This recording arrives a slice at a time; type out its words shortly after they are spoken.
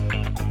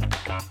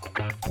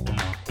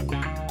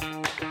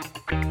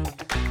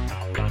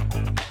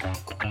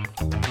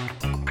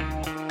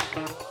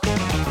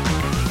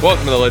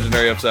Welcome to the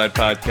Legendary Upside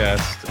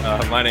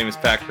podcast. My name is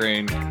Pat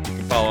Crane. You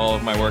can follow all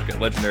of my work at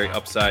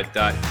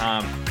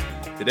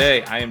legendaryupside.com.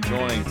 Today, I am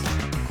joined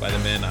by the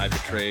men I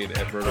betrayed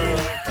at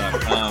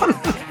vertical.com.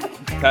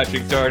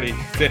 Patrick Daugherty,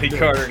 Denny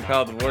Carter, and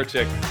Kyle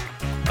Dvorchak.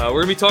 We're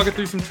going to be talking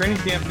through some training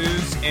camp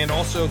news and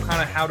also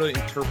kind of how to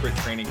interpret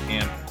training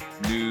camp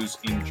news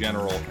in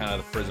general, kind of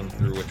the prism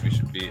through which we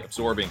should be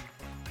absorbing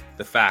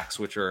the facts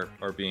which are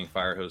being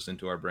fire hosed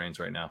into our brains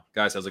right now.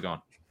 Guys, how's it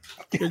going?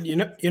 You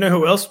know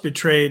who else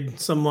betrayed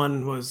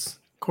someone was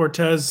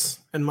Cortez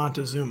and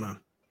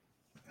Montezuma.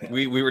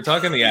 We were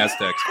talking the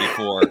Aztecs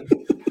before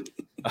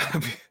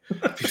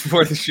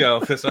before the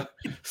show,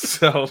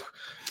 so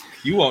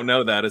you won't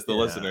know that as the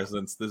listener,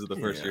 since this is the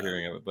first you're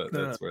hearing of it. But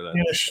that's where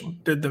that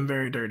did them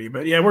very dirty.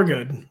 But yeah, we're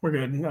good. We're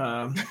good.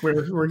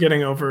 We're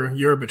getting over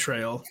your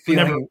betrayal. We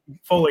never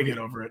fully get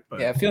over it. But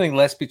yeah, feeling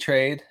less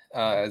betrayed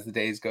as the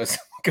days goes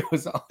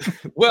on.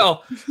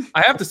 Well,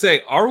 I have to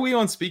say, are we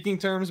on speaking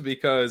terms?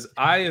 Because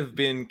I have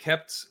been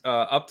kept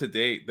up to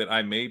date that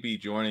I may be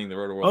joining the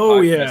Roto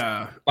World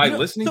podcast by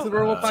listening to the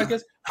Roto World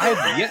podcast. I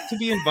have yet to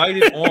be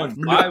invited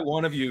on by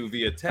one of you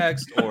via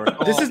text or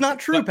call. This is not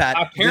true, Pat.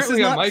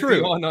 Apparently, I might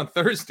be on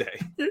Thursday.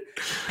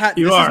 Pat,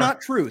 this is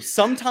not true.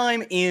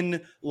 Sometime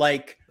in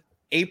like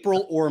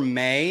April or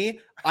May,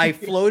 I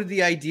floated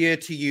the idea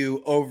to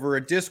you over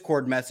a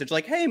Discord message,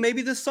 like, "Hey,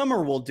 maybe this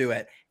summer we'll do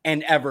it."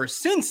 And ever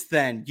since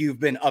then, you've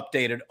been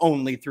updated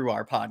only through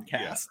our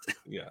podcast.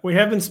 Yeah. We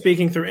have been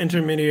speaking through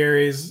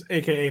intermediaries,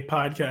 aka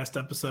podcast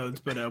episodes,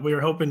 but we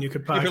were hoping you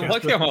could podcast. You're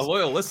lucky I'm a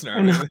loyal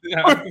listener. We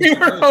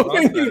were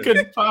hoping you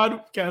could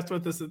podcast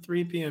with us at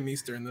 3 p.m.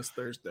 Eastern this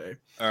Thursday.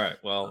 All right.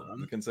 Well,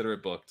 consider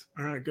it booked.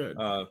 All right. Good.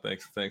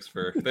 Thanks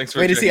for.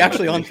 Wait, is he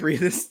actually on 3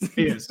 this?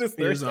 He is.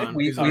 He's on.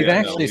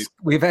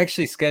 We've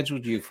actually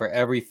scheduled you for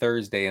every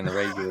Thursday in the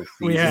regular season.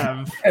 We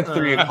have at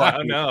 3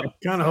 o'clock. No,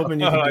 kind of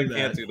hoping you can do I that.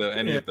 can't do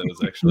any of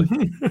those actually.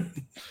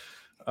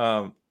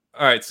 All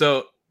right,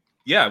 so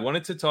I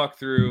wanted to talk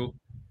through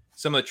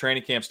some of the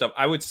training camp stuff.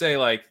 I would say,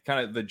 like,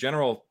 kind of the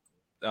general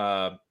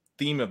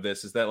theme of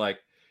this is that, like,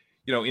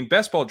 in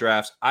best ball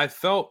drafts, I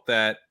felt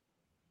that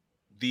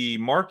the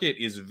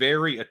market is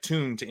very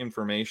attuned to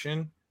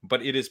information,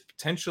 but it is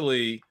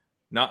potentially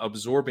not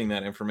absorbing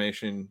that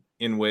information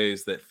in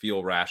ways that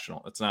feel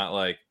rational. It's not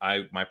like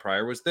my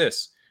prior was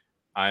this.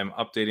 I'm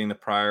updating the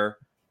prior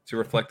to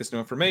reflect this new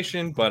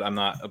information, but I'm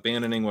not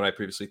abandoning what I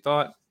previously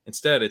thought.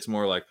 Instead, it's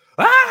more like,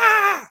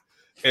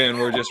 and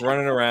we're just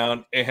running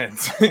around and,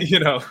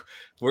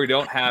 we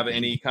don't have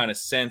any kind of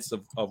sense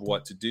of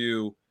what to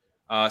do.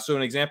 So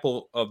an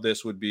example of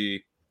this would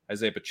be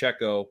Isaiah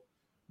Pacheco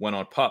went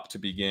on PUP to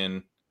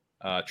begin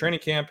training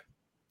camp,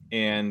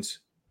 and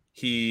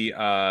he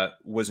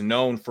was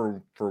known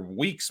for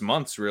weeks,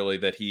 months, really,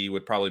 that he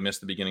would probably miss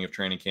the beginning of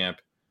training camp,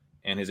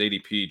 and his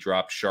ADP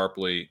dropped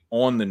sharply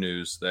on the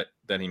news that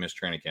he missed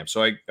training camp.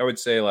 So I would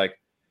say, like,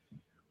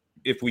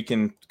 if we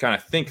can kind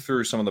of think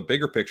through some of the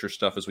bigger picture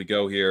stuff as we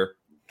go here,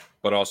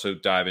 but also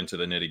dive into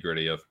the nitty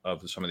gritty of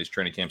some of these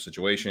training camp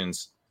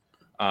situations.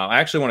 I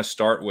actually want to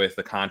start with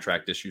the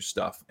contract issue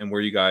stuff and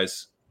where you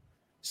guys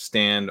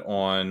stand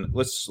on.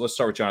 Let's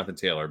start with Jonathan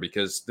Taylor,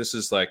 because this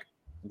is like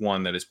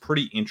one that is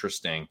pretty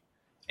interesting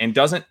and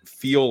doesn't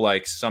feel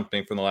like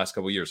something from the last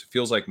couple of years. It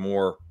feels like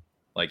more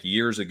like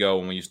years ago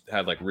when we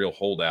had like real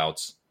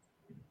holdouts.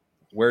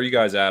 Where are you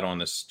guys at on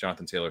this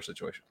Jonathan Taylor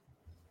situation?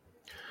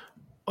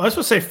 Well, I was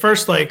supposed to say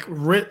first, like,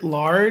 writ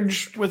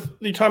large, with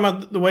you talking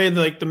about the way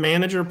the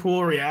manager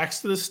pool reacts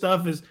to this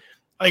stuff is,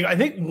 like, I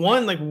think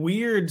one like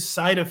weird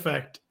side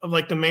effect of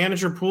like the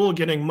manager pool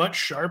getting much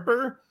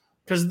sharper,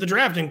 because the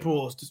drafting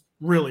pool is just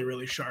really,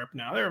 really sharp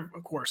now. There are,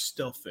 of course,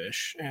 still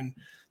fish and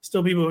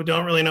still people who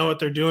don't really know what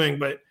they're doing,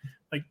 but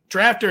like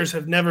drafters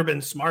have never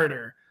been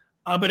smarter.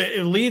 But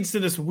it leads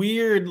to this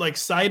weird like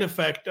side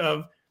effect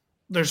of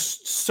there's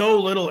so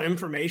little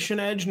information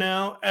edge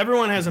now.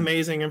 Everyone has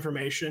amazing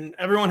information.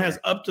 Everyone has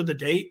up to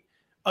date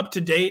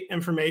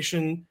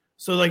information.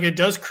 So like it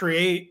does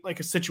create like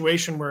a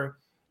situation where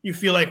you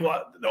feel like,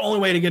 well, the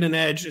only way to get an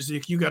edge is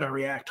if you got to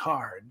react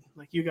hard.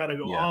 Like you got to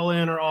go all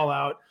in or all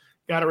out.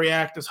 Got to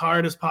react as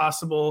hard as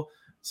possible.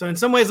 So in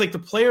some ways, like the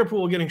player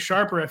pool getting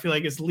sharper, I feel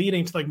like is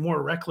leading to like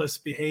more reckless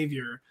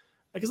behavior.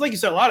 Because like you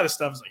said, a lot of this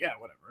stuff is like, yeah,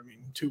 whatever. I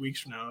mean, 2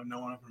 weeks from now,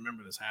 no one will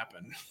remember this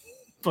happened.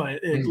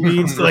 But it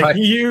leads to like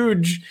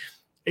huge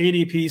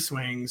ADP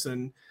swings.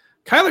 And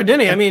Kyler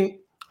Denny, I mean,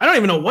 I don't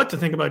even know what to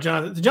think about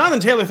Jonathan. The Jonathan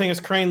Taylor thing, as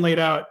Crane laid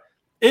out,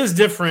 is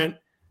different,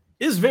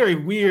 is very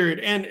weird.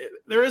 And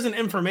there is an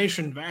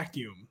information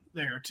vacuum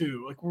there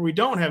too, like where we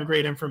don't have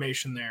great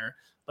information there.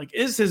 Like,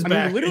 is his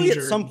back literally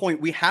injured? At some point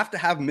we have to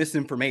have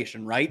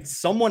misinformation, right?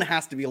 Someone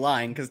has to be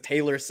lying, because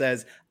Taylor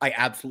says, I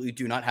absolutely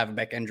do not have a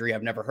back injury.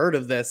 I've never heard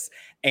of this.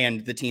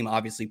 And the team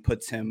obviously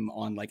puts him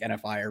on like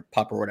NFI or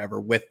PUP or whatever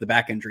with the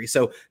back injury.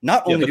 So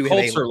not only do we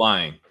Colts are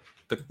lying.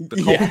 The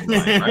Colts are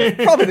lying, right?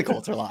 Probably the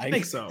Colts are lying. I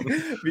think so.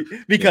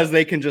 Because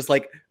they can just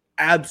like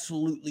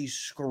absolutely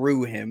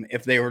screw him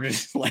if they were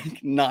just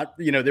like not,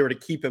 they were to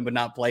keep him but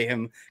not play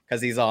him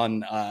because he's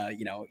on,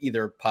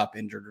 either PUP,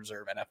 injured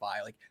reserve,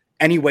 NFI. Like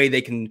any way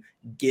they can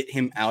get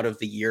him out of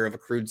the year of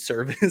accrued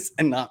service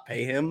and not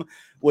pay him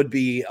would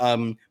be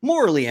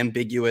morally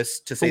ambiguous,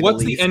 to say the least.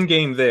 What's the end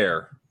game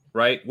there,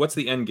 right? What's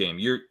the end game?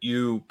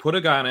 You put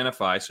a guy on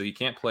NFI, so he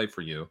can't play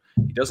for you.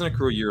 He doesn't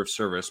accrue a year of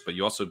service, but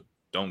you also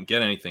don't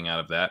get anything out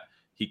of that.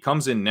 He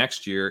comes in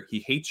next year. He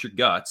hates your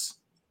guts.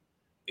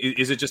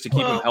 Is it just to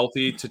keep him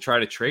healthy to try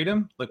to trade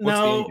him? Like, what's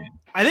the end game?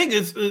 I think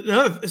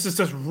it's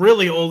just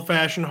really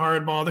old-fashioned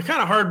hardball. The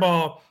kind of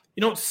hardball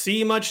you don't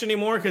see much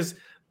anymore because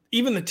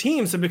even the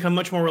teams have become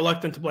much more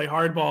reluctant to play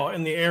hardball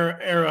in the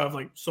era of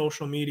like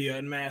social media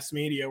and mass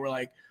media, where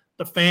like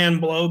the fan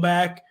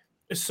blowback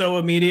is so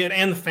immediate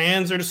and the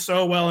fans are just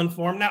so well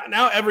informed.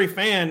 Now every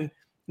fan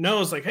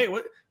knows, like, hey,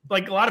 what?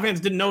 Like, a lot of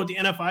fans didn't know what the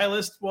NFI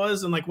list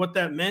was and like what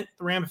that meant,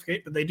 the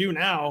ramification, but they do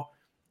now.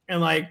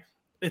 And like,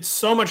 it's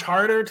so much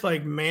harder to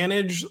like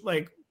manage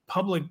like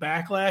public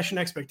backlash and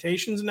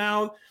expectations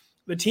now.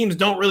 The teams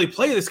don't really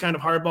play this kind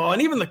of hardball,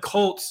 and even the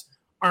Colts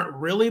aren't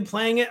really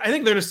playing it. I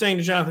think they're just saying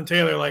to Jonathan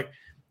Taylor, like,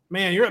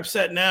 man, you're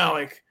upset now.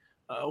 Like,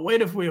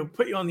 wait if we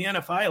put you on the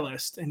NFI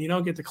list and you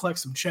don't get to collect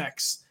some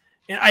checks.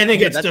 And I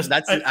think that's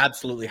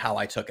absolutely how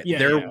I took it.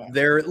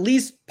 They're at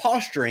least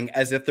posturing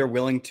as if they're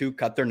willing to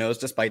cut their nose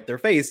to spite their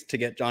face to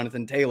get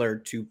Jonathan Taylor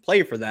to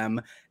play for them.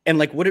 And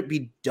like, would it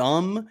be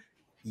dumb?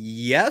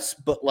 Yes,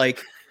 but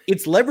like,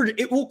 it's leverage.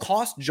 It will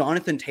cost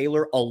Jonathan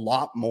Taylor a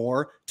lot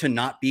more to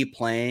not be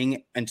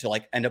playing and to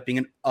like end up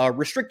being a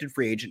restricted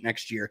free agent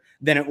next year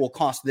than it will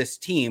cost this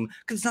team,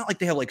 because it's not like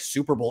they have like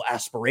Super Bowl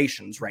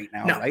aspirations right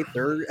now, right?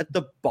 They're at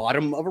the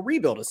bottom of a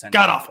rebuild essentially.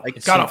 God awful.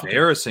 It's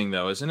embarrassing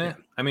though, isn't it?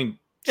 I mean,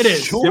 it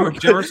is. Jim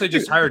Irsay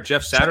just hired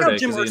Jeff Saturday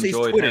because he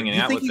enjoyed hanging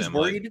out with him.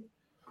 Worried?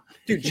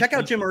 Dude, check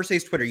out Jim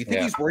Irsay's Twitter. You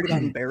think he's worried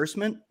about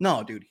embarrassment?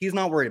 No, dude, he's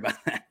not worried about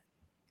that.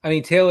 I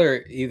mean,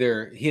 Taylor,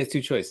 either he has two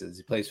choices: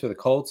 he plays for the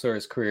Colts or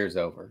his career's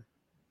over.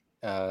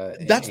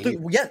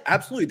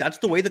 Absolutely. That's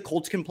the way the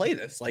Colts can play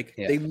this. Like,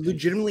 they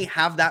legitimately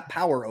have that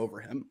power over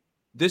him.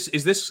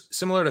 Is this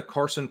similar to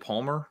Carson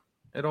Palmer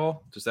at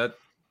all? Does that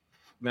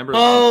remember?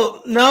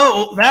 Oh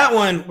no, that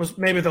one was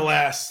maybe the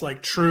last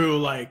like true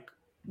like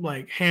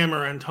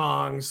hammer and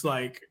tongs,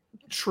 like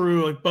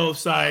true, like both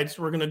sides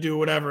were gonna do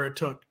whatever it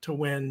took to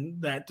win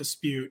that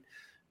dispute.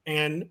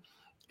 And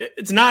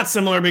it's not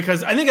similar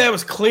because I think that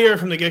was clear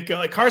from the get-go.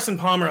 Like, Carson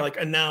Palmer like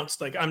announced,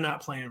 like, I'm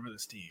not playing for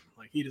this team.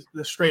 Like, he just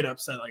straight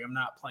up said, like, I'm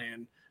not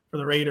playing for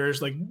the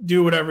Raiders. Like,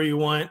 do whatever you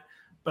want,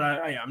 but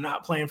I'm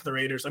not playing for the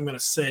Raiders. I'm going to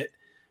sit.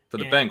 For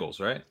the Bengals,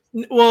 right?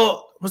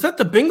 Well, was that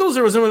the Bengals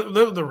or was it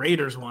the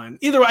Raiders one?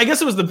 Either way, I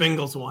guess it was the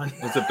Bengals one.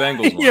 It's the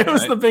Bengals one. Yeah, it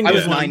was the Bengals. I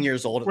was 9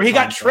 years old. Where he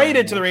got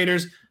traded to the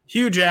Raiders.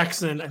 Hugh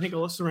Jackson, I think,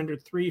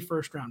 surrendered 3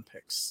 first-round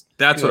picks.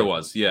 That's what it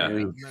was.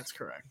 Yeah, that's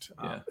correct.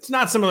 It's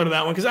not similar to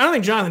that one because I don't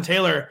think Jonathan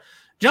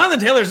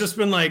Taylor's just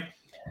been like,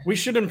 we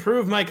should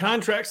improve my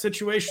contract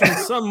situation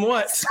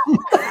somewhat.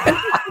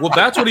 Well,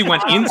 that's what he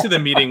went into the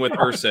meeting with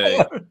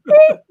Irsay.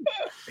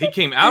 He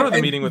came out of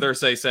the meeting with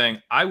Irsay saying,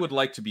 I would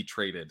like to be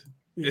traded.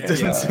 It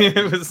doesn't seem,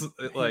 it was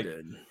like,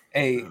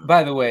 hey,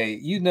 by the way,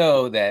 you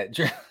know that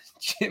Jim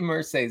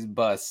Irsay's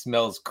bus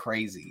smells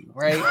crazy,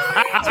 right?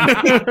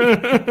 I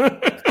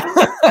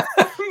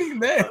mean,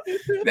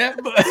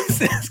 that bus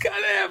has got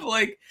to have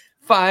like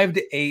 5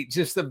 to 8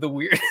 just of the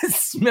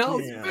weirdest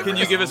smells. Yeah. Can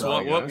you give us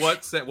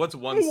what's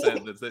one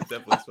scent that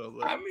definitely smells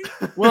like? I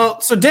mean, well,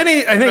 so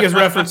Denny, I think, is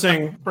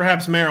referencing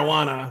perhaps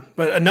marijuana,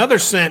 but another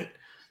scent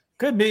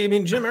could be. I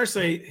mean, Jim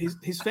Irsay,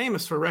 he's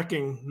famous for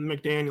wrecking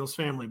McDaniel's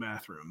family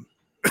bathroom.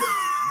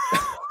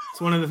 It's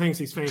one of the things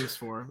he's famous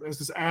for. Is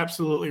just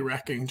absolutely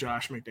wrecking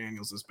Josh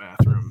McDaniels'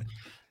 bathroom.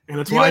 And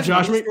it's why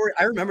Josh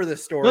I remember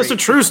this story. That's a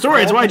true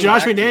story. It's why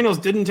Josh McDaniels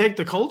didn't take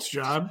the Colts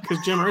job, because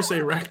Jim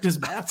Irsay wrecked his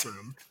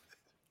bathroom.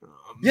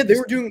 Yeah, they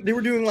were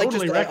doing like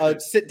totally just a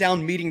sit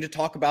down meeting to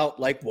talk about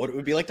like what it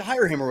would be like to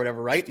hire him or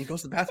whatever, right? And he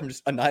goes to the bathroom,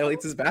 just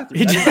annihilates his bathroom.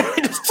 He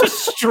just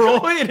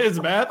destroyed his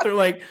bathroom.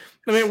 Like,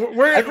 I mean,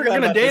 we're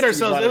gonna date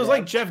ourselves. It was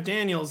like Jeff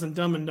Daniels in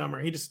Dumb and Dumber.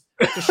 He just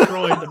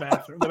destroyed the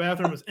bathroom. The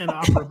bathroom was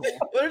inoperable.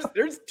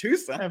 There's two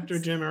sides after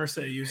Jim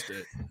Irsay used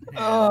it.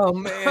 Oh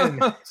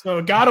man!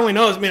 So God only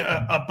knows. I mean,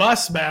 a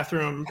bus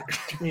bathroom.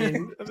 I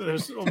mean,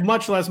 there's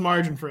much less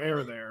margin for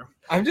error there.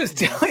 I'm just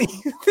telling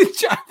you that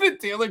Jonathan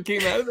Taylor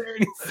came out of there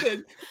and he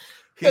said,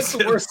 that's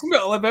the worst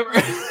smell I've ever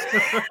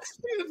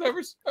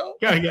smelled.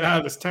 Gotta get out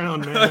of this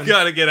town, man. I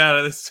gotta get out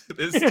of this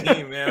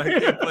team, man. I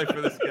can't play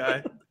for this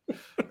guy.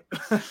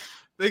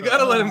 They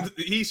gotta let him.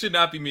 He should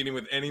not be meeting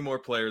with any more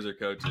players or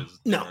coaches.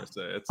 No.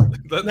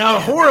 Now,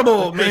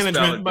 horrible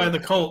management by the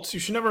Colts. You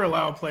should never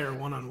allow a player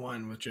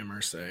one-on-one with Jim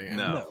Irsay.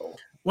 No.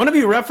 One of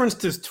you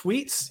referenced his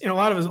tweets. You know, a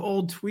lot of his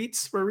old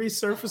tweets were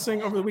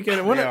resurfacing over the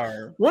weekend.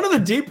 And one of the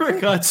deeper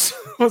cuts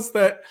was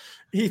that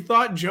he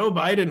thought Joe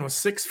Biden was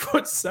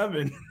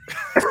 6'7".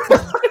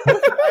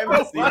 I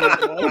haven't seen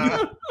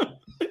that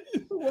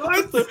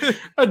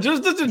one.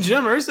 Just a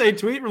Jim Irsay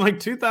tweet from like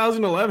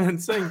 2011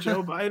 saying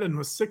Joe Biden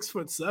was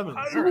 6'7".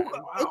 Right,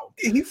 wow.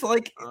 He's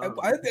like,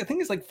 I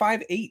think he's like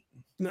 5'8".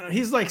 No,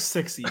 he's like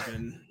 6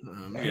 even.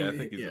 I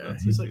think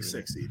he's like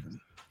 6 even.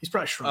 He's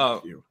probably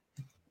shrunk a few.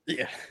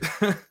 Yeah.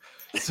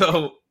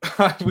 So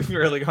we've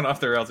really gone off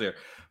the rails here.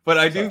 But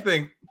I do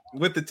think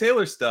with the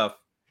Taylor stuff,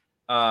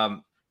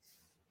 I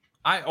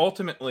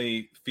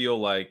ultimately feel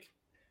like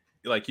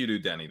you do,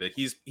 Denny, that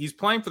he's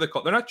playing for the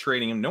Colts. They're not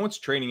trading him. No one's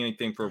trading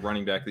anything for a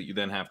running back that you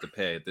then have to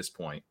pay at this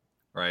point,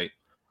 right?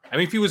 I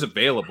mean, if he was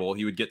available,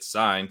 he would get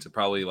signed to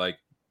probably like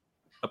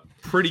a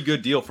pretty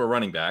good deal for a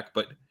running back.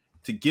 But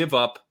to give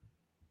up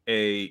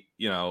a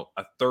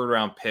third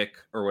round pick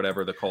or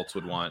whatever the Colts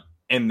would want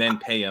and then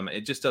pay him,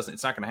 it just doesn't.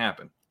 It's not going to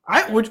happen.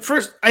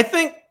 I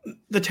think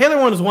the Taylor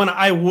one is one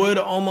I would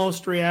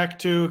almost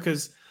react to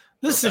because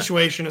this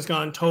situation has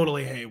gone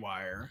totally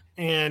haywire.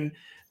 And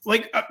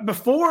like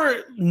before,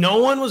 no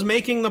one was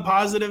making the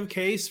positive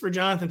case for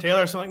Jonathan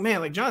Taylor. So like,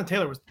 man, like Jonathan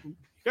Taylor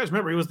you guys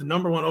remember he was the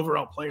 #1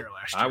 overall player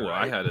last year.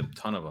 I had a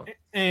ton of them.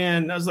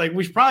 And I was like,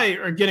 we probably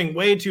are getting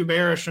way too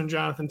bearish on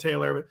Jonathan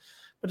Taylor,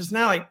 but it's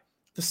now like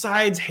the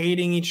sides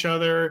hating each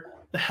other,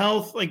 the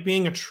health like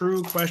being a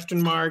true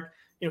question mark,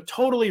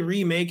 totally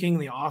remaking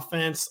the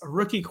offense, a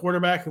rookie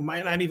quarterback who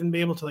might not even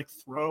be able to like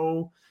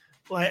throw.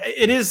 Like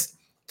it is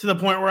to the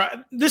point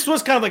where this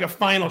was kind of like a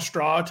final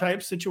straw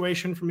type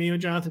situation for me with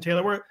Jonathan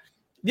Taylor, where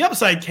the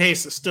upside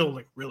case is still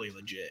like really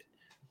legit,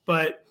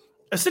 but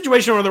a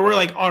situation where there were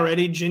like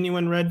already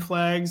genuine red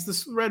flags,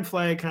 this red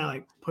flag kind of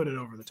like put it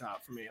over the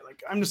top for me.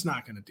 Like I'm just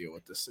not going to deal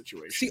with this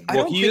situation. See,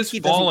 he is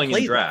falling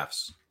in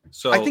drafts.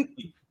 So I think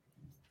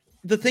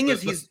the thing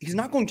is he's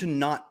not going to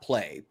not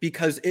play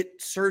because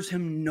it serves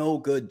him no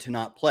good to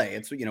not play.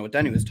 It's what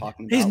Denny was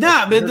talking about. He's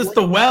not, but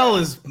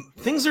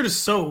things are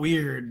just so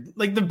weird.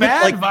 Like the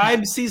bad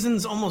vibe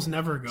seasons almost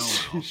never go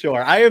well.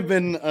 Sure. I have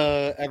been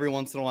every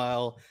once in a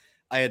while,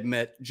 I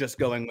admit, just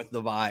going with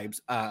the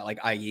vibes, like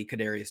i.e.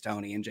 Kadarius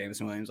Toney and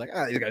Jameson Williams, like,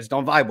 these guys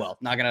don't vibe well.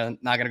 Not gonna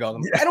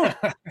go.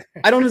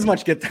 I don't as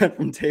much get that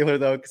from Taylor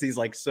though, because he's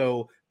like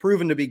so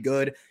proven to be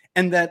good.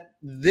 And that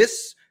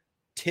this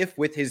tiff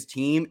with his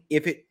team,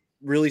 if it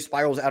really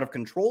spirals out of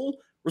control,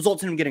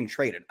 results in him getting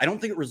traded. I don't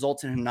think it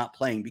results in him not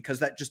playing because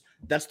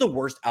that's the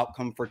worst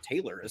outcome for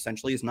Taylor,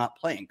 essentially, is not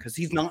playing because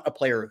he's not a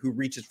player who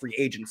reaches free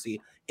agency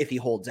if he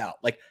holds out.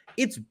 Like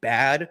it's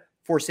bad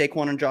for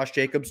Saquon and Josh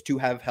Jacobs to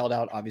have held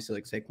out. Obviously,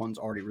 like Saquon's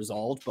already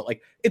resolved, but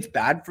like it's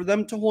bad for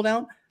them to hold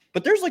out.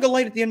 But there's like a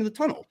light at the end of the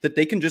tunnel that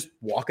they can just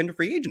walk into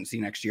free agency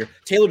next year.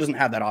 Taylor doesn't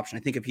have that option.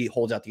 I think if he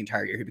holds out the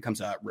entire year, he becomes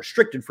a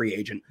restricted free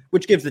agent,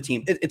 which gives the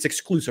team it's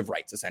exclusive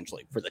rights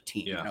essentially for the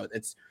team. Yeah.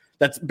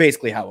 That's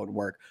basically how it would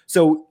work.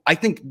 So I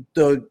think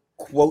the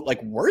quote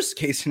like worst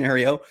case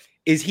scenario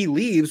is he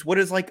leaves what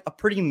is like a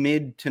pretty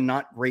mid to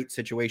not great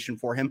situation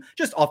for him,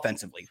 just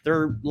offensively.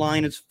 Their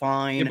line is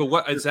fine. Yeah, but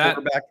what is that?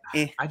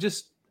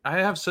 I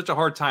have such a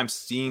hard time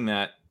seeing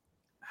that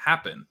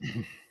happen.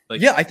 Like,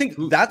 yeah, I think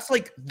that's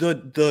like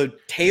the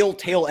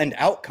tail end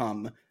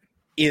outcome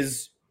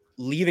is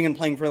leaving and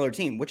playing for another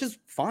team, which is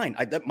fine.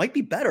 That might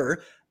be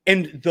better.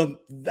 And the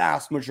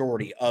vast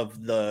majority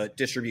of the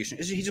distribution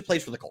is he just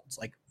plays for the Colts.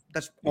 Like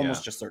that's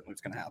almost just certain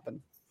it's going to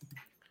happen.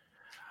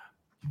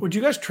 Would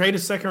you guys trade a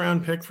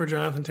second-round pick for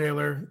Jonathan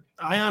Taylor?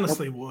 I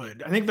honestly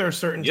would. I think there are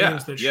certain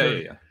teams that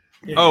should.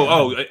 Yeah.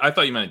 Oh, I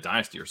thought you meant a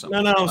dynasty or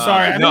something. No,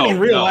 sorry. I mean in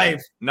real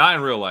life. Not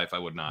in real life, I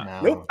would not.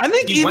 No. Nope. I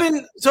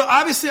think so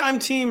obviously I'm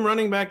team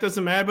running back,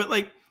 doesn't matter, but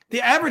like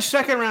the average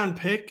second-round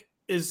pick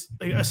is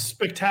like a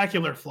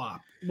spectacular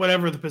flop,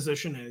 whatever the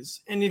position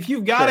is. And if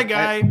you've got a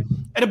guy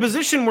at a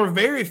position where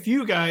very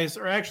few guys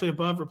are actually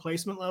above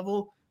replacement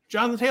level,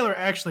 Jonathan Taylor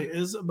actually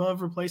is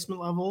above replacement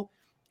level.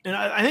 And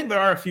I think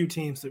there are a few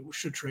teams that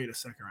should trade a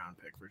second-round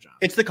pick for Jonathan.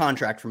 It's the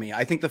contract for me.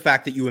 I think the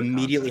fact that you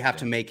immediately have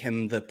to make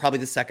him probably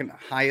the second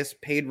highest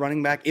paid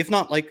running back, if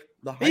not like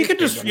the highest. You could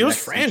just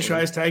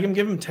franchise tag him,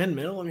 give him $10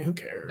 million. I mean, who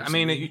cares? I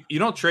mean, you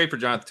don't trade for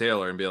Jonathan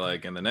Taylor and be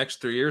like, "In the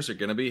next 3 years are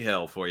going to be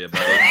hell for you,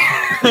 buddy."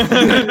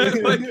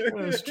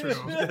 That's true.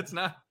 That's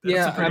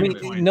I mean,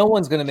 no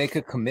one's going to make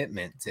a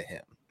commitment to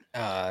him.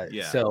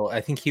 So I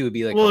think he would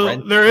be like.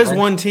 Well, there is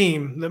one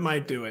team that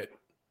might do it: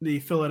 the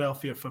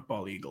Philadelphia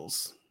Football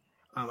Eagles.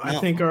 I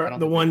think are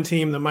the one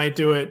team that might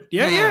do it.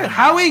 Yeah.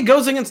 Howie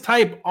goes against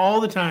type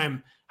all the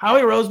time.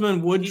 Howie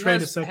Roseman would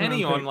trade a second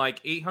Penny on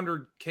like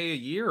 $800K a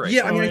year. I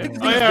think.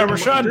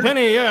 Rashad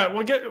Penny. Yeah,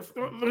 we're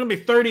gonna be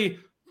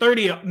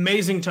 30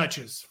 amazing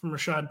touches from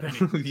Rashad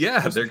Penny.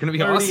 Yeah, they're gonna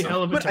be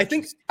awesome. But I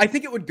think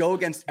it would go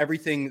against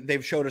everything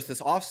they've showed us this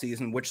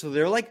offseason, which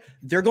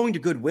they're going to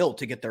Goodwill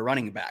to get their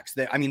running backs.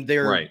 They're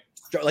right.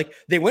 Like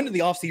they went to the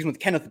offseason with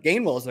Kenneth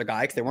Gainwell as their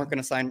guy because they weren't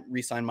going to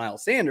re-sign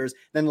Miles Sanders.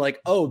 Then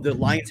like, the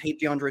Lions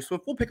hate DeAndre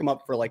Swift. We'll pick him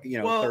up for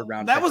third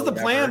round. That was the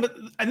plan, but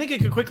I think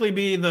it could quickly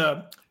be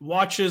the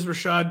watches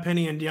Rashad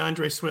Penny and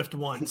DeAndre Swift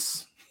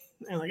once.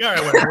 And like, all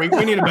right, whatever.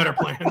 We need a better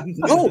plan.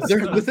 No,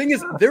 the thing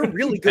is, they're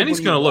really good.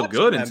 Penny's going to look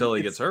good until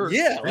he gets hurt.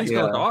 Yeah, Penny's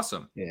going to look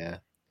awesome. Yeah.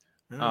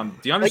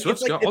 DeAndre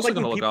Swift's also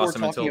going to look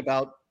awesome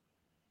until.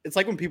 It's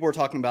like when people were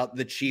talking about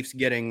the Chiefs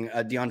getting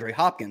DeAndre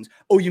Hopkins.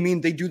 Oh, you mean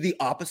they do the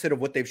opposite of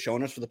what they've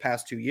shown us for the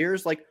past 2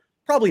 years? Like,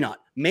 probably not.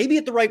 Maybe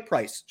at the right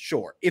price,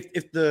 sure.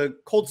 If the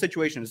Colts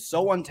situation is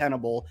so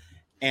untenable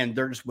and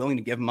they're just willing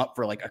to give him up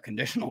for like a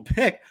conditional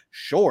pick,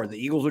 sure, the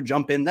Eagles would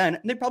jump in then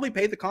and they'd probably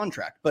pay the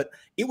contract, but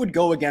it would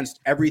go against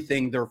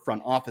everything their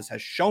front office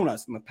has shown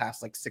us in the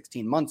past like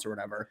 16 months or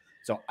whatever.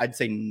 So I'd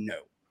say no,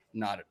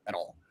 not at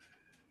all.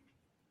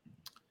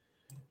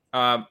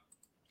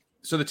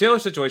 So the Taylor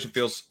situation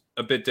feels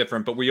a bit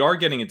different, but we are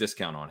getting a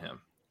discount on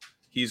him.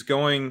 He's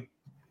going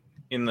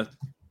in the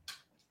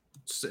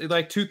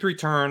like 2-3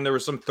 turn. There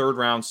was some third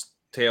round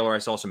Taylor. I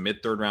saw some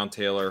mid third round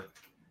Taylor.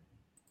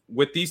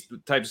 With these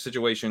types of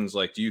situations,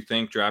 like, do you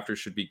think drafters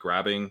should be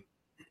grabbing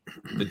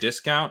the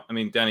discount? I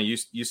mean, Denny,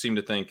 you seem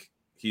to think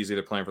he's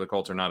either playing for the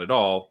Colts or not at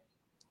all.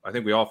 I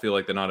think we all feel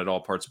like the not at all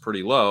part's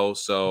pretty low.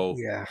 So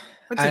yeah,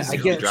 I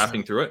guess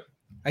drafting through it.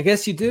 I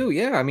guess you do.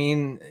 Yeah. I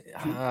mean,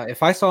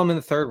 if I saw him in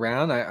the third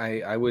round,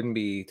 I wouldn't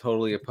be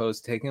totally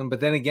opposed to taking him. But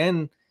then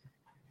again,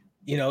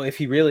 you know, if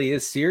he really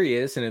is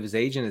serious and if his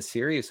agent is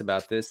serious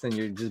about this, then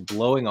you're just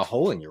blowing a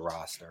hole in your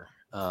roster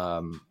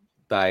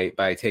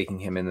by taking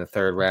him in the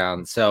third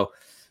round. So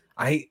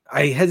I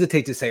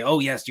hesitate to say, oh,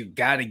 yes, you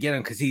got to get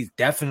him because he's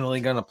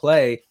definitely going to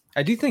play.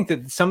 I do think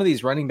that some of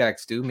these running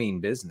backs do mean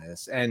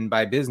business. And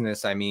by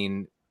business, I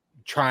mean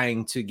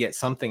trying to get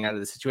something out of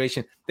the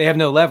situation. They have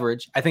no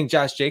leverage. I think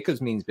Josh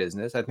Jacobs means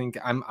business. I think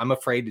I'm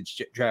afraid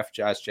to draft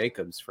Josh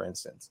Jacobs, for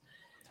instance.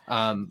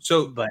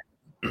 But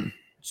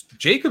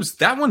Jacobs,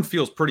 that one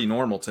feels pretty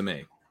normal to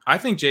me. I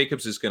think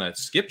Jacobs is going to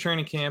skip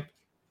training camp,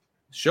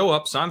 show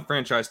up, sign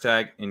franchise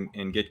tag,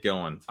 and get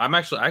going. I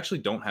actually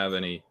don't have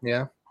any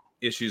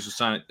issues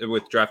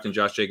with drafting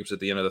Josh Jacobs at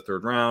the end of the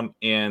third round,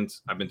 and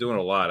I've been doing it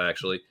a lot,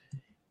 actually.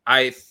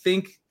 I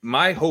think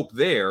my hope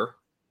there,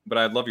 but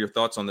I'd love your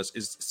thoughts on this,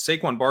 is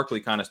Saquon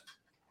Barkley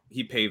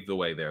he paved the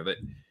way there. That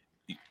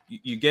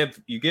you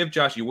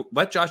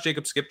let Josh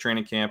Jacobs skip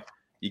training camp,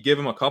 you give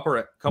him a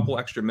couple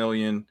extra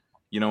million,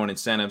 you know, in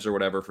incentives or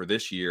whatever for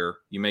this year.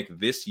 You make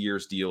this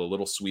year's deal a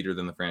little sweeter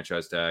than the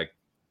franchise tag,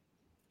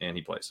 and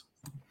he plays.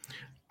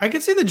 I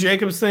could see the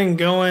Jacobs thing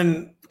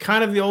going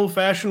kind of the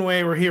old-fashioned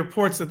way where he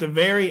reports at the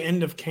very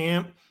end of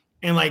camp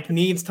and like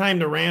needs time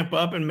to ramp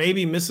up and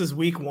maybe misses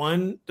week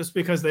 1 just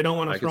because they don't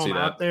want to throw him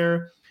out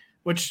there,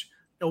 which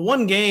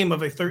one game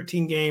of a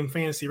 13-game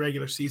fantasy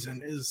regular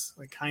season is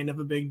like kind of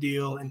a big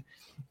deal. And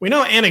we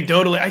know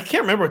anecdotally, I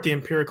can't remember what the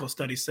empirical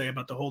studies say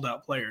about the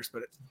holdout players,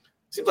 but it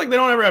seems like they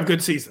don't ever have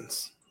good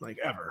seasons, like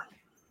ever,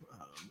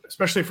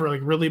 especially for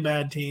like really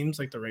bad teams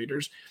like the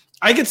Raiders.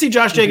 I could see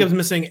Josh Jacobs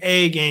missing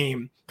a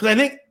game because I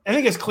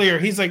think it's clear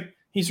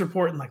he's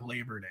reporting like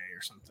Labor Day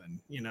or something,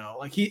 you know,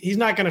 like he's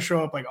not going to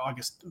show up like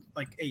August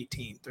like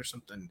 18th or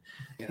something.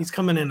 Yeah. He's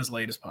coming in as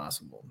late as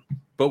possible.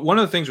 But one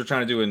of the things we're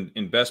trying to do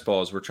in best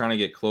ball is we're trying to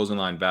get closing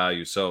line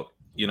value. So,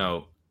 you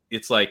know,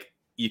 it's like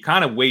you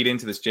kind of wade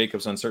into this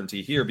Jacobs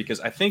uncertainty here because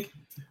I think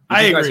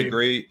you guys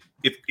agree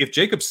if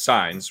Jacobs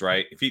signs,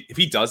 right, if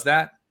he does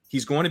that,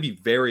 he's going to be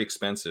very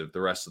expensive the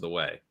rest of the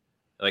way.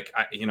 Like,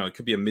 it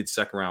could be a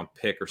mid-second round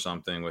pick or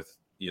something with,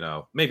 you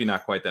know, maybe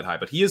not quite that high,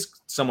 but he is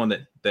someone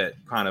that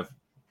kind of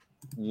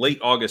late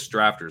August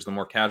drafters, the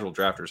more casual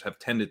drafters, have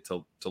tended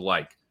to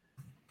like.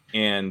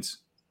 And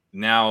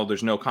now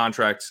there's no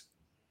contract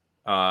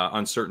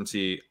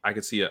uncertainty. I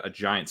could see a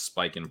giant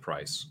spike in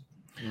price.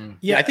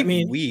 Yeah, I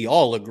think we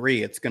all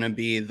agree it's going to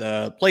be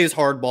the plays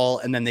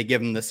hardball, and then they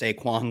give him the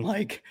Saquon.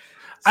 Like,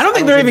 I don't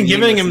think they're even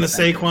giving him the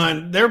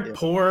Saquon. They're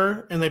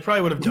poor, and they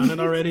probably would have done it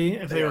already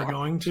if they were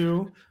going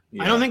to.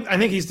 Yeah. I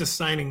think he's just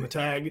signing the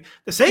tag.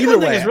 The Saquon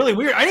thing is really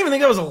weird. I didn't even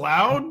think that was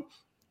allowed.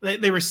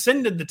 They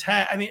rescinded the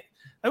tag. I mean,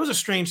 that was a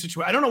strange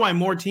situation. I don't know why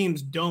more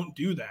teams don't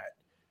do that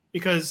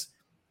because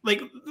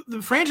like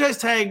the franchise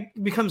tag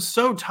becomes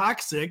so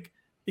toxic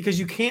because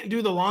you can't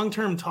do the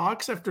long-term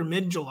talks after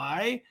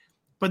mid-July,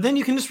 but then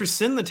you can just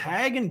rescind the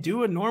tag and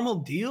do a normal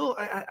deal.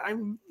 I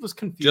was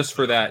confused. Just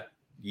for that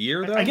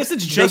year, though? I guess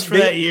it's just for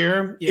that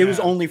year. Yeah. It was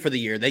only for the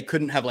year. They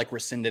couldn't have like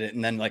rescinded it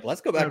and then like,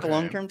 let's go back to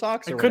long-term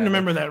talks. I couldn't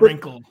remember that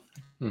wrinkle.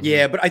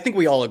 Yeah, but I think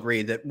we all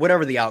agree that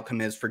whatever the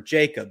outcome is for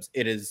Jacobs,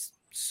 it is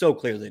so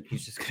clear that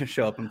he's just going to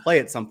show up and play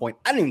at some point.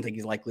 I don't even think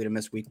he's likely to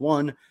miss week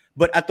 1,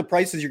 but at the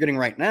prices you're getting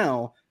right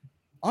now,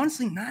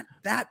 honestly, not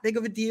that big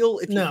of a deal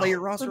if you play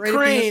your roster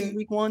right at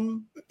week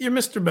 1. You're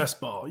Mr. Best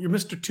Ball. You're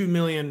Mr. 2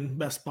 million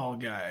best ball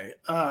guy.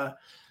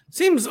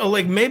 Seems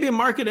like maybe a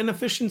market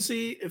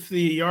inefficiency if the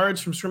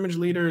yards from scrimmage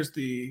leader is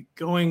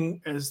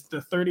going as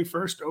the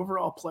 31st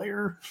overall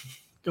player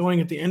going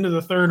at the end of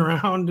the third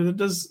round. It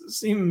does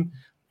seem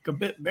like a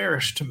bit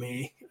bearish to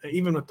me,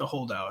 even with the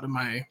holdout. Am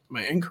I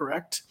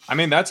incorrect? I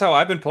mean, that's how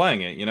I've been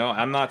playing it. You know,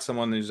 I'm not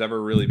someone who's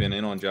ever really been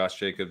in on Josh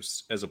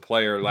Jacobs as a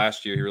player.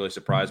 Last year, he really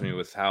surprised me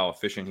with how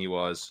efficient he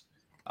was,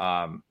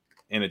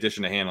 in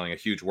addition to handling a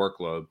huge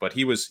workload. But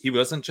he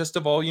wasn't just a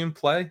volume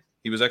play.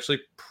 He was actually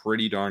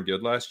pretty darn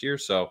good last year.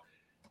 So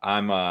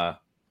I'm, I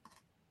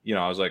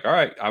was like, all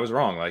right, I was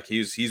wrong. Like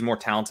he's more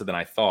talented than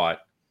I thought.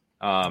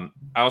 I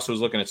also was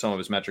looking at some of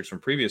his metrics from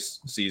previous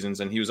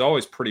seasons, and he was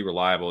always pretty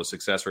reliable. His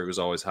success rate was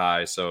always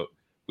high. So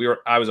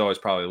I was always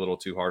probably a little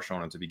too harsh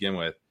on him to begin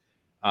with.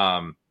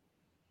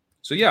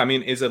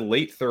 Is a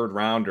late third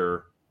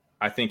rounder.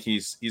 I think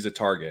he's a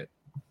target.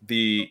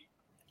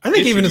 I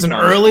think even as an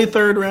early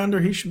third rounder,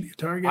 he should be a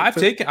target.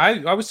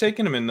 I was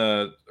taking him in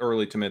the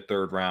early to mid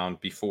third round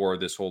before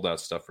this holdout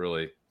stuff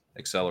really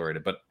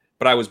accelerated. But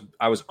I was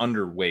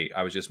underweight.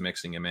 I was just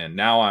mixing him in.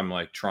 Now I'm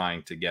like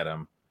trying to get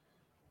him.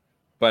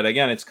 But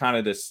again, it's kind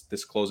of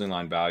this closing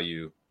line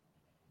value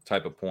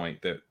type of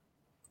point that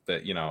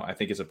I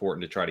think it's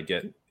important to try to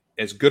get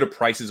as good of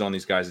prices on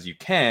these guys as you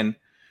can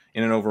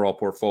in an overall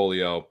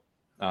portfolio,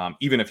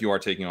 even if you are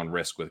taking on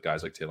risk with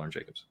guys like Taylor and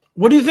Jacobs.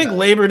 What do you think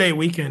Labor Day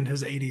weekend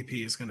his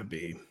ADP is going to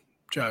be,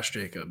 Josh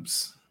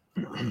Jacobs?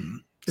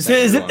 Is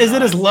it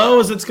as low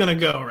as it's going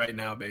to go right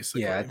now,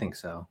 basically? Yeah, I think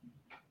so.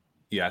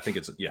 Yeah, I think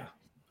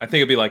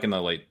it'd be like in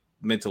the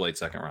mid to late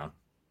second round.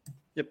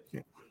 Yep.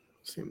 Yeah.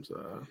 Seems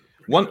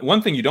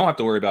one thing you don't have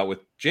to worry about with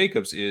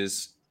Jacobs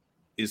is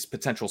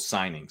potential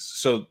signings.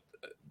 So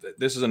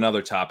this is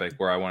another topic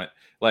where I want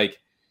to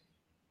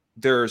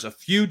there's a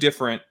few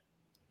different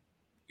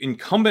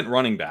incumbent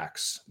running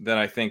backs that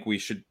I think we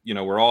should,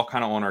 we're all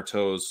kind of on our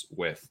toes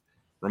with.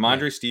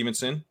 Ramondre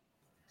Stevenson,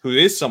 who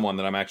is someone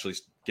that I'm actually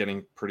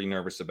getting pretty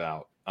nervous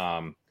about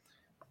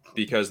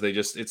because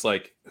it's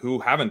like, who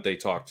haven't they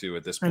talked to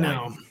at this point? I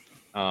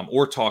know.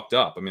 Or talked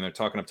up. I mean, they're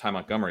talking up Ty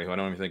Montgomery, who I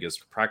don't even think is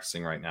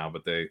practicing right now,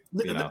 but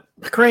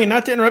Crane,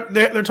 not to interrupt,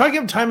 they're talking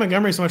up Ty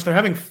Montgomery so much, they're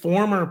having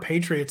former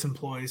Patriots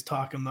employees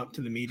talk him up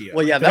to the media.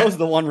 Well, yeah, that was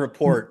the one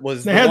report.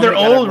 They had their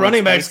old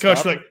running backs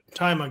coach like,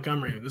 Ty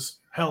Montgomery, this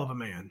hell of a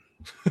man.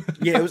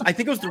 Yeah, I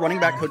think it was the running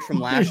back coach from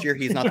last year.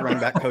 He's not the running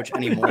back coach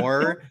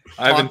anymore.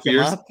 Ivan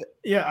Fears.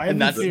 Yeah,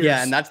 and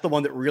that's the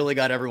one that really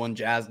got everyone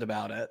jazzed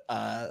about it.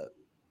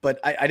 But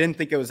I didn't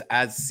think it was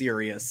as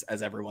serious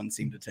as everyone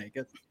seemed to take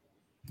it.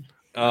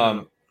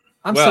 I'm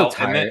so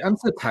tired. I'm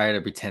so tired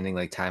of pretending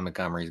like Ty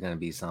Montgomery is going to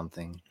be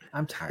something.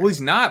 I'm tired. Well, he's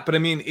not, but I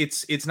mean,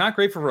 it's not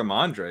great for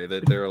Ramondre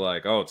that they're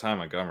like, oh, Ty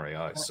Montgomery,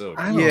 he's so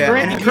good.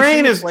 Yeah.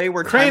 Crane is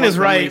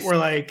right. We're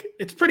like,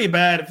 it's pretty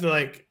bad if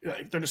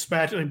they're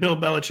dispatching. Like Bill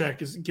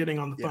Belichick is getting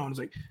on the phone. It's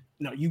like,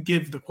 no, you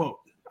give the quote.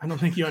 I don't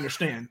think you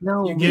understand.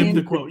 No, you give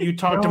the quote. You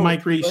talk to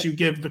Mike Reese. You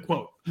give the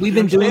quote. We've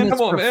been doing this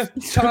for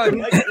It's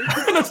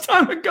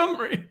Ty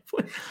Montgomery.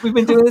 We've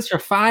been doing this for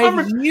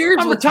 5 years.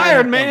 I'm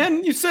retired,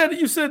 man. You said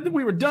that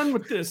we were done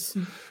with this.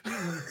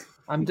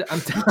 I'm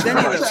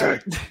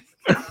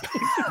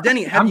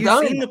Denny, have you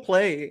seen the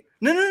play?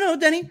 No,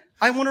 Denny.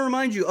 I want to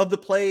remind you of the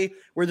play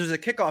where there's a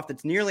kickoff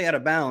that's nearly out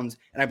of bounds,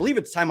 and I believe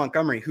it's Ty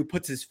Montgomery who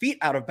puts his feet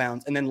out of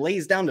bounds and then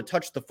lays down to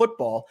touch the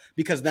football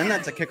because then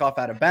that's a kickoff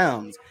out of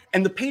bounds.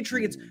 And the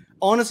Patriots,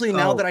 honestly,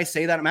 now that I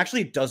say that,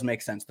 it does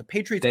make sense. The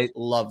Patriots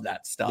love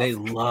that stuff. They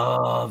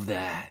love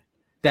that.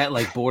 That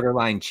like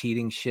borderline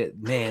cheating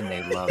shit. Man,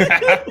 they love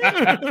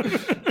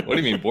that. What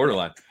do you mean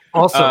borderline?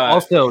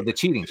 Also the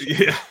cheating shit.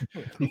 Yeah.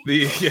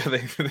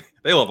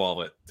 They love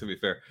all of it, to be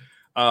fair.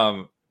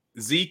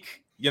 Zeke,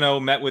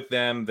 met with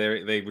them.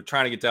 They were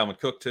trying to get Dalvin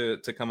Cook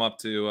to come up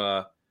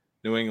to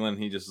New England.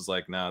 He just was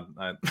like, no,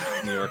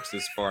 New York's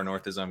as far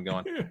north as I'm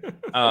going.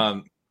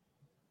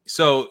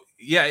 So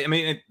yeah, I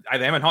mean, I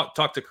haven't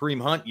talked to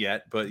Kareem Hunt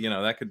yet, but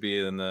that could be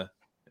in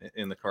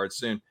the cards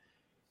soon.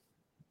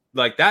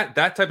 Like that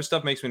type of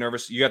stuff makes me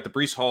nervous. You got the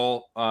Breece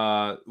Hall.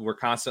 We're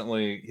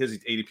constantly his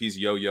ADP's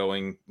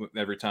yo-yoing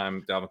every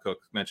time Dalvin Cook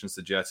mentions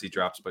the Jets. He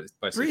drops by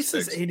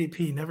Breece's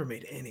ADP never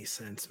made any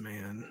sense,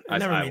 man. I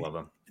love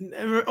him.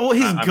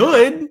 He's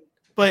good,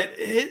 but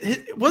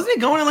wasn't he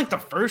going in like the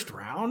first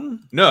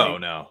round?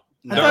 No.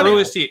 The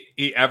earliest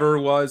he ever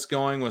was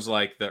going was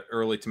like the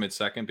early to mid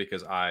second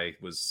because I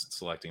was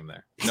selecting him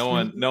there. No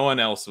one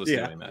else was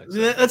doing that.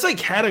 So. That's like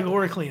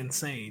categorically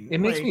insane.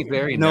 It makes me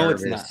very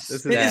nervous. No,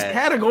 it's not. It is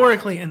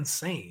categorically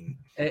insane.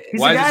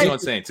 Why is it so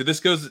insane? So this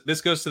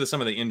goes to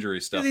some of the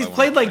injury stuff. He's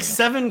played like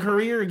 7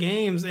 career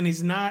games and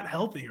he's not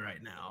healthy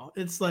right now.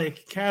 It's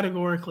like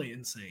categorically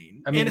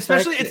insane. I mean, and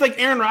especially it's like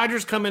Aaron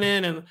Rodgers coming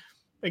in and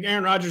like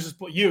Aaron Rodgers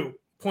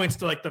points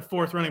to like the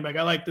 4th running back.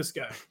 I like this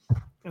guy.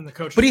 And the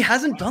coach, but he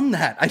hasn't done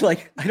that. I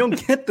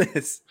don't get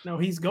this. No,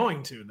 he's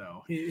going to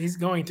though. He's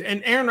going to.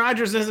 And Aaron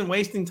Rodgers isn't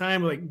wasting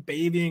time like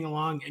babying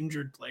along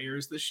injured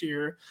players this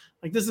year.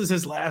 Like this is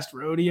his last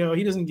rodeo.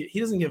 He doesn't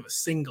give a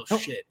single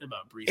shit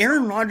about Breece.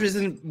 Aaron Rodgers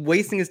isn't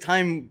wasting his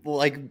time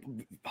like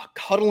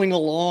cuddling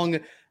along.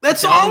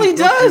 That's all he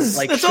does.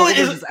 That's all.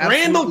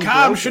 Randall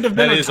Cobb should have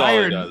been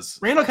retired.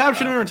 Randall Cobb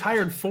should have been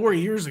retired 4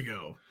 years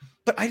ago.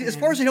 But as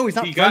far as I know, he's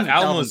not. He got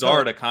Allen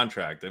Lazard a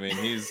contract. I mean,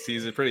 he's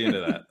pretty into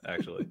that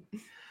actually.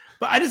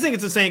 But I just think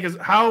it's insane because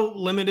how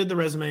limited the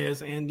resume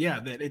is, and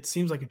that it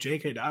seems like a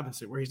J.K. Dobbins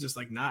where he's just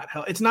like not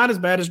hell. It's not as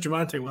bad as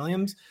Javonte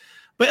Williams,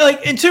 but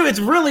it's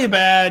really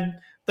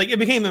bad. Like it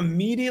became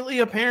immediately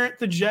apparent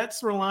the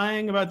Jets were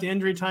lying about the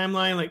injury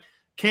timeline. Like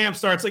camp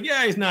starts like,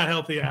 he's not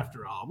healthy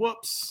after all.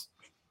 Whoops.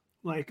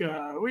 Like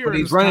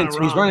he's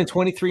running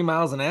 23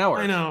 miles an hour.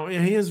 I know.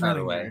 Yeah, he is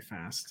running very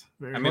fast.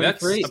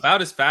 That's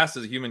about as fast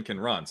as a human can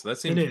run. So that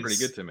seems pretty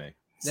good to me.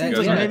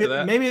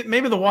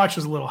 Maybe the watch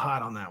was a little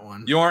hot on that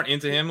one. You aren't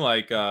into him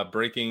like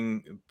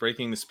breaking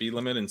the speed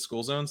limit in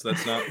school zones.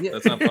 That's not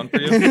fun for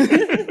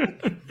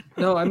you.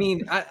 No, I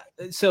mean,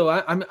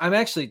 I'm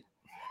actually,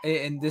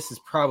 and this is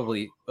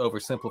probably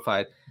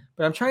oversimplified, but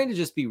But I'm trying to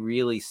just be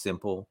really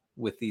simple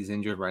with these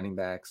injured running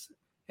backs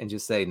and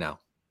just say no.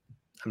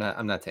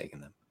 I'm not taking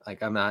them.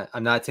 Like I'm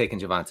not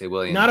taking Javonte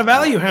Williams. Not a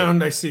value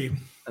hound, I see.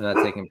 I'm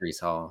not taking Breece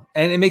Hall.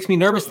 And it makes me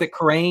nervous that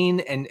Crane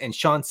and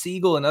Sean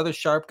Siegel and other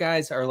sharp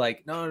guys are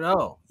like,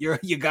 no,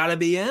 you gotta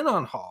be in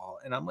on Hall.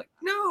 And I'm like,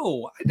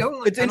 no, I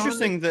don't. It's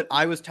interesting that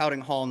I was touting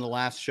Hall in the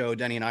last show.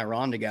 Denny and I were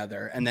on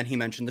together, and then he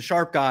mentioned the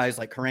sharp guys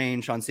like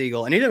Crane, Sean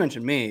Siegel, and he didn't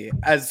mention me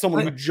as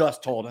someone who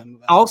just told him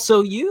that.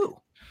 Also you.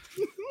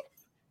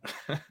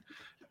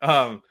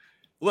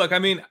 Look, I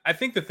mean, I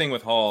think the thing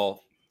with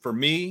Hall for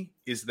me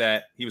is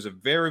that he was a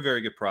very,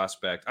 very good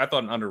prospect. I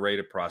thought an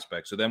underrated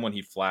prospect. So then when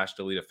he flashed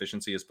elite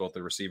efficiency as both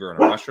a receiver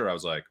and a rusher, I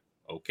was like,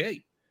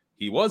 okay,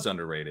 he was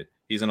underrated.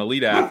 He's an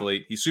elite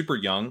athlete. He's super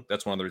young.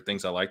 That's one of the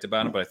things I liked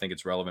about him, but I think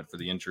it's relevant for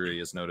the injury,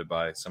 as noted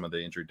by some of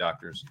the injury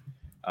doctors.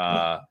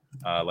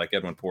 Like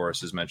Edwin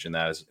Porras has mentioned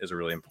that as a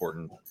really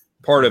important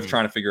part of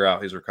trying to figure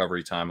out his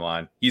recovery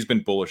timeline. He's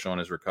been bullish on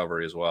his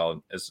recovery as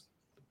well as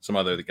some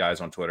other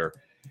guys on Twitter.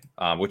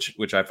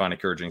 Which I find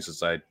encouraging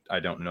since I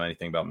don't know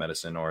anything about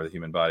medicine or the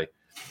human body.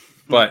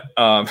 But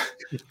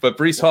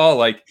Breece Hall,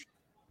 like,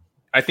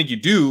 I think you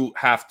do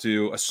have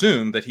to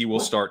assume that he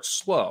will start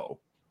slow,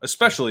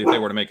 especially if they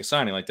were to make a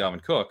signing like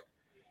Dalvin Cook.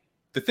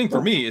 The thing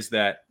for me is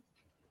that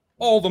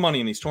all the money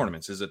in these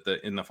tournaments is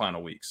in the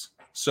final weeks.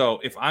 So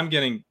if I'm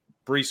getting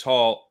Breece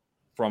Hall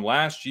from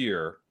last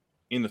year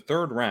in the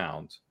third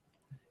round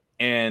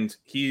and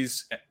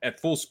he's at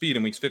full speed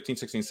in weeks 15,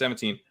 16,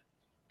 17,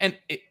 and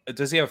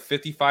does he have a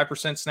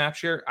 55% snap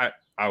share?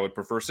 I would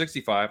prefer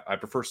 65. I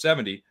prefer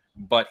 70,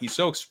 but he's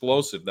so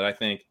explosive that I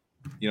think,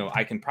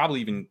 I can probably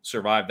even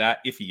survive that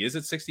if he is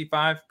at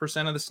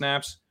 65% of the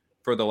snaps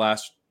for the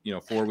last,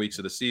 4 weeks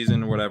of the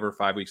season or whatever,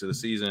 5 weeks of the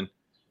season.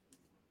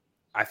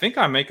 I think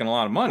I'm making a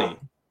lot of money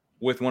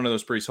with one of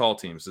those Breece Hall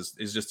teams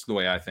is just the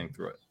way I think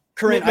through it.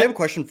 Corinne, I have a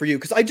question for you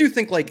because I do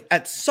think like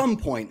at some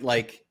point,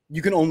 like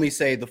you can only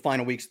say the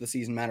final weeks of the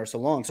season matter so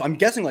long. So I'm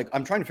guessing like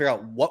I'm trying to figure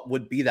out what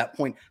would be that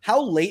point.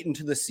 How late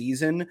into the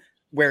season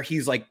where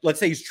he's like, let's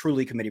say he's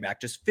truly committee back,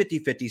 just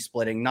 50-50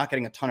 splitting, not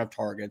getting a ton of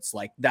targets,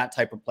 like that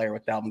type of player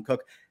with Dalvin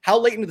Cook. How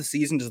late into the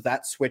season does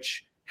that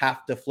switch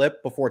have to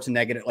flip before it's a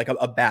negative, like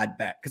a bad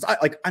bet? Because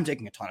I'm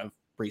taking a ton of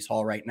Breece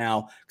Hall right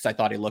now because I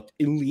thought he looked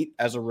elite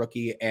as a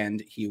rookie,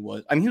 and he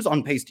was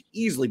on pace to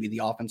easily be the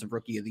offensive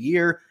rookie of the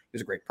year. He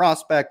was a great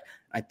prospect.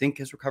 I think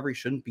his recovery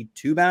shouldn't be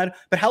too bad.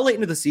 But how late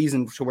into the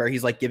season to where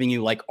he's like giving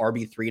you like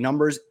RB3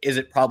 numbers, is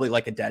it probably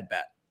like a dead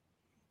bet?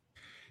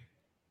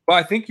 Well,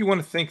 I think you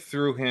want to think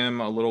through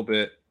him a little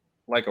bit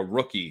like a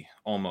rookie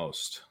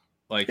almost.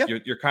 Like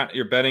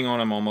you're betting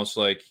on him almost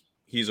like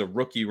he's a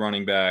rookie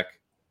running back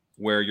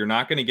where you're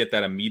not going to get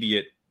that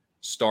immediate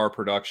star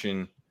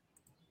production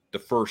the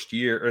first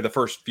year or the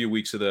first few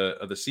weeks of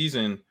the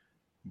season,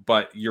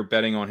 but you're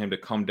betting on him to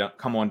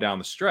come on down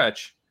the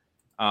stretch.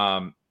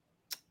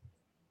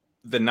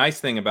 The nice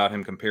thing about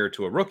him compared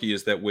to a rookie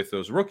is that with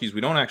those rookies,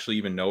 we don't actually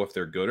even know if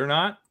they're good or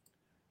not.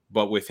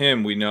 But with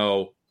him, we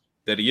know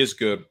that he is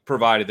good,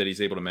 provided that he's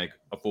able to make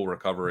a full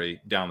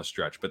recovery down the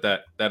stretch. But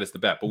that is the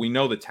bet. But we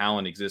know the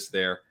talent exists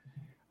there.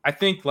 I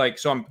think I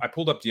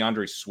pulled up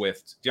DeAndre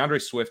Swift.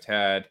 DeAndre Swift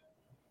had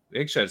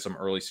some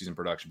early season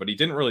production, but he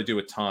didn't really do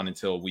a ton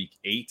until week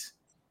 8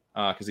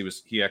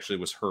 because he actually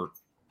was hurt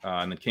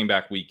and then came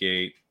back week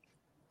 8.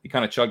 He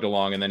kind of chugged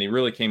along, and then he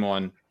really came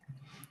on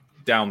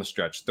down the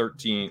stretch.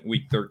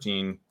 Week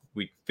 13,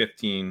 week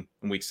 15,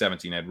 and week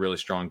 17 had really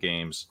strong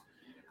games.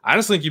 I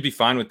just think you'd be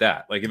fine with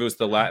that. Like if it was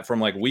from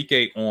like week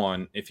 8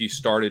 on, if you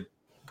started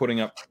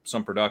putting up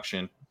some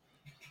production,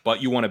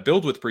 but you want to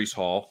build with Breece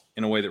Hall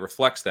in a way that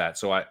reflects that.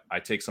 So I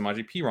take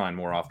Samaje Perine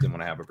more often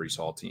when I have a Breece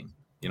Hall team.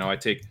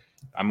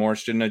 I'm more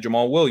interested in a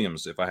Jamal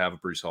Williams if I have a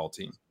Breece Hall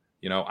team.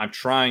 I'm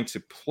trying to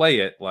play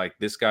it like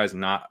this guy's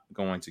not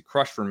going to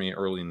crush for me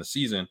early in the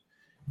season.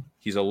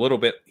 He's similar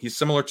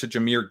to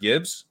Jahmyr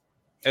Gibbs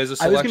as a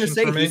selection. I was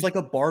going to say he's like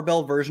a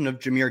barbell version of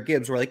Jahmyr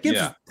Gibbs, where like Gibbs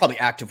is probably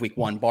active week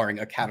 1, barring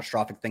a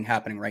catastrophic thing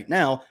happening right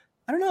now.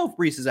 I don't know if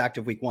Breece is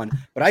active week 1,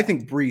 but I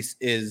think Breece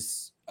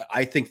is.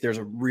 I think there's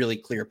a really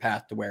clear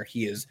path to where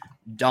he is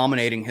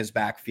dominating his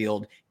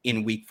backfield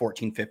in week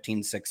 14,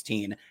 15,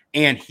 16,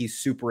 and he's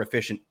super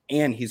efficient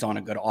and he's on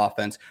a good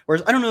offense.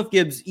 Whereas I don't know if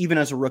Gibbs, even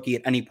as a rookie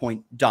at any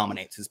point,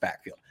 dominates his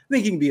backfield. I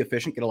think he can be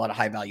efficient, get a lot of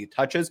high value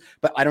touches,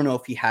 but I don't know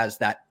if he has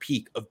that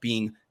peak of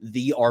being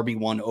the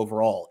RB1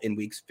 overall in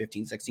weeks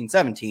 15, 16,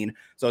 17.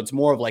 So it's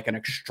more of like an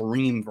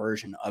extreme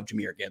version of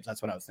Jahmyr Gibbs.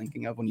 That's what I was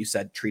thinking of when you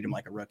said treat him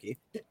like a rookie.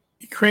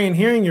 Crane,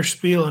 hearing your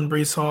spiel on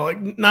Breece Hall,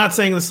 like not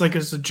saying this like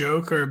as a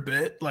joke or a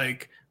bit,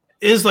 like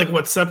is like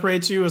what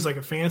separates you as like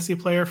a fantasy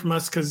player from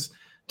us. Because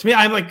to me,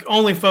 I'm like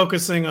only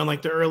focusing on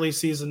like the early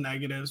season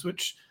negatives,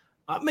 which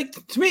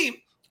to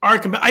me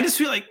are. I just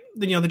feel like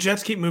the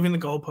Jets keep moving the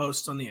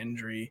goalposts on the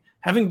injury.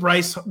 Having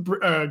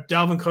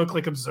Dalvin Cook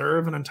like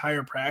observe an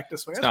entire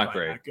practice, like, that's not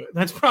great. Not good.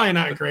 That's probably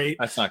not great.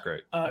 That's not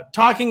great.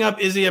 Talking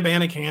up Izzy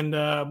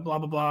Abanikanda, blah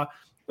blah blah.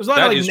 There's a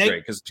lot of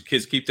great because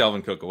kids keep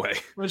Dalvin Cook away.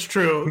 That's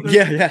true.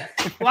 Yeah.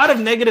 A lot of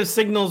negative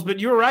signals, but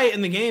you're right.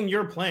 In the game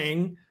you're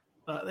playing,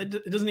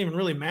 It doesn't even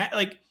really matter.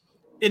 Like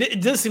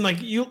it does seem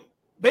like you.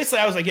 Basically,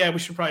 I was like, yeah, we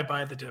should probably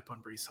buy the dip on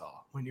Breece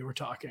Hall when you were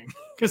talking,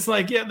 because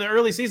like the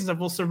early season stuff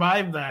will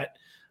survive that,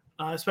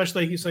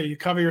 especially so you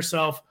cover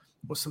yourself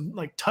with some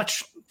like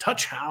touch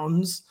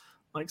hounds,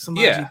 like some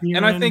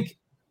and I think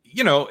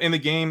in the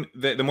game,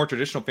 the more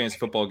traditional fantasy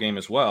football game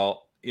as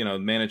well,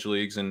 managed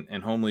leagues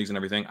and home leagues and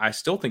everything, I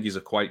still think he's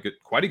quite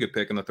a good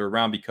pick in the third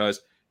round,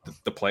 because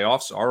the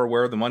playoffs are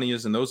where the money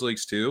is in those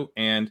leagues too,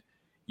 and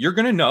you're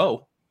gonna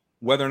know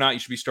whether or not you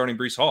should be starting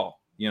Breece Hall.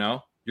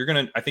 I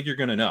think you're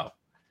gonna know.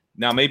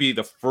 Now, maybe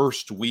the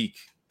first week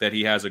that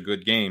he has a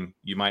good game,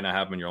 you might not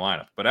have him in your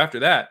lineup. But after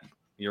that,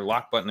 you're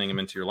lock buttoning him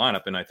into your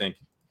lineup, and I think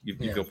you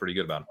feel pretty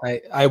good about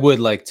him. I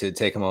would like to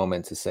take a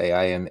moment to say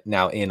I am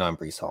now in on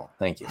Breece Hall.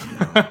 Thank you.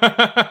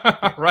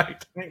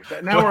 Right.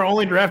 Now we're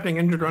only drafting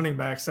injured running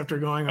backs after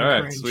going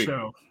on Crane's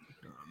show.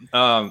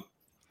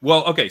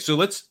 Well, okay, so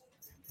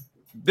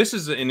this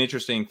is an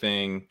interesting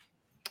thing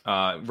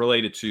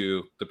related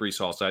to the Breece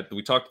Hall side.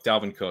 We talked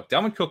Dalvin Cook.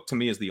 Dalvin Cook, to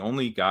me, is the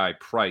only guy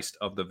priced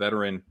of the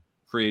veteran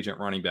free agent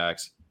running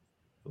backs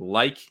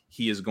like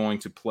he is going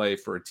to play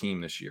for a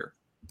team this year,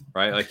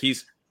 right? Like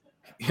he's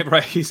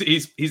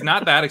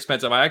not that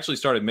expensive. I actually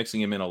started mixing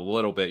him in a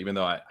little bit, even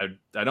though I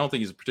don't think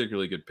he's a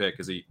particularly good pick,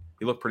 because he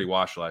looked pretty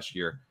washed last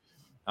year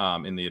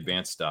in the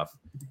advanced stuff.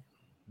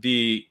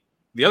 The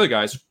other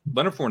guys,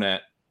 Leonard Fournette,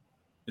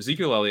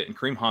 Ezekiel Elliott, and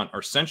Kareem Hunt, are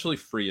essentially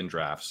free in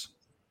drafts.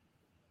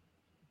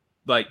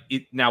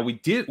 Now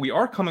we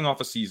are coming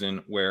off a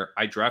season where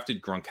I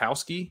drafted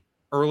Gronkowski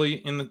early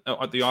in the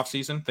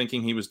offseason,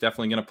 thinking he was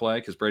definitely going to play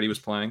because Brady was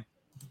playing.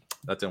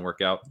 That didn't work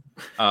out.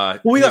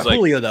 We got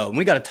Julio, though, and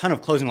we got a ton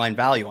of closing line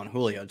value on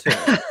Julio, too.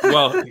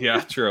 Well,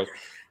 yeah, true.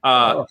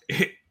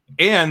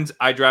 And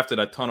I drafted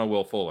a ton of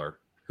Will Fuller,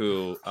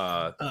 who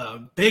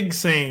big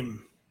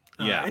same.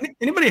 Yeah.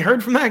 Anybody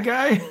heard from that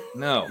guy?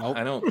 No,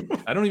 nope.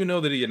 I don't even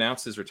know that he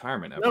announced his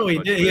retirement. No, he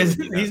did.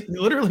 He's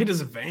literally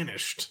just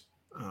vanished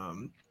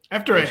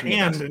after a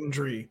hand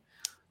injury.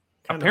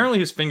 Apparently,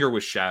 his finger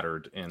was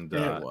shattered, and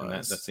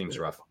that seems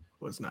rough.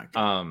 Was not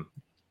good.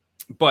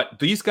 But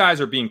these guys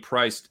are being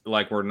priced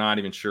like we're not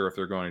even sure if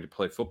they're going to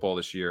play football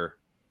this year.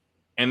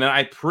 And then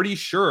I'm pretty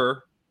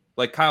sure,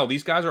 like Kyle,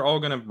 these guys are all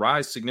going to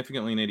rise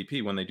significantly in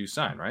ADP when they do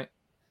sign, right?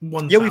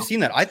 Yeah, we've seen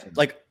that.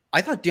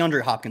 I thought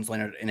DeAndre Hopkins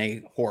landed in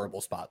a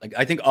horrible spot. Like,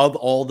 I think of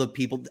all the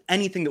people,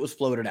 anything that was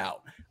floated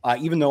out,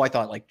 even though I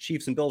thought like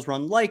Chiefs and Bills were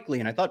unlikely,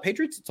 and I thought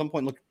Patriots at some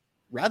point looked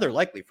rather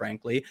likely,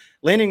 frankly,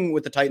 landing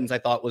with the Titans, I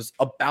thought was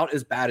about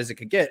as bad as it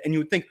could get. And you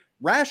would think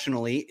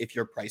rationally, if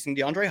you're pricing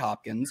DeAndre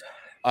Hopkins,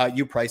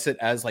 you price it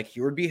as like,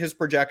 here would be his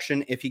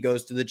projection if he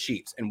goes to the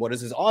Chiefs, and what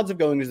is his odds of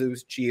going to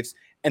those Chiefs?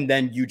 And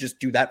then you just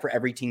do that for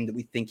every team that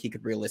we think he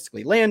could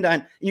realistically land on.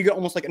 And you get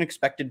almost like an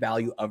expected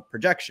value of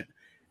projection.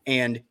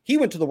 And he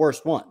went to the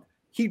worst one.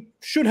 He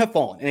should have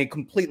fallen in a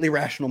completely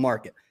rational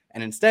market,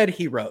 and instead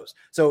he rose.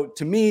 So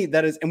to me,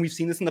 that is, and we've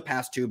seen this in the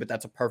past too, but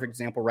that's a perfect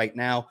example right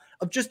now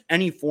of just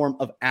any form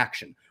of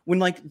action. When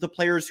like the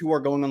players who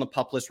are going on the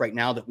PUP list right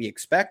now that we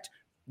expect,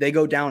 they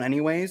go down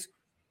anyways.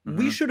 Mm-hmm.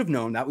 We should have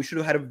known that. We should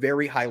have had a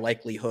very high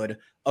likelihood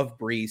of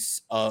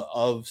Breece,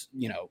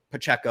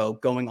 Pacheco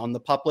going on the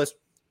PUP list.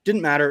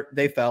 Didn't matter.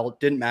 They fell.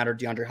 Didn't matter.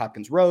 DeAndre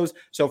Hopkins rose.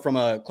 So from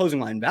a closing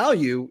line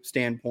value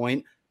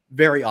standpoint,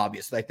 very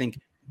obvious that I think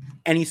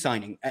any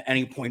signing at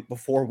any point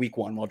before week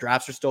one, while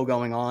drafts are still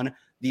going on,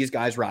 these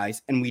guys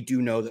rise. And we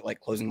do know that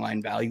like closing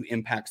line value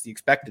impacts the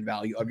expected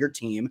value of your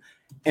team.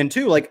 And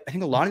two, like, I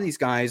think a lot of these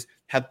guys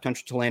have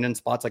potential to land in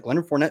spots like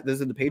Leonard Fournette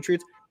visited the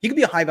Patriots. He could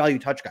be a high value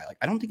touch guy. Like,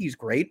 I don't think he's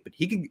great, but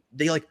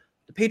the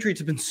Patriots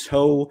have been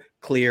so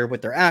clear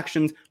with their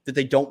actions that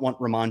they don't want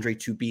Ramondre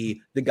to be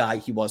the guy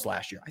he was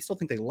last year. I still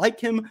think they like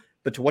him,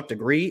 but to what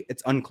degree,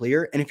 it's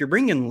unclear. And if you're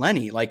bringing in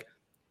Lenny, like,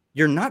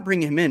 you're not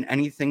bringing him in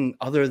anything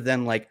other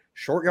than like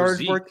short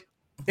yardage work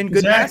and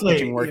good pass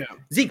catching work,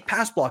 Zeke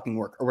pass blocking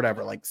work or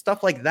whatever, like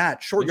stuff like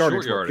that. Short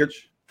yardage work.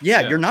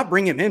 You're not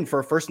bringing him in for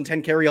a 1st and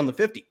 10 carry on the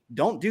 50.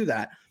 Don't do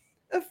that.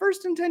 A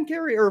 1st and 10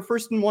 carry or a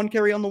 1st and 1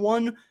 carry on the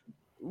 1,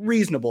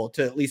 reasonable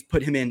to at least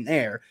put him in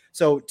there.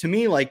 So to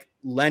me, like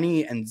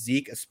Lenny and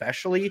Zeke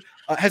especially,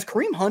 has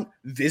Kareem Hunt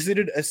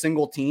visited a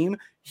single team?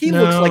 He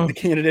looks like the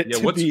candidate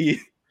to be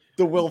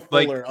the Will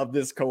Fuller of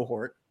this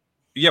cohort.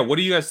 Yeah, what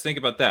do you guys think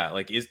about that?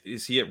 Like,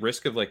 is he at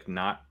risk of like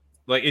not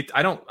like it?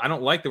 I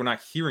don't like that we're not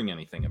hearing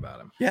anything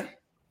about him. Yeah,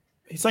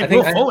 he's like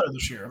Will Fuller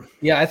this year.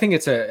 Yeah, I think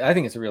it's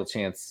a real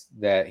chance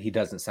that he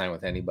doesn't sign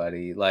with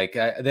anybody. Like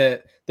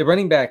the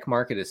running back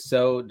market is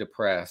so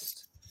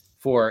depressed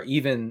for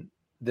even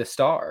the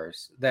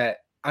stars that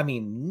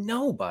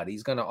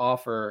nobody's going to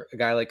offer a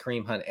guy like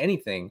Kareem Hunt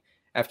anything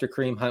after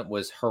Kareem Hunt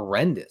was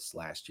horrendous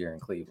last year in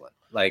Cleveland,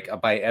 like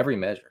by every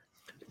measure.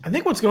 I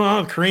think what's going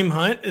on with Kareem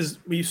Hunt is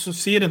we used to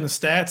see it in the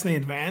stats and the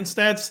advanced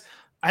stats.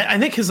 I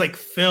think his like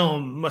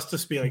film must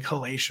just be like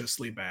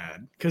hellaciously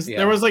bad because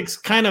there was like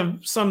kind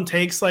of some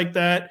takes like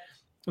that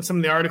in some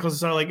of the articles.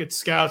 Saw like it's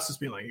scouts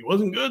just being like he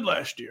wasn't good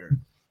last year,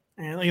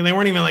 and like they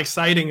weren't even like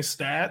citing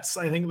stats.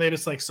 I think they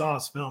just like saw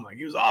his film like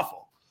he was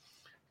awful,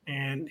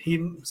 and he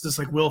was just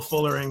like Will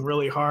Fullering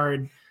really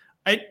hard.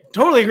 I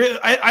totally agree.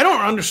 I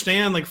don't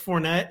understand like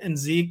Fournette and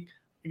Zeke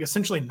like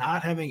essentially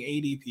not having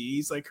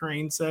ADPs, like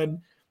Corain said,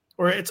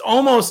 or it's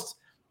almost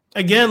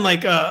again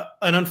like an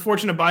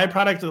unfortunate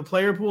byproduct of the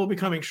player pool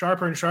becoming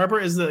sharper and sharper.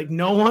 Is that like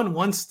no one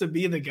wants to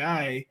be the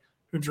guy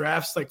who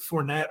drafts like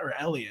Fournette or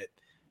Elliott,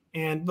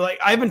 and like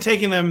I've been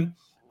taking them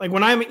like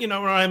when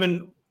I've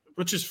been,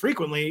 which is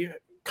frequently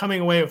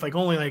coming away with like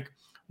only like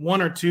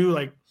one or two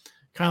like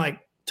kind of like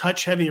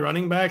touch heavy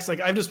running backs. Like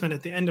I've just been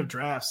at the end of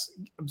drafts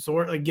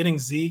getting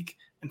Zeke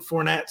and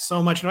Fournette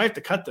so much. And I have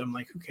to cut them.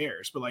 Like who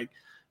cares? But like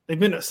they've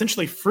been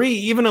essentially free,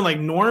 even in like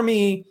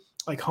normie,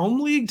 like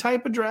home league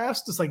type of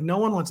drafts. Just like no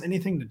one wants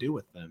anything to do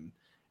with them.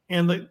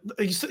 And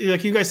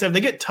like you guys said, they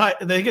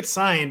get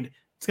signed.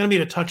 It's going to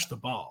be to touch the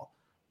ball.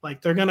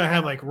 Like they're going to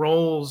have like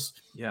roles.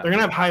 Yeah. They're going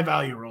to have high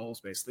value roles,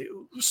 basically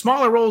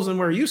smaller roles than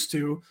we're used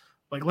to.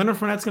 Like Leonard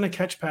Fournette's going to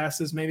catch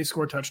passes, maybe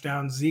score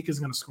touchdowns. Zeke is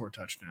going to score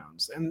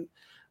touchdowns, and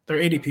their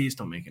ADPs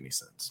don't make any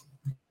sense.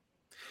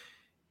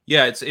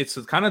 Yeah, it's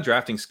kind of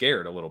drafting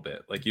scared a little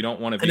bit. Like you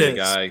don't want to be the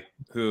guy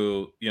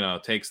who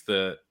takes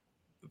the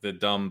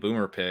dumb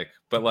boomer pick,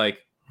 but like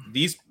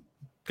these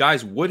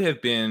guys would have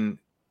been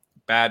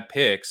bad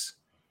picks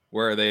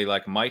where they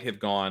like might have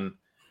gone.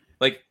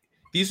 Like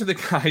these are the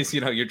guys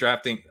you're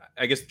drafting.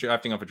 I guess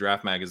drafting off a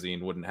draft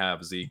magazine wouldn't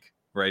have Zeke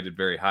rated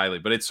very highly,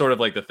 but it's sort of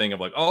like the thing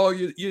of like, oh,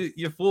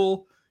 you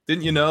fool,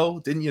 didn't you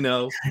know, and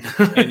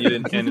you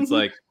didn't, and it's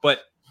like, but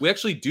we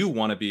actually do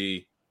want to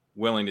be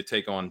willing to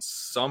take on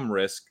some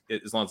risk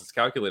as long as it's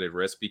calculated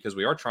risk because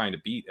we are trying to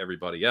beat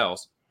everybody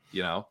else,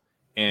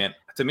 and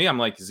to me, I'm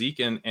like Zeke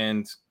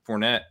and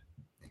Fournette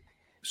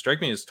strike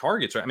me as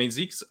targets, right? I mean,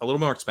 Zeke's a little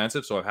more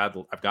expensive, so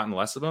I've gotten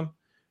less of him,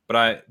 but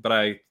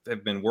I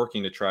have been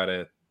working to try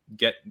to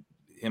get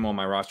him on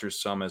my roster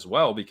some as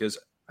well because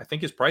I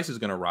think his price is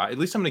going to rise. At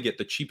least I'm going to get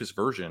the cheapest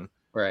version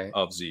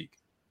of Zeke.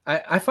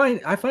 I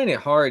find it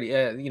hard.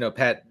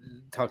 Pat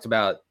talked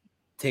about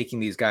taking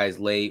these guys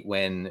late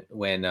when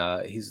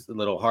he's a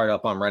little hard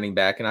up on running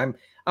back, and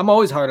I'm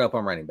always hard up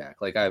on running back.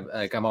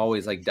 I'm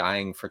always like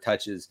dying for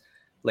touches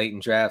late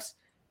in drafts.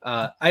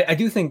 I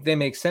do think they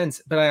make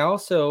sense, but I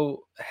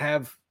also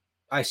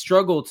I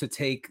struggle to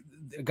take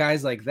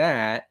guys like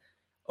that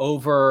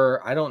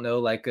over, I don't know,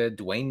 like a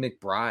Dwayne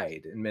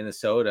McBride in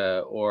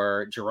Minnesota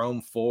or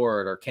Jerome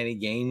Ford or Kenny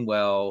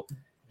Gainwell,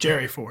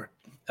 Jerry Ford,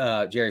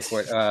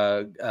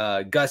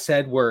 Gus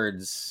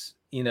Edwards,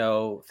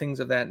 things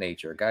of that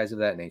nature, guys of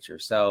that nature.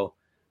 So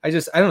I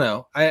don't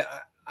know.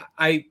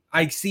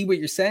 I see what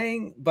you're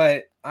saying,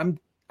 but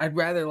I'd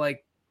rather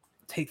like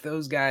take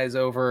those guys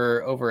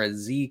over a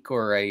Zeke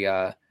or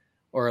a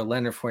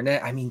Leonard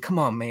Fournette. I mean, come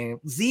on, man,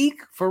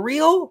 Zeke for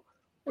real?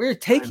 We're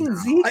taking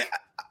Zeke.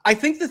 I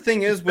think the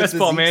thing is with best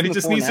ball, man. He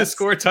just needs to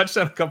score a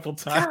touchdown a couple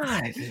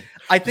times. God.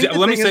 I think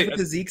let me say,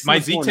 my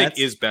Zeke take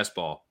is best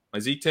ball. My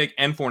Zeke take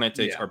and Fournette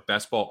takes are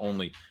best ball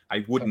only.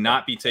 I would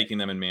not be taking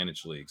them in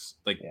managed leagues.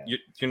 Like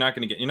you're not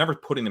going to you're never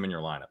putting them in your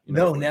lineup.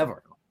 No,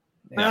 never.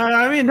 Yeah.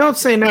 I mean, don't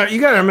say no.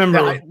 You got to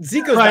remember,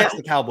 Zeke goes back to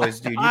the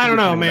Cowboys, dude. I don't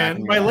know,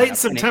 man. By late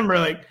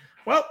September,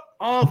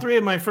 all three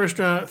of my first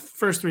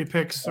three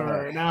picks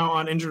are now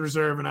on injured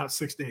reserve and out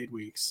 6 to 8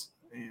 weeks.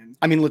 And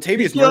I mean,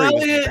 Latavius Murray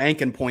was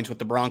banking points with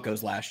the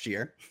Broncos last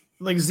year.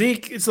 Like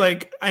Zeke, it's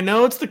like, I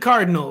know it's the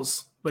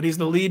Cardinals, but he's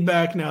the lead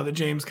back now that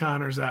James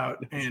Conner's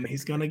out, and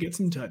he's going to get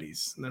some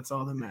tutties. And that's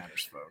all that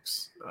matters,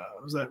 folks.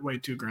 Was that way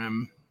too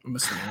grim?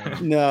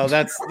 No,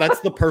 that's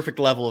the perfect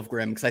level of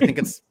grim because I think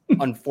it's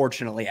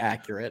unfortunately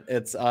accurate.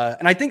 It's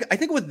and I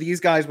think with these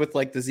guys with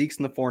like the Zekes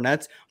and the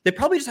Fournettes, they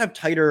probably just have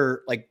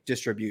tighter like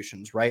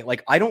distributions, right?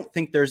 Like I don't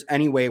think there's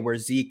any way where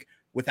Zeke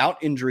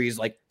without injuries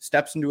like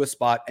steps into a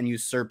spot and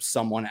usurps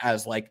someone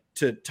as like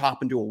to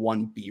top into a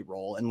 1B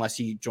role unless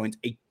he joins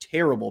a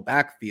terrible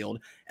backfield.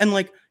 And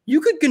like you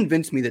could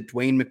convince me that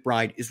Dwayne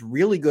McBride is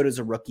really good as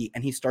a rookie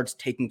and he starts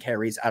taking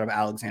carries out of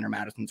Alexander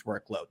Madison's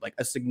workload, like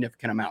a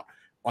significant amount.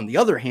 On the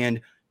other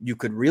hand, you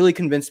could really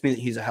convince me that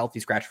he's a healthy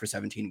scratch for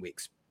 17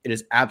 weeks. It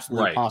is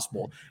absolutely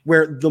possible.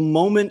 Where the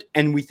moment,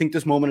 and we think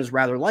this moment is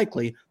rather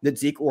likely, that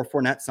Zeke or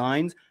Fournette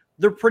signs,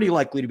 they're pretty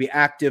likely to be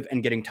active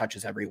and getting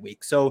touches every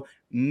week. So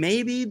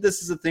maybe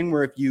this is a thing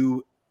where if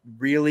you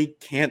really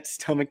can't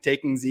stomach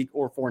taking Zeke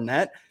or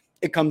Fournette,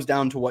 it comes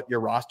down to what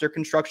your roster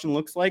construction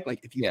looks like. Like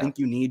if you think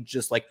you need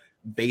just like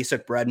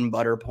basic bread and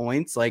butter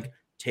points, like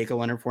take a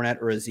Leonard Fournette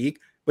or a Zeke.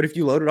 But if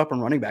you load it up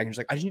on running back and you're just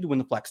like, I just need to win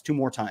the flex 2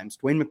 more times.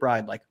 Dwayne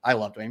McBride, like I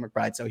love Dwayne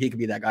McBride, so he could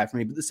be that guy for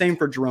me. But the same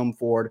for Jerome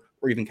Ford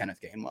or even Kenneth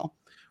Gainwell.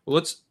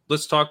 Well,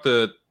 let's talk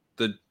the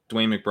Dwayne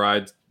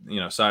McBride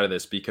side of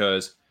this,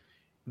 because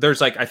there's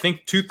like I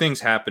think 2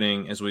 things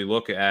happening as we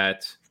look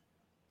at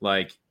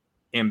like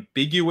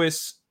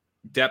ambiguous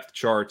depth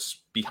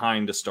charts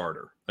behind a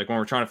starter. Like when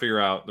we're trying to figure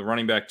out the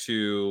running back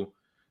 2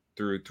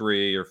 through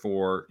 3 or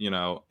 4,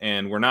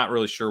 and we're not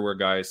really sure where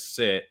guys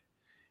sit.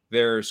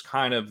 There's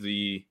kind of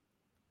the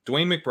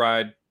Dwayne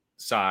McBride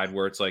side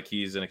where it's like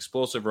he's an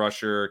explosive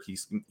rusher.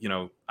 He's,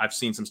 I've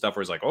seen some stuff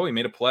where it's like, oh, he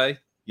made a play,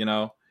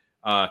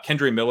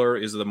 Kendre Miller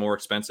is the more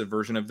expensive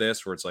version of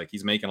this, where it's like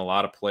he's making a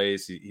lot of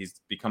plays. He's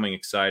becoming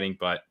exciting,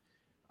 but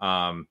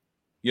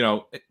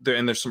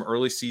there's some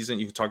early season.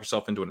 You can talk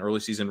yourself into an early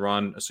season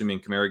run, assuming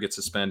Kamara gets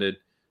suspended,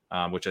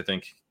 which I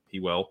think he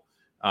will.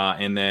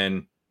 And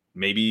then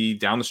maybe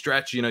down the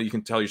stretch, you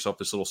can tell yourself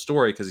this little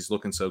story because he's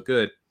looking so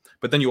good.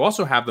 But then you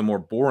also have the more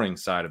boring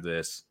side of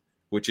this,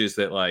 which is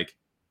that like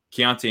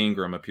Keontae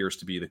Ingram appears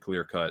to be the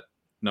clear-cut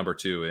number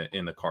 2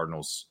 in the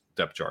Cardinals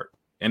depth chart.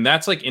 And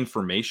that's like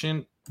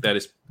information that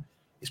is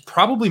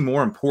probably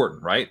more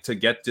important, right? To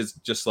get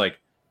just like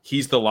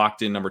he's the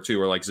locked-in number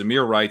 2, or like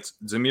Zamir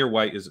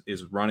White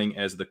is running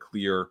as the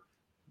clear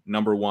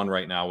number 1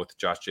 right now with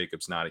Josh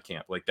Jacobs not at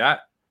camp. Like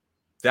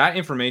that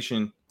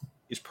information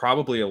is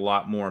probably a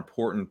lot more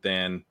important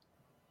than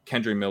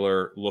Kendre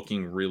Miller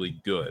looking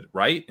really good,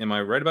 right? Am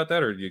I right about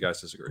that, or do you guys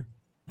disagree?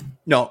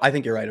 No, I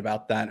think you're right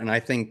about that. And I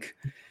think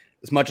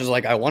as much as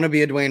like I want to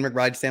be a Dwayne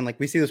McBride stan, like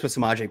we see this with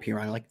Samaje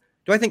Perine. Like,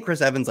 do I think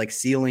Chris Evans' like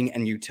ceiling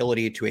and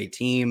utility to a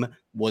team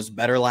was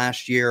better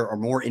last year, or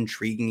more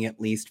intriguing at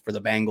least for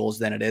the Bengals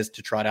than it is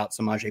to trot out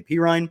Samaje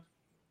Perine?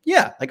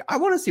 Yeah, like I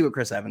want to see what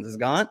Chris Evans has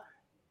got.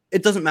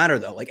 It doesn't matter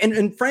though. Like,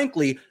 and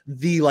frankly,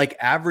 the like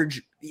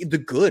average, the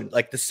good,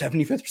 like the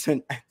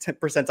 75th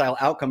percentile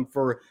outcome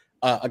for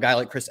a guy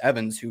like Chris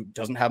Evans, who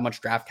doesn't have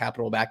much draft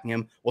capital backing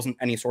him, wasn't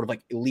any sort of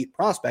like elite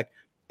prospect,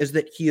 is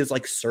that he is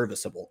like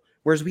serviceable.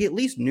 Whereas we at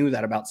least knew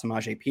that about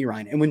Samaje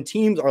Perine. And when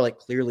teams are like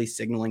clearly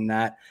signaling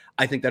that,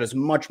 I think that is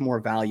much more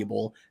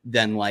valuable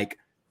than like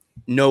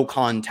no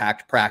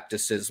contact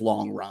practices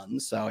long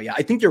runs. So yeah,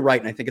 I think you're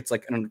right. And I think it's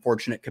like an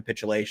unfortunate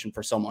capitulation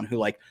for someone who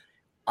like,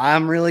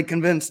 I'm really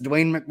convinced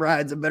Dwayne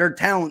McBride's a better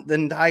talent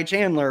than Ty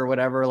Chandler or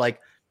whatever.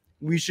 Like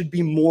we should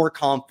be more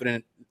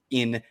confident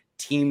in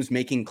teams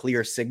making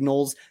clear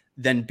signals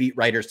than beat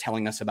writers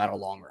telling us about a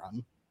long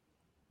run.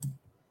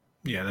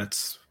 Yeah,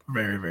 that's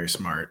very, very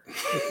smart.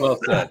 Well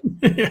said.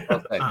 Yeah.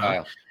 Well said,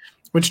 Kyle.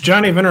 Which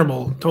Johnny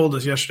Venerable told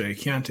us yesterday,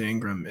 Keontae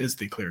Ingram is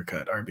the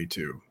clear-cut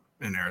RB2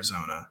 in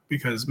Arizona.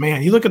 Because,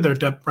 man, you look at their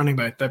running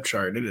back depth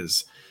chart, it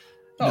is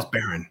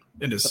barren.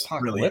 It is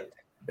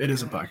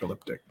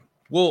apocalyptic.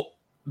 Well,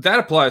 that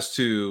applies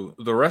to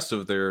the rest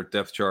of their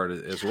depth chart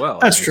as well.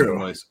 That's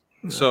true.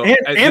 So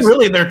and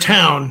really their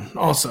town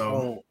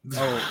also.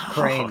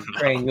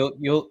 Crane,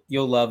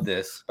 you'll love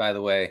this, by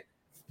the way.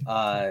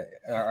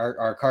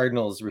 Our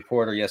Cardinals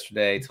reporter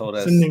yesterday told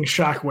us sending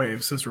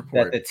shockwaves his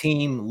report that the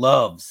team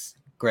loves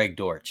Greg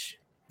Dortch.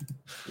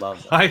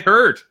 Loves him. I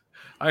heard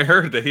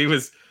that he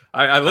was.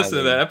 I listened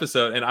to that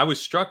episode and I was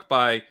struck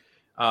by,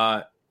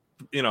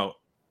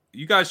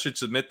 you guys should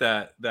submit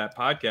that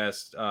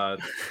podcast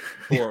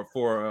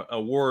for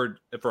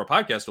a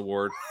podcast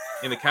award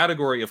in the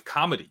category of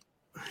comedy.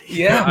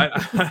 Yeah,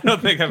 I don't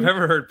think I've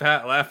ever heard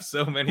Pat laugh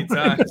so many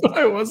times.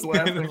 I was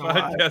laughing in the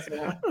podcast.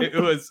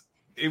 Yeah.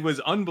 It was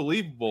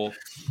unbelievable,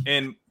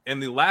 and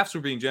the laughs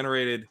were being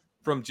generated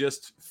from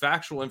just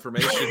factual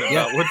information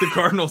about what the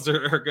Cardinals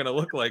are going to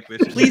look like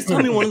this year. Please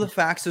tell me one of the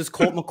facts is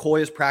Colt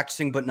McCoy is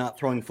practicing but not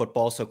throwing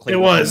football. So it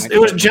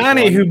was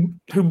Johnny who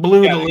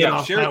blew the lid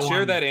off.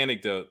 Share that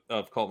anecdote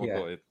of Colt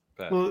McCoy.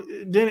 Pat. Well,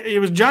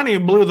 it was Johnny who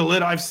blew the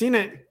lid. I've seen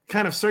it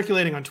kind of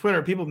circulating on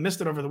Twitter. People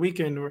missed it over the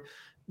weekend. Where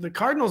the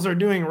Cardinals are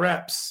doing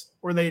reps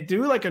where they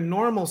do like a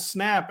normal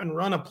snap and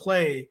run a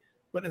play,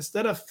 but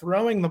instead of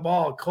throwing the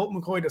ball, Colt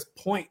McCoy just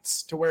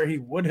points to where he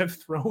would have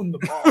thrown the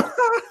ball.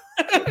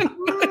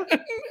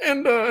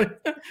 and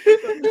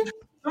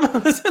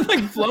it's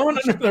like flown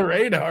under the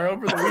radar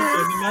over the weekend.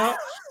 And now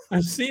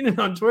I've seen it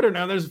on Twitter.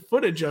 Now there's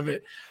footage of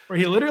it where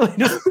he literally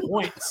just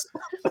points.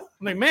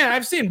 I'm like, man,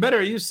 I've seen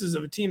better uses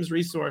of a team's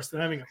resource than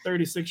having a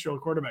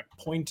 36-year-old quarterback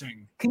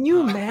pointing. Can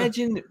you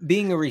imagine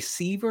being a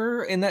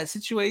receiver in that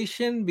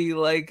situation? Be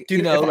like,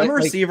 dude, if I'm a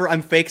receiver,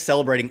 I'm fake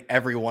celebrating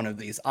every one of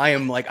these.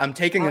 I'm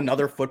taking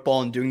another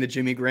football and doing the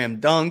Jimmy Graham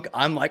dunk.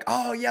 I'm like,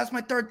 oh yes,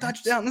 my third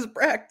touchdown this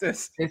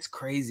practice. It's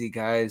crazy,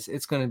 guys.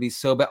 It's going to be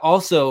so bad.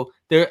 Also,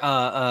 there,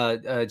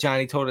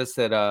 Johnny told us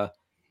that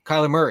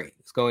Kyler Murray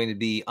is going to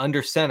be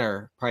under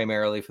center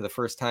primarily for the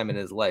first time in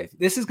his life.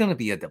 This is going to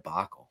be a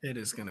debacle. It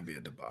is going to be a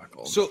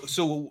debacle.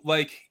 So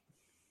like,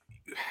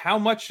 how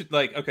much,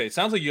 like, okay, it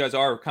sounds like you guys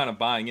are kind of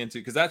buying into,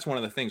 because that's one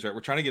of the things, right?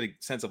 We're trying to get a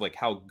sense of like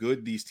how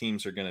good these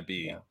teams are going to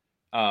be.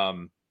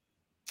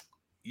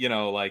 Yeah.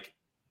 Like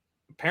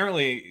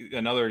apparently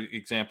another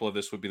example of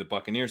this would be the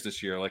Buccaneers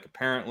this year. Like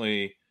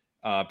apparently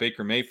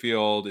Baker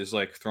Mayfield is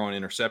like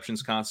throwing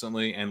interceptions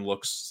constantly and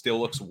still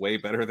looks way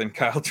better than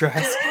Kyle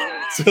Trask.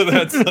 So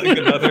that's like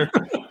another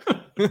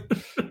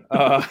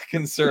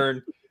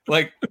concern.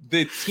 Like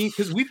the team,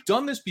 because we've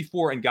done this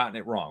before and gotten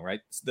it wrong, right?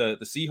 The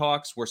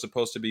Seahawks were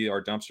supposed to be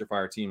our dumpster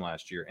fire team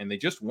last year, and they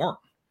just weren't.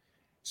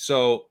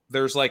 So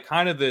there's like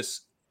kind of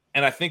this,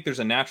 and I think there's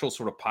a natural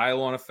sort of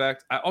pile-on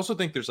effect. I also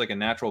think there's like a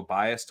natural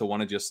bias to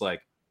want to just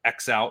like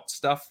X out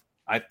stuff.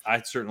 I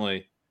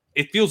certainly,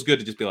 it feels good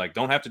to just be like,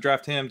 don't have to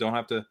draft him, don't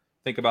have to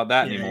think about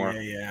that anymore.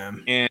 Yeah.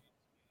 And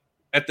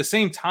at the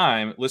same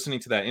time, listening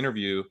to that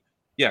interview,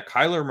 yeah,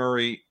 Kyler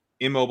Murray,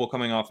 immobile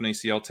coming off an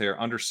ACL tear,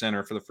 under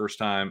center for the first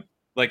time,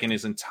 like in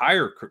his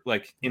entire,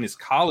 like in his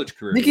college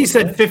career. I think he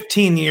said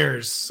 15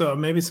 years, so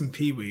maybe some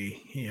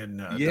peewee he had.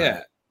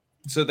 Yeah,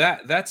 so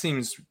that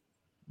seems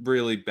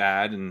really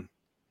bad and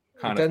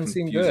kind it of doesn't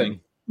confusing. seem good.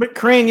 But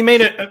Crane, you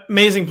made an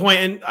amazing point,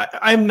 and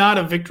I'm not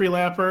a victory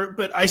lapper,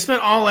 but I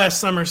spent all last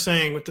summer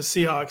saying with the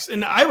Seahawks,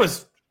 and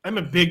I'm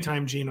a big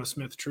time Geno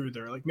Smith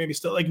truther, like maybe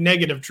still like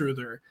negative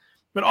truther,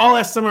 but all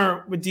last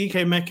summer with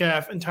DK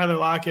Metcalf and Tyler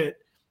Lockett,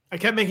 I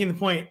kept making the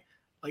point,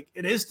 like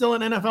it is still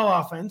an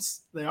NFL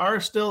offense. They are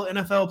still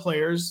NFL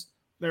players.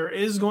 There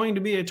is going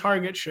to be a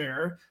target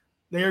share.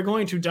 They are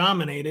going to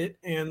dominate it,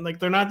 and like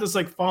they're not just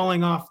like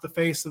falling off the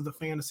face of the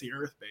fantasy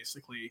earth,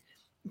 basically.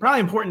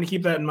 Probably important to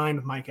keep that in mind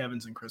with Mike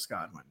Evans and Chris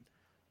Godwin.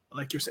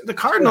 Like you're saying, the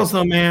Cardinals,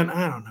 though, man,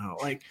 I don't know.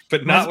 Like,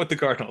 but not with the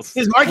Cardinals.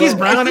 Is Marquise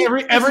Brown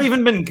ever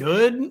even been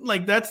good?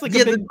 Like, that's like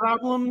a big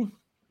problem.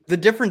 The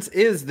difference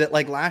is that,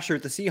 like last year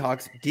at the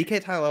Seahawks,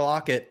 DK Tyler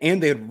Lockett,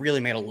 and they had really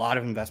made a lot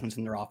of investments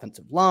in their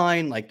offensive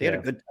line. Like, they had a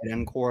good tight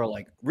end core,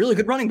 like really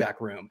good running back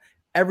room.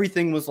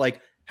 Everything was like,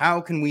 how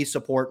can we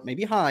support,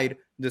 maybe hide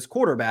this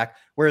quarterback?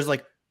 Whereas,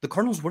 like, the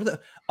Cardinals, what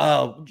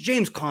are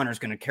James Conner's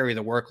going to carry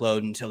the workload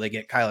until they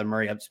get Kyler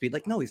Murray up to speed.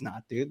 Like, no, he's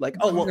not, dude. Like,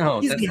 he's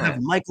going to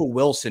have Michael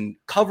Wilson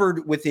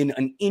covered within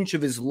an inch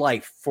of his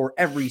life for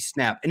every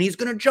snap, and he's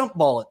going to jump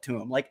ball it to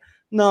him. Like,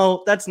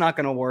 no, that's not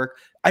going to work.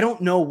 I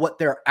don't know what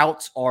their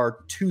outs are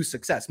to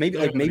success. Maybe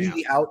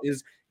the out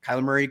is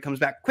Kyler Murray comes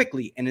back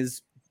quickly and he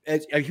was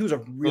a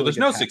really well, there's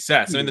no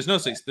success. I mean,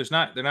 they're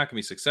not going to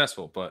be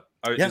successful, but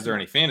is there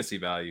any fantasy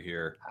value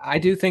here? I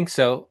do think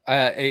so.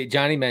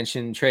 Johnny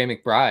mentioned Trey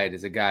McBride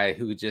is a guy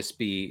who would just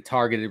be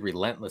targeted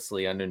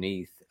relentlessly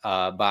underneath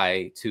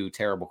by two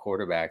terrible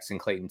quarterbacks in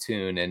Clayton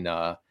Tune and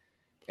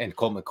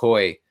Colt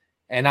McCoy.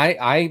 And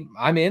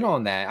I'm in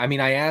on that. I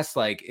mean, I asked,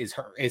 like, is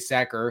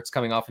Zach Ertz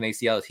coming off an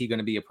ACL? Is he going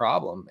to be a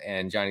problem?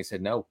 And Johnny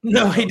said no.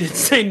 No, he did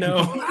say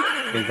no.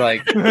 He's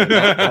like, not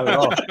at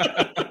all.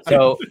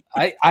 So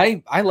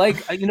I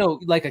like,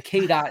 like a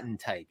K Dotton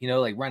type,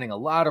 like running a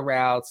lot of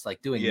routes,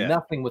 like doing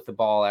nothing with the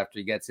ball after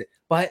he gets it,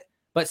 but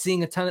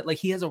seeing a ton of, like,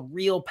 he has a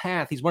real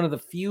path. He's one of the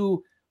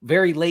few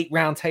very late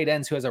round tight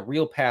ends who has a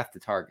real path to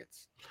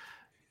targets.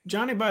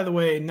 Johnny, by the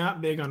way,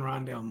 not big on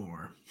Rondale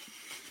Moore.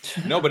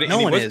 No, but he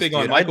was big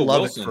on Michael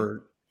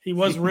Wilson. He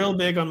was real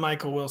big on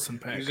Michael Wilson.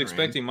 He was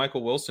expecting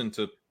Michael Wilson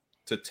to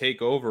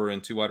take over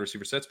in 2 wide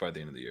receiver sets by the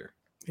end of the year.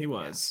 He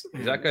was.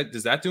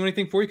 Does that do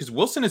anything for you? Because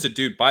Wilson is a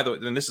dude, by the way,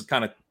 and this is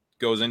kind of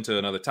goes into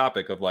another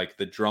topic of like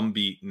the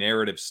drumbeat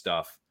narrative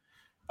stuff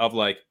of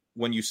like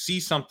when you see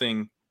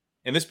something,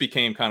 and this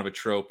became kind of a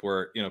trope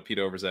where, Pete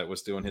Overzet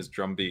was doing his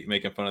drumbeat,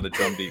 making fun of the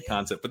drumbeat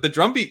concept, but the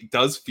drumbeat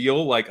does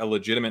feel like a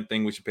legitimate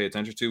thing we should pay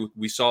attention to.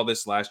 We saw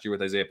this last year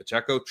with Isaiah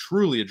Pacheco,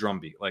 truly a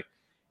drumbeat, like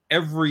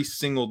every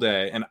single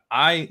day. And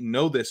I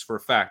know this for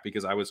a fact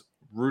because I was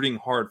rooting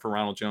hard for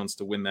Ronald Jones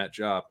to win that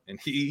job and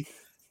he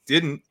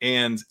didn't.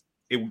 And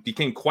it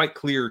became quite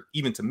clear,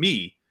 even to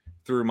me,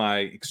 through my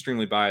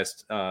extremely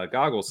biased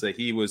goggles, that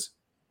he was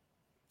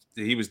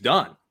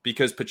done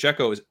because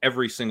Pacheco is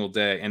every single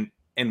day.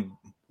 And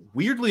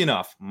weirdly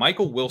enough,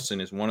 Michael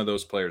Wilson is one of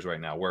those players right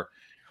now where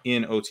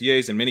in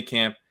OTAs and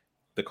minicamp,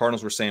 the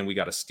Cardinals were saying we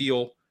got to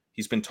steal.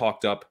 He's been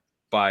talked up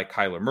by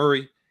Kyler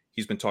Murray.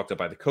 He's been talked up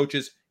by the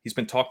coaches. He's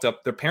been talked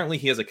up. Apparently,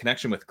 he has a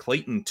connection with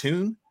Clayton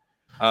Tune,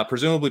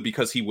 presumably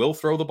because he will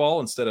throw the ball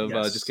instead of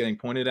just getting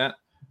pointed at.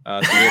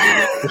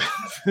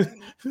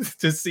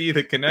 To see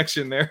the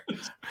connection there.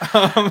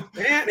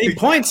 And he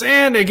points,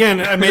 and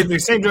again, I made the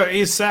same joke.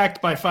 He's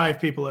sacked by 5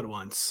 people at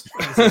once.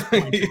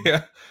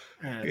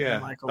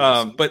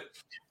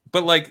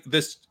 But like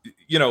this,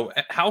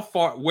 how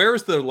far?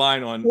 Where's the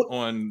line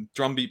on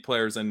drumbeat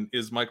players, and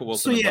is Michael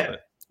Wilson above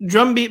it?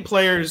 Drumbeat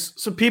players.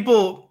 So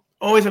people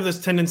always have this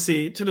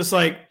tendency to just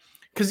like,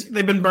 because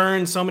they've been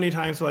burned so many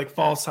times for like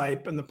false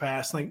hype in the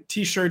past, like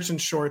t-shirts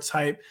and shorts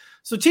hype.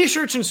 So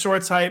t-shirts and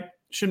shorts hype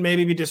should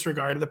maybe be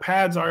disregarded. The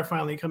pads are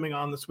finally coming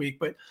on this week,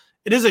 but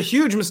it is a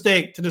huge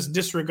mistake to just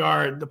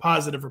disregard the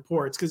positive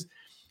reports because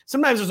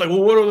sometimes it's like,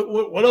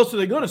 well, what else are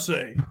they going to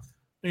say? They're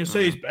going to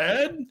say he's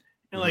bad?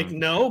 And like,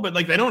 no, but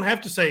like they don't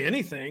have to say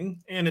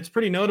anything. And it's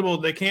pretty notable.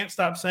 They can't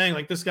stop saying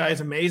like this guy is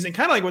amazing.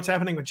 Kind of like what's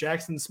happening with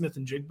Jackson Smith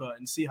and Jigba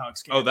and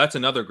Seahawks game. Oh, that's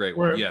another great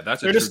one. Yeah,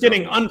 they're just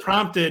getting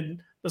unprompted,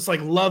 just like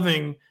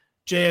loving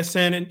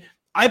JSN. And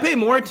I pay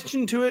more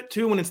attention to it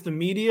too when it's the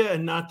media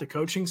and not the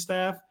coaching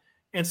staff.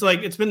 And so like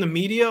it's been the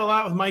media a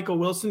lot with Michael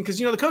Wilson because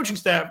the coaching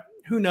staff,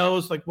 who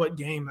knows like what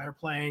game they're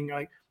playing,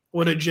 like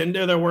what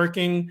agenda they're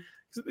working.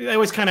 They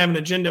always kind of have an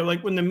agenda.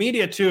 Like when the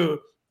media too,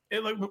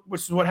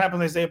 which is what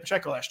happened to Isaiah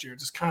Pacheco last year,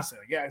 just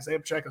constantly. Yeah, Isaiah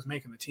Pacheco's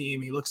making the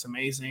team. He looks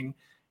amazing.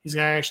 He's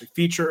going to actually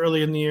feature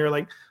early in the year.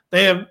 Like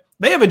they have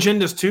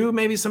agendas too,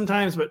 maybe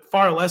sometimes, but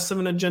far less of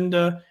an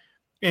agenda.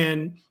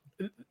 And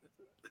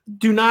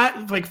do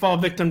not like fall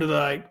victim to the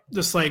like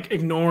just like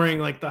ignoring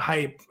like the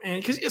hype,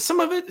 and because some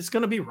of it is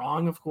going to be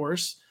wrong, of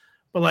course,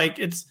 but like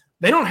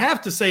they don't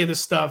have to say this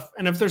stuff,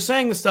 and if they're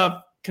saying the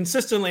stuff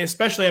consistently,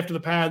 especially after the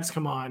pads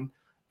come on,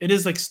 it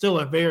is like still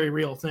a very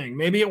real thing.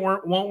 Maybe it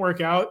won't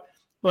work out,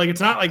 but like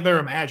it's not like their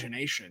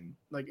imagination.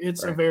 Like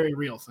it's a very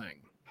real thing.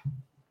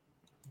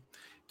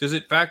 Does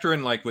it factor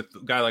in like with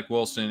a guy like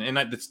Wilson,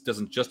 and this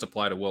doesn't just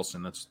apply to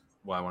Wilson? That's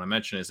why I want to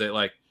mention is that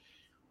like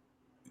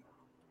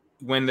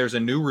when there's a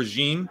new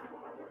regime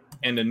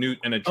and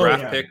a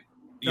draft pick,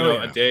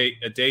 a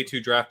day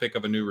 2 draft pick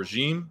of a new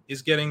regime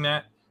is getting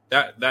that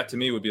to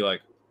me would be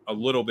like a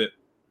little bit.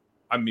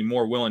 I'd be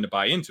more willing to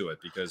buy into it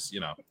because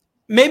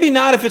maybe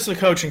not if it's the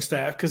coaching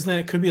staff, because then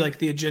it could be like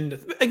the agenda.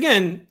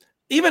 Again,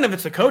 even if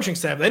it's the coaching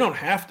staff, they don't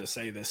have to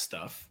say this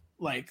stuff.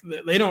 Like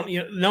they don't.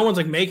 No one's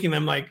like making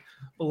them like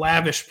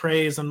lavish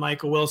praise on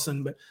Michael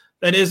Wilson, but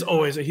that is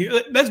always a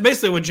huge. That's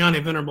basically what Johnny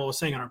Venerable was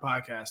saying on our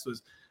podcast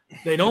was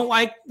they don't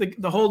like the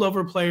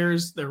holdover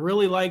players. They're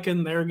really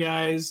liking their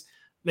guys.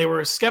 They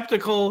were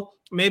skeptical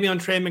maybe on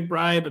Trey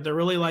McBride, but they're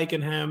really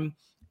liking him.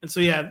 And so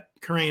yeah,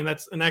 Kareem,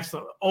 that's an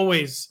excellent.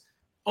 Always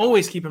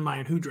keep in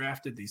mind who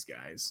drafted these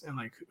guys and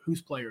like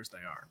whose players they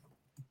are.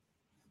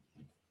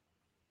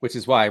 Which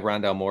is why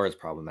Rondale Moore is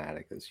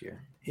problematic this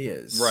year. He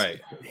is.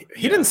 Right.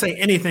 He didn't say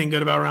anything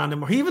good about Rondale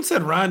Moore. He even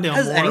said Rondale Moore.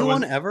 Has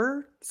anyone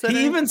ever said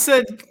He even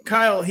said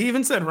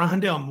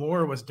Rondale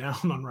Moore was down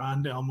on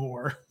Rondale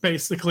Moore,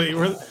 basically.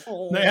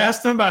 They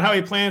asked him about how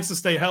he plans to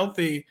stay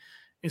healthy.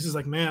 He's just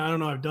like, man, I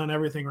don't know. I've done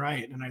everything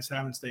right, and I just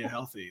haven't stayed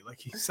healthy. Like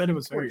he said it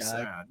was very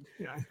sad.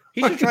 Yeah.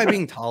 He should try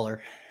being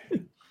taller.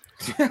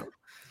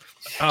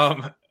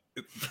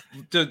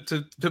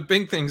 To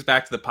bring things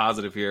back to the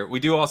positive here, we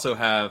do also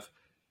have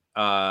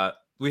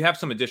we have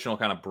some additional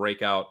kind of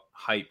breakout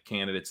hype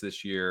candidates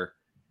this year.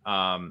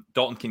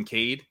 Dalton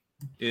Kincaid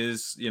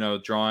is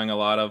drawing a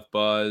lot of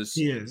buzz.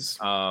 He is.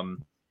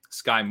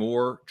 Sky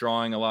Moore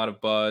drawing a lot of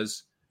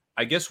buzz.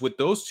 I guess with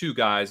those two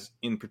guys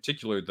in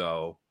particular,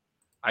 though,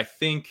 I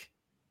think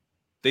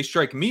they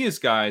strike me as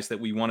guys that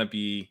we want to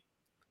be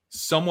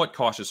somewhat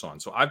cautious on.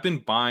 So I've been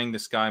buying the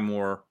Sky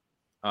Moore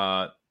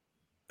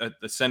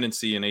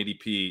ascendancy in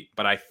ADP,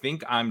 but I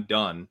think I'm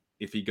done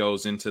if he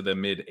goes into the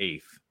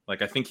mid-8th.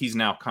 Like I think he's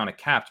now kind of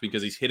capped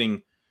because he's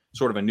hitting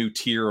sort of a new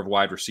tier of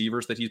wide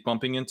receivers that he's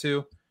bumping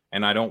into,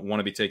 and I don't want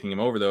to be taking him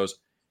over those.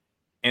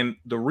 And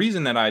the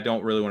reason that I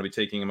don't really want to be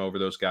taking him over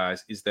those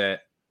guys is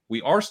that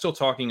we are still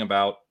talking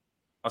about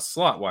a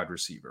slot wide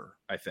receiver,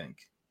 I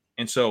think.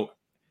 And so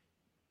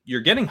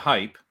you're getting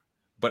hype,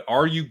 but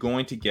are you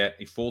going to get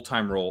a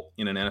full-time role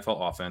in an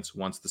NFL offense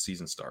once the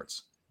season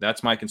starts?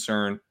 That's my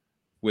concern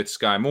with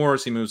Sky Moore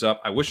as he moves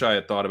up. I wish I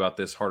had thought about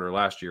this harder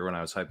last year when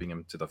I was hyping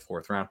him to the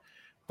 4th round.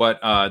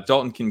 But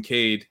Dalton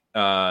Kincaid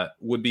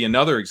would be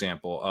another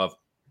example of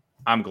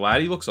I'm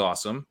glad he looks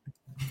awesome.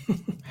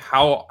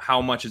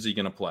 How much is he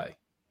going to play?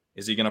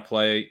 Is he going to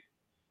play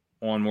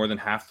on more than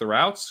half the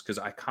routes? Because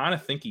I kind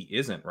of think he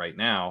isn't right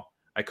now.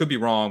 I could be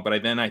wrong,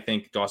 but then I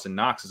think Dawson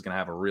Knox is going to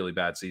have a really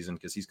bad season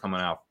because he's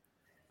coming out.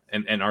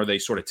 And are they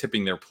sort of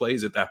tipping their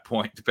plays at that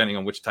point, depending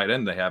on which tight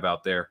end they have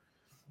out there?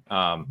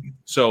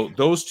 So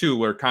those two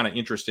were kind of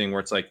interesting where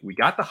it's like we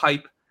got the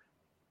hype,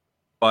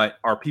 but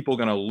are people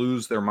going to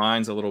lose their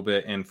minds a little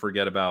bit and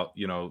forget about,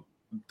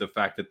 the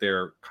fact that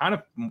they're kind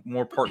of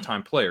more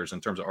part-time players in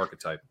terms of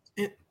archetype?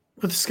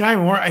 With Sky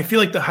Moore, I feel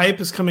like the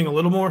hype is coming a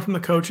little more from the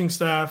coaching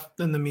staff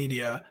than the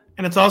media.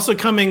 And it's also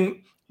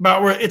coming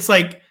about where it's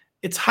like,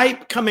 it's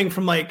hype coming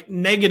from like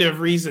negative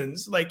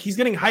reasons. Like he's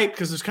getting hyped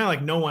because there's kind of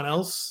like no one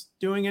else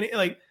doing it.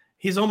 Like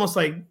he's almost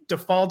like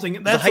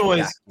defaulting. That's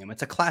always vacuum.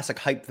 It's a classic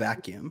hype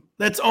vacuum.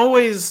 That's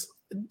always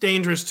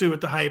dangerous too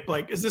with the hype.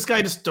 Like, is this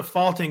guy just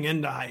defaulting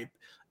into hype?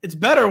 It's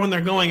better when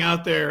they're going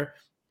out there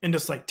and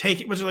just like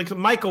taking, which is like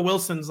Michael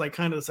Wilson's like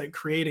kind of just like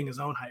creating his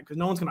own hype because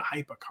no one's going to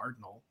hype a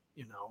Cardinal,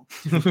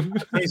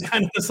 He's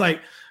kind of just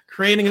like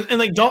creating, and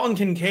like Dalton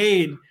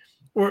Kincaid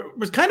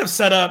was kind of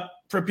set up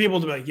for people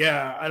to be like,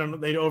 yeah, I don't know,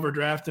 they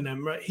overdrafted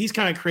him, but he's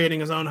kind of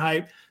creating his own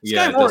hype.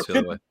 Sky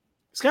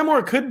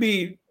Moore could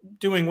be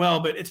doing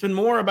well, but it's been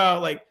more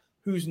about like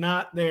who's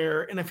not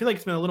there, and I feel like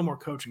it's been a little more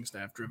coaching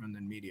staff driven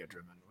than media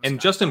driven. And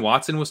Justin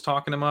Watson was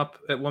talking him up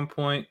at one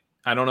point.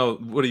 I don't know.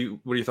 What are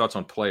your thoughts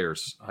on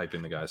players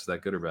hyping the guys? Is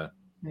that good or bad?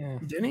 Yeah.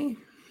 Denny?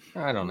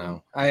 I don't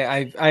know.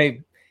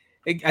 I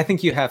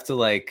think you have to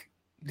like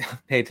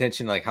pay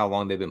attention like how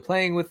long they've been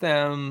playing with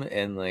them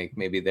and like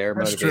maybe their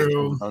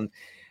motivations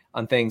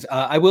on things.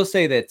 I will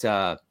say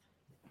that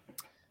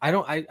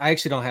I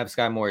actually don't have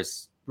Sky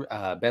Moore's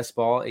best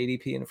ball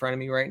ADP in front of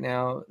me right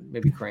now.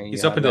 Maybe Crane.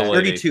 He's up into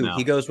 32.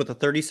 He goes with a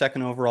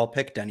 32nd overall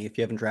pick, Denny, if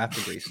you haven't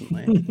drafted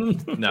recently.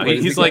 No,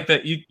 he's like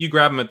that. You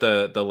grab him at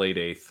the late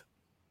 8th.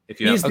 If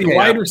you he's the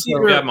wide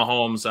receiver. If you have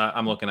Mahomes,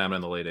 I'm looking at him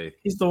in the late 8th.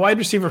 He's the wide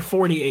receiver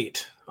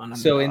 48.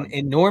 So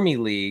in normie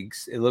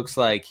leagues, it looks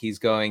like he's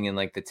going in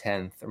like the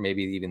 10th or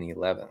maybe even the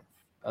 11th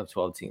of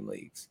 12-team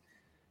leagues.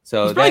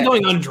 So he's probably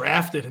going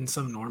undrafted in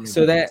some normie.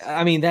 So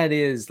leagues. That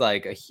is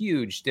like a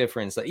huge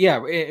difference.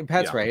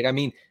 Pat's right. I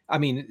mean,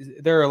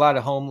 there are a lot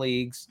of home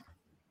leagues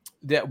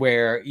that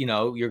where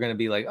you're going to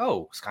be like,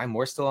 oh, Sky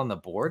Moore's still on the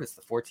board. It's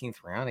the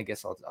 14th round. I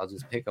guess I'll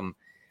just pick him.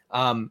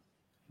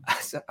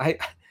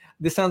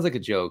 This sounds like a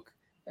joke.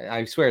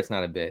 I swear it's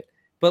not a bit.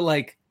 But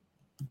like,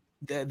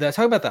 talk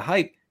about the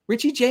hype.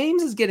 Richie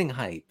James is getting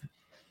hype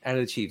out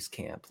of the Chiefs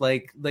camp.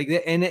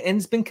 And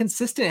it's been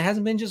consistent. It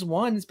hasn't been just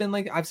one. It's been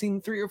like I've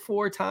seen 3 or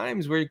 4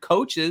 times where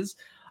coaches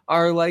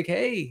are like,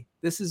 "Hey,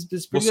 this is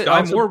pretty good."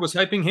 Sky Moore was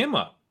hyping him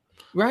up.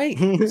 Right.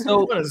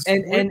 So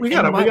we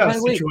got a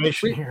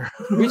situation here.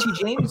 Richie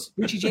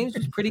James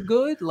was pretty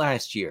good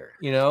last year,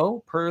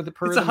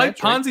 it's a hype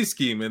Ponzi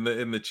scheme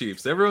in the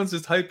Chiefs. Everyone's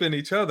just hyping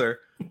each other.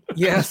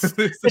 Yes.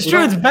 It's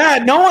true, it's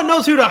bad. No one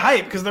knows who to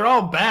hype because they're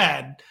all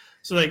bad.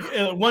 So like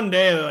one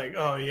day they're like,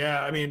 oh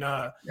yeah, I mean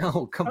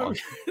oh come on.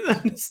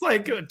 It's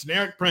like a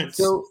generic Prince.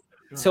 So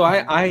the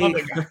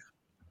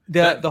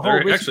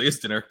whole actually is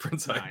generic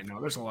Prince. I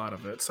know there's a lot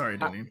of it. Sorry,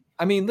 Denny.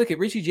 I mean, look at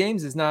Richie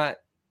James is not.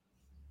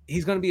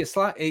 He's going to be a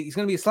slot. He's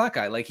going to be a slot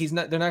guy. Like he's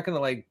not. They're not going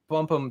to like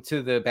bump him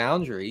to the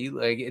boundary.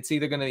 Like it's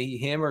either going to be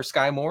him or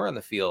Sky Moore on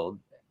the field.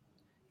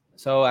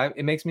 So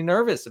it makes me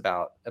nervous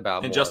about.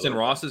 And Justin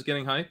Ross is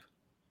getting hype.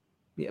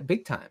 Yeah,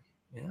 big time.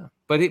 Yeah,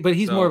 but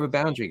he's more of a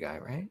boundary guy,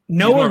 right?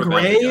 Noah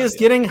Gray is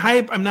getting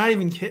hype. I'm not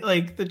even kidding.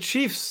 Like the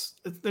Chiefs,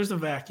 there's a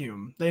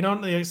vacuum. They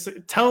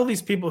tell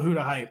these people who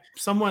to hype.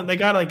 They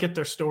gotta get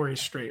their stories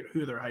straight.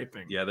 Who they're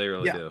hyping. Yeah, they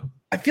really do.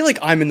 I feel like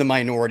I'm in the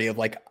minority of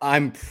like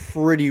I'm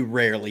pretty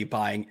rarely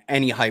buying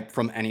any hype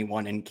from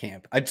anyone in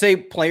camp. I'd say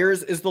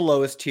players is the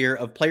lowest tier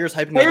of players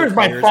hyping. Players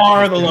by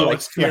far the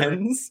lowest tier.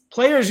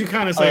 Players you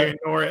kind of say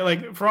ignore it.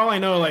 Like for all I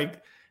know,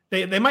 like.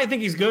 They might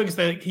think he's good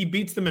because he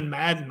beats them in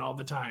Madden all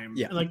the time.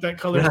 Yeah. And like that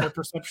colors their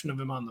perception of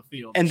him on the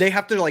field. And they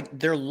have to like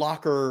their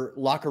locker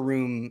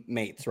room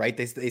mates, right?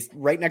 They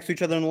right next to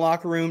each other in the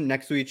locker room,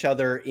 next to each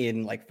other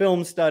in like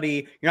film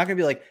study. You're not gonna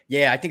be like,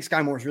 yeah, I think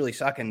Sky Moore's really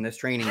sucking this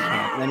training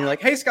camp. And then you're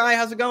like, hey Sky,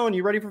 how's it going?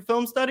 You ready for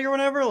film study or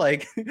whatever?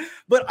 Like,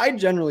 but I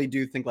generally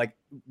do think like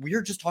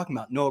we're just talking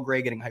about Noah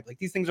Gray getting hyped. Like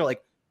these things are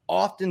like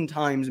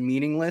oftentimes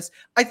meaningless.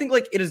 I think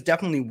like it is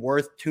definitely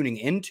worth tuning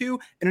into,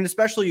 and it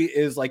especially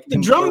is like the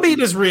drumbeat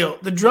is real.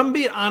 The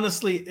drumbeat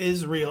honestly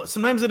is real.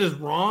 Sometimes it is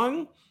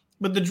wrong,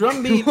 but the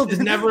drumbeat is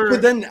never.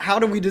 But then how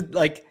do we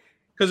like?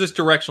 Because it's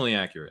directionally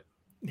accurate.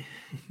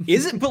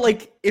 Is it? But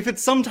like, if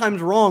it's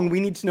sometimes wrong, we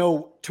need to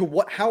know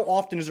how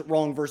often is it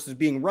wrong versus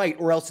being right,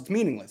 or else it's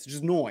meaningless. It's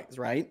just noise,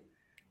 right?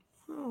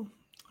 Oh.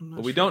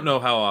 Well, we don't know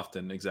how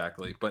often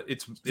exactly, but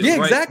it's yeah,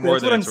 right exactly. More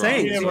That's what I'm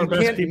saying. So you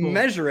can't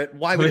measure it.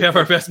 Why we have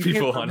our best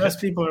people on it?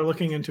 Best people are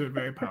looking into it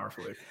very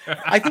powerfully.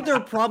 I think there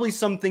are probably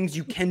some things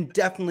you can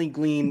definitely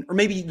glean, or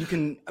maybe you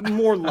can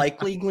more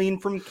likely glean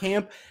from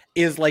camp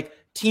is like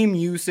team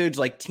usage,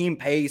 like team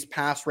pace,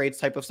 pass rates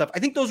type of stuff. I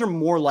think those are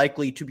more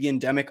likely to be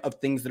endemic of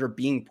things that are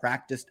being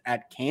practiced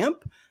at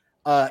camp.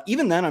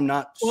 Even then, I'm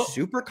not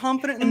super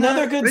confident in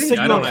another that. Good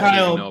signal,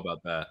 Kyle. Know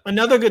about that.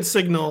 Another good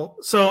signal.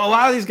 So a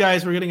lot of these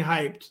guys were getting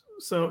hyped.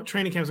 So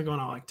training camps are going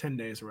on like 10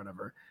 days or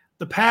whatever.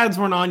 The pads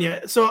weren't on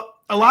yet. So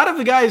a lot of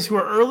the guys who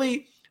are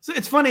early. So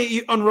it's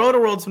funny on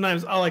Roto-World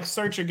sometimes I'll like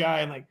search a guy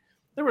and like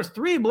there was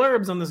 3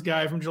 blurbs on this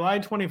guy from July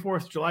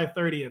 24th to July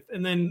 30th,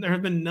 and then there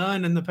have been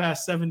none in the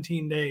past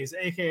 17 days,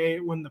 aka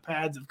when the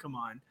pads have come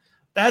on.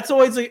 That's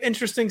always an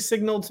interesting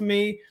signal to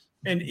me.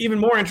 And even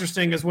more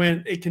interesting is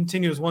when it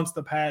continues once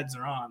the pads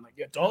are on.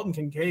 Like Dalton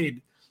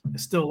Kincaid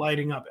is still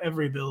lighting up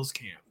every Bills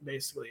camp,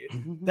 basically.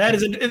 That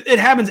is it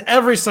happens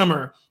every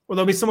summer where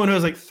there'll be someone who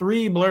has like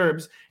 3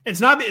 blurbs.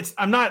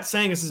 I'm not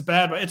saying this is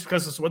bad, but it's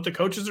because it's what the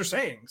coaches are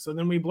saying. So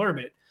then we blurb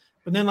it.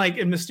 But then like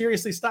it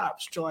mysteriously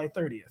stops July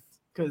 30th.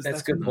 Because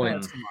that's a good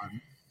point.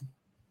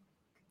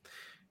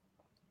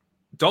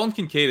 Dalton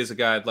Kincaid is a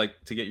guy I'd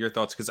like to get your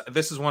thoughts, because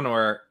this is one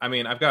where, I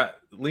mean, I've got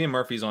Liam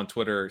Murphy's on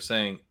Twitter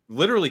saying,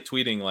 literally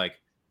tweeting like,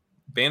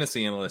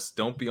 fantasy analysts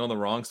don't be on the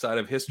wrong side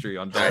of history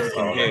on Dalton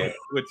Kincaid,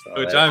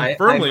 which I'm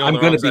firmly on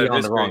the wrong side of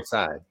history. The wrong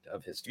side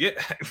of history.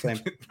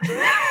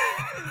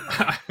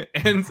 Yeah.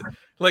 And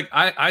like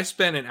I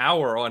spent an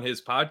hour on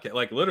his podcast,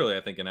 like literally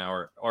I think an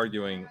hour,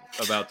 arguing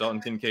about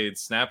Dalton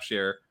Kincaid's snap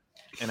share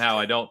and how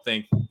I don't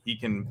think he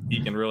can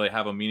really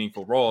have a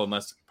meaningful role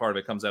unless part of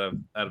it comes out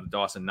of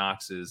Dawson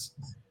Knox's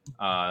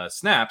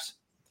snaps.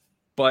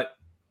 But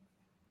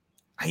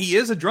he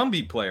is a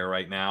drumbeat player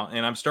right now,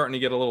 and I'm starting to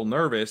get a little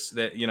nervous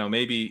that, you know,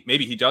 maybe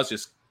he does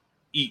just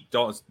eat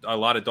a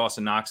lot of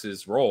Dawson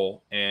Knox's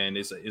role and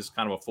is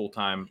kind of a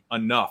full-time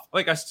enough.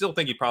 Like, I still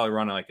think he probably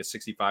run like a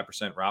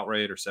 65% route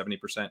rate or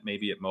 70%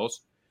 maybe at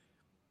most.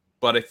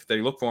 But if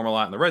they look for him a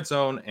lot in the red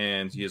zone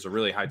and he has a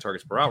really high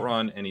targets per route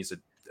run and he's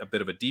a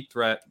bit of a deep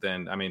threat,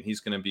 then, I mean, he's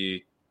going to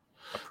be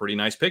a pretty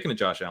nice pick in the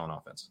Josh Allen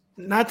offense.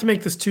 Not to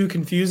make this too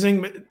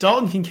confusing, but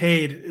Dalton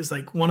Kincaid is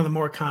like one of the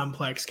more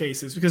complex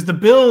cases because the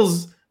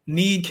Bills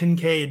need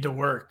Kincaid to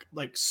work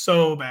like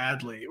so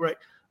badly, right?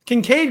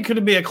 Kincaid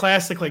could be a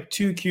classic like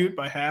too cute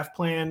by half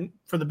plan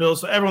for the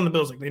Bills. So everyone in the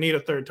Bills, like, they need a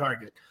third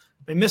target.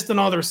 They missed on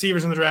all the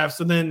receivers in the draft.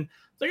 So then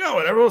it's like, oh,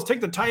 whatever, let's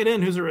take the tight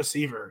end who's a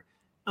receiver.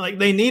 And like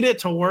they need it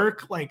to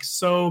work like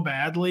so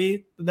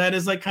badly. That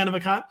is like kind of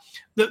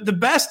the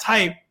best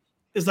hype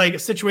is like a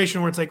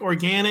situation where it's like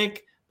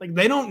organic. Like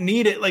they don't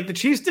need it. Like the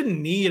Chiefs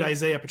didn't need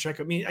Isaiah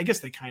Pacheco. I mean, I guess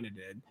they kind of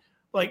did.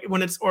 Like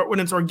when it's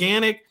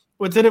organic,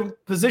 what's in a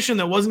position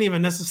that wasn't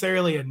even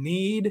necessarily a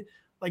need.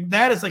 Like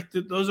that is like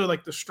those are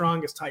like the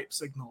strongest type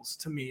signals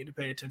to me to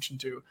pay attention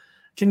to.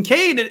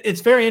 Kincaid,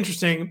 it's very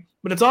interesting,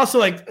 but it's also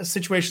like a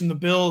situation the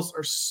Bills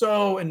are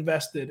so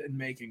invested in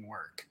making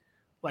work.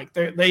 Like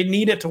they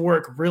need it to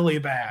work really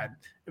bad.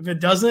 If it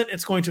doesn't,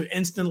 it's going to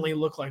instantly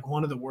look like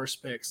one of the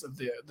worst picks of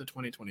the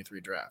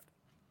 2023 draft.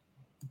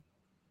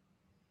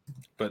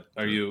 But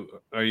are you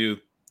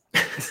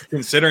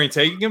considering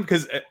taking him?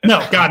 Because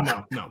no,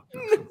 God, no.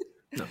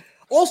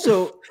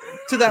 Also,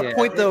 to that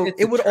point, though,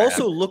 it's it a would trap.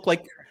 also look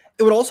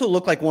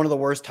like one of the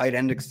worst tight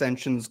end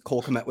extensions,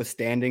 Cole Kmet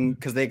withstanding,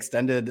 because they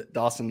extended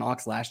Dawson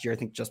Knox last year, I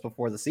think just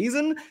before the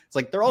season. It's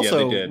like they're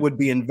also would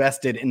be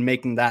invested in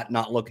making that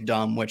not look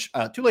dumb, which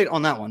too late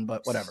on that one,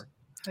 but whatever.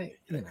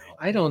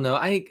 I don't know.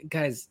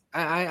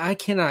 I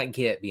cannot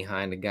get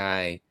behind a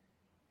guy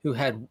who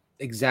had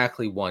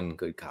exactly one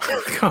good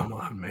college. Come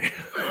on, man.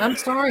 I'm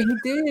sorry, he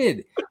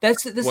did.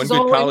 This one is good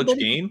all college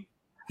anybody- game.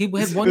 He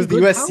had It one was the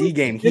good USC college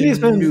game. He Denny's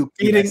been nuked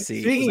beating.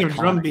 USC. Speaking It was of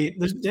drum iconic.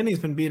 beat, Denny's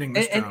been beating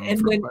this drum. and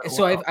for then quite a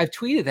so while. I've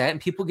tweeted that,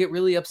 and people get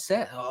really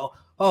upset.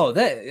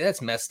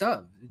 That's messed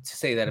up to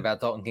say that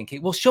about Dalton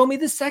Kincaid. Well, show me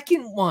the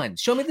second one.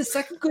 Show me the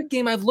second good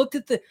game. I've looked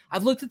at the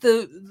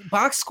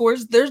box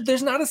scores.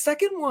 There's not a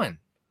second one.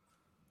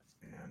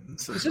 Man,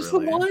 this It's is just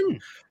really- the one.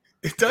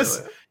 It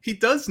does. He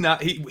does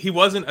not. He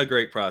wasn't a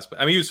great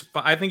prospect. I mean,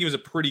 I think he was a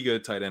pretty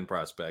good tight end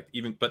prospect.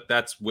 But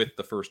that's with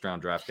the first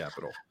round draft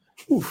capital.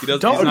 Oof. He does. He's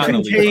Dalton not an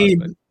elite Kincaid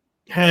prospect.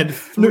 had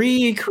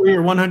 3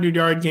 career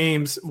 100-yard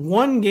games,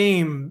 1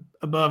 game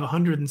above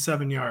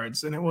 107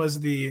 yards, and it was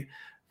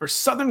for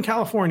Southern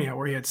California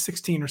where he had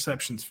 16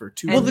 receptions for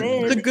 2. Well, And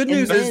then- the good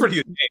news That's is pretty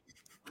good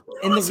game.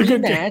 In the It's a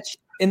good game.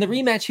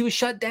 rematch, he was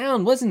shut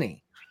down, wasn't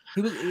he?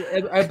 He was,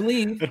 I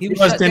believe, he He was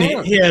was shut Denny.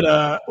 down. He had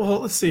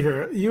let's see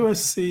here.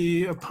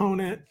 USC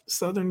opponent,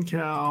 Southern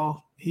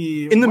Cal.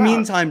 in the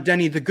meantime,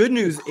 Denny, the good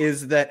news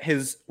is that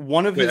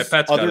one of Wait, his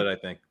Pat's got other it, I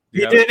think.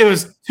 He did, it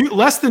was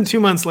less than 2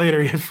 months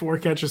later. He had 4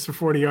 catches for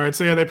 40 yards.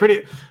 So yeah, they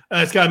pretty.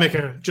 It's got to make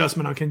an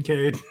adjustment on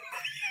Kincaid.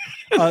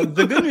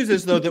 the good news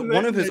is though that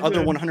one of his They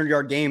other did.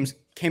 100-yard games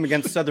came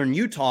against Southern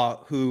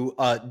Utah, who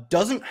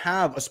doesn't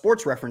have a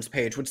sports reference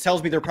page, which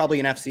tells me they're probably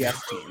an FCS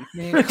team.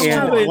 Man, come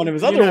Yeah, on. they- And one of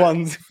his you other know,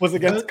 ones was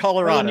against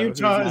Colorado. who's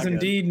Utah not is good.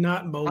 indeed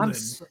not bolded.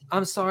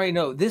 I'm sorry.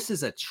 No, this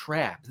is a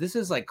trap. This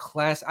is like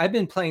class. I've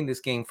been playing this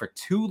game for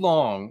too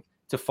long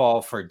to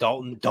fall for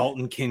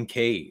Dalton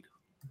Kincaid.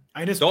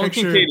 I just Dalton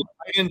picture. Kincaid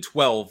is in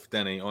 12,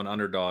 Denny, on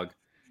underdog.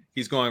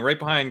 He's going right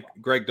behind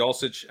Greg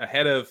Dulcich,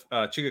 ahead of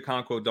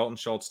Chigaconquo, Dalton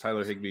Schultz,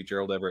 Tyler Higbee,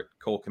 Gerald Everett,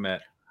 Cole Kmet,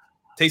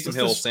 Taysom What's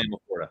Hill, this? Sam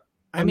Laporta.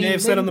 I may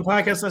have said on the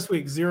podcast last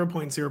week,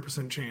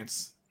 0.0%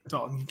 chance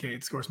Dalton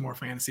Kincaid scores more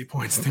fantasy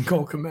points than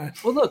Cole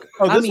Kmet. Well, look.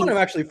 Oh, I this mean, one I'm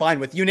actually fine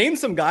with. You named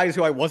some guys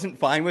who I wasn't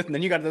fine with, and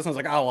then you got this one. I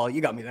was like, oh, well, you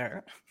got me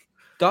there.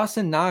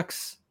 Dawson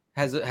Knox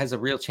has a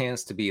real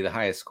chance to be the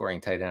highest scoring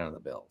tight end on the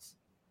Bills.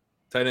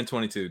 Tight end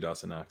 22,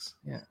 Dawson Knox.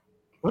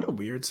 What a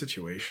weird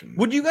situation.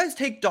 Would you guys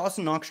take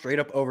Dawson Knox straight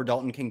up over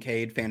Dalton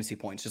Kincaid fantasy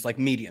points, just like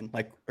median?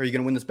 Like, are you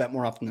going to win this bet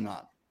more often than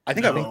not? I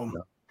think I would.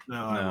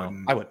 No, I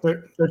wouldn't. I would.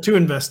 They're too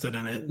invested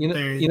in it.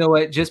 You know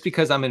what? Just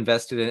because I'm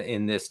invested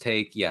in this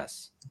take,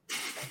 yes,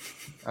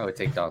 I would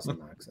take Dawson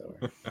Knox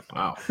over.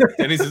 Wow.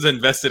 Denny's as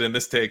invested in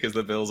this take as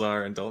the Bills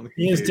are, and Dalton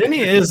He is. Kincaid. Denny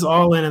is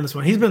all in this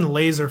one. He's been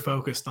laser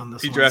focused on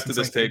this. He one drafted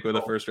since this take with a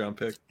April. first round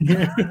pick.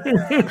 Yeah.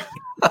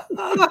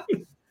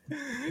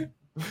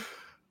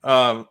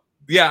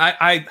 Yeah,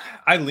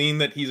 I lean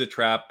that he's a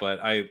trap, but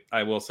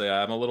I will say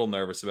I'm a little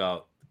nervous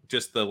about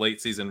just the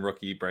late season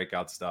rookie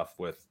breakout stuff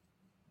with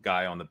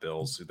guy on the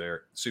Bills who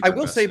they're super. I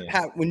will say, invested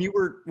in. Pat,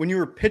 when you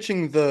were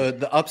pitching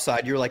the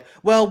upside, you were like,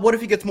 well, what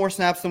if he gets more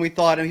snaps than we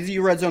thought, and he's a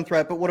red zone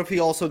threat, but what if he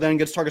also then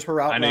gets targets per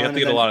route? I know you have run, to and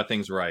get a then lot of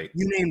things right.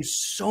 You named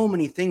so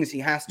many things he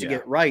has to Yeah.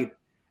 get right,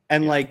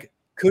 and like,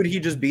 could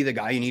he just be the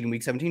guy you need in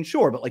week 17?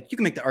 Sure, but like, you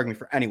can make the argument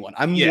for anyone.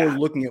 I'm more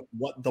looking at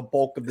what the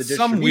bulk of the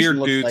Some distribution weird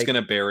looks dude's like.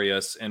 gonna bury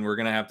us, and we're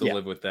gonna have to Yeah.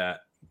 live with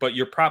that. But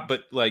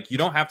but like you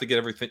don't have to get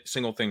every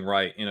single thing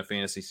right in a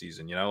fantasy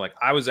season. You know, like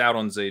I was out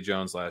on Zay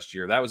Jones last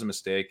year. That was a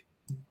mistake.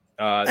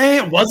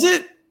 Hey, was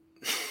it?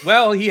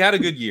 Well, he had a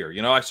good year.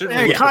 You know, I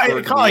certainly He would caught, prefer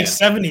he to caught be like in.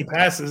 70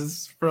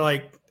 passes for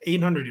like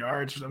 800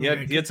 yards. Or something. He had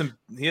a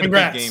big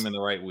Congrats. game in the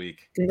right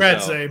week.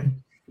 Congrats, So, Zay.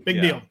 Big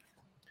yeah. deal.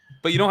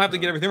 But you don't have to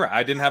get everything right.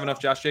 I didn't have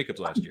enough Josh Jacobs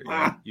last year.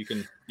 You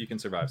can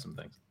survive some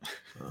things.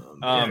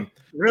 Yeah.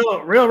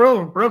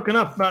 Real broken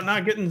up about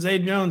not getting Zay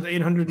Jones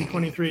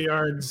 823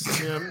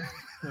 yards. Yep.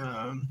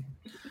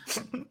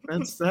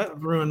 That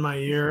ruined my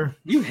year.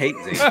 You hate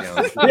Zay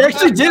Jones. He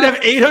actually did have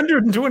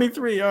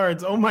 823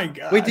 yards. Oh my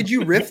god! Wait, did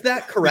you riff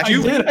that I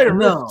correctly? did. I No.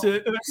 ripped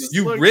it. And I just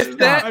You looked- riffed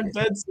that? I'm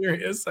dead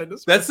serious. I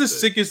just That's the ripped it.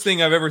 sickest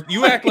thing I've ever.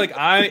 You act like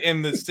I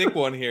am the sick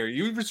one here.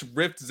 You just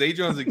ripped Zay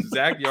Jones'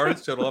 exact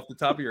yardage total off the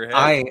top of your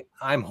head.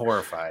 I'm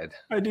horrified.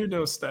 I do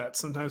know stats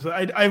sometimes.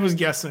 I was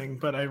guessing,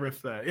 but I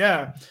riffed that.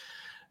 Yeah,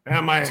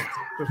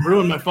 it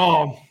ruined my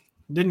fall.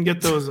 Didn't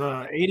get those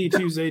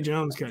 82 Zay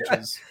Jones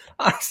catches.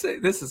 I say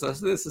this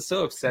is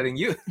so upsetting.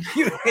 You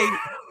hate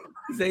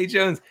Zay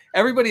Jones.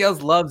 Everybody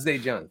else loves Zay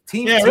Jones.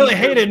 Yeah, I really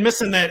hated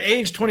missing that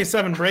age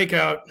 27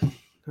 breakout.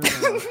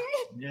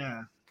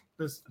 Yeah,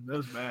 that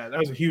was bad. That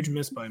was a huge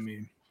miss by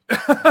me.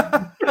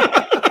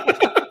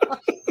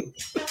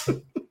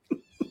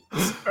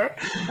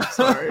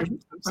 Sorry.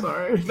 I'm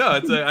sorry.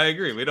 No, I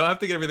agree. We don't have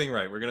to get everything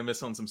right. We're gonna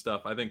miss on some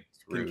stuff. I think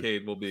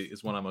Kincaid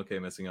is one I'm okay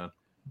missing on.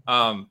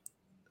 All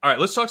right,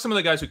 let's talk some of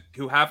the guys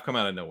who have come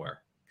out of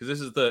nowhere, because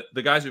this is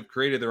the guys who've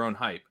created their own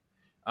hype.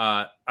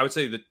 I would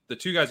say that the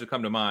two guys who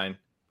come to mind,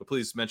 but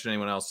please mention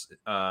anyone else.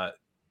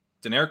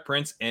 Deneric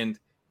Prince and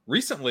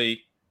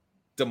recently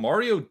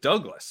Demario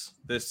Douglas,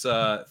 this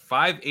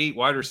 5'8"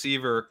 wide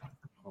receiver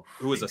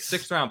who was a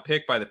 6th round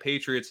pick by the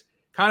Patriots,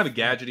 kind of a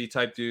gadgety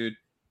type dude.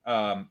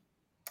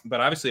 But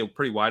obviously a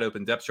pretty wide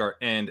open depth chart,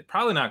 and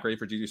probably not great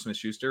for Juju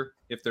Smith-Schuster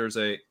if there's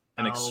an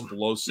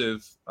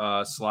explosive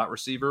slot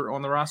receiver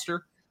on the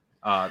roster.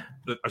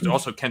 There's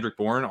also Kendrick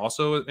Bourne,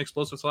 also an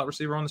explosive slot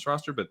receiver on this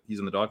roster, but he's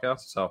in the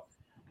doghouse. So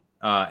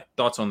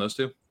thoughts on those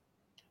two?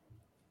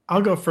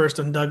 I'll go first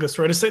on Douglas.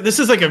 Right, this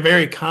is like a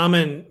very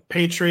common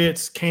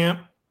Patriots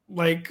camp.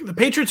 Like the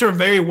Patriots are a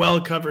very well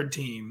covered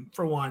team.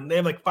 For one, they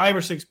have like 5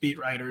 or 6 beat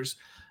writers.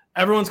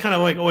 Everyone's kind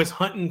of like always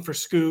hunting for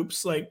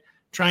scoops, like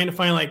trying to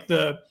find like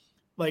the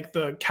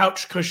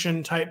couch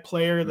cushion type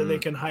player that they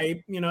can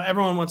hype. You know,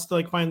 everyone wants to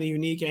like find the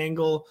unique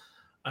angle.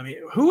 I mean,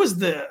 who was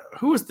the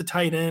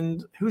tight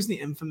end? Who's the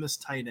infamous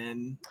tight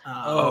end?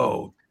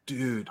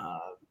 Dude.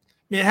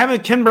 It happened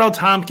with Kenbrell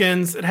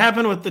Tompkins. It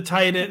happened with the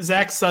tight end,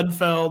 Zach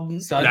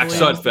Sudfeld.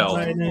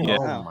 Yeah.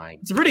 Oh my!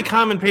 It's a pretty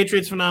common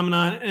Patriots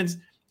phenomenon, and it's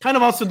kind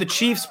of also the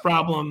Chiefs'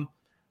 problem,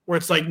 where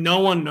it's like no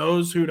one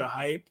knows who to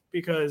hype,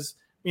 because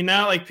I mean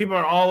now like people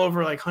are all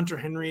over like Hunter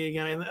Henry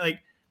again,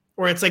 like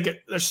where it's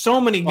like there's so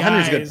many guys.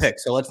 Henry's a good pick,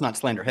 so let's not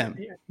slander him.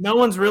 No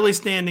one's really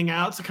standing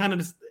out, so kind of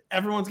just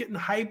everyone's getting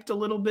hyped a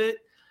little bit.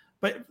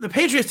 But the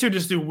Patriots too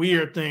just do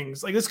weird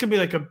things. Like this could be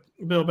like a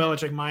Bill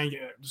Belichick mind,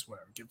 just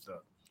whatever, give the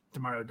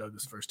Demario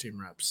Douglas first team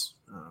reps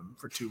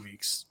for 2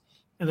 weeks,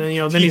 and then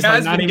he's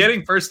like not even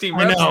getting first team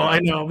reps. I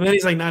know, but then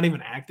he's like not even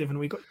active in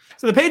week.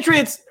 So the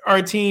Patriots are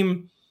a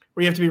team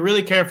where you have to be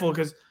really careful,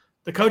 because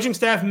the coaching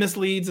staff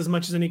misleads as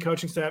much as any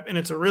coaching staff, and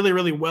it's a really,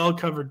 really well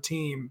covered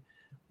team.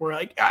 Where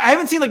like I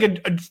haven't seen like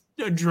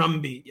a drum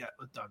beat yet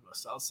with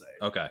Douglas. I'll say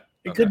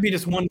it could be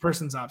just one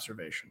person's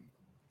observation.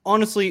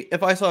 Honestly,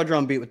 if I saw a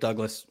drum beat with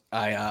Douglas,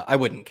 I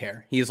wouldn't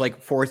care. He's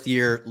like 4th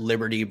year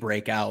Liberty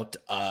breakout,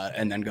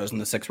 and then goes in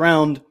the 6th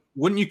round.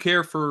 Wouldn't you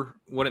care for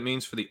what it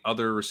means for the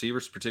other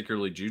receivers,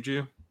 particularly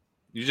Juju?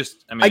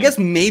 I guess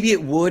maybe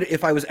it would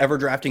if I was ever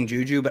drafting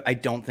Juju, but I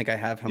don't think I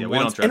have him. Yeah, we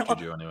don't draft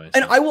Juju anyway.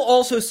 And I will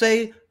also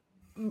say,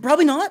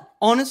 probably not.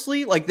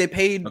 Honestly, like they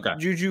paid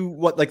Juju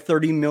like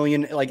 $30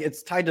 million. Like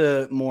it's tied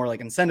to more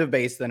like incentive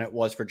based than it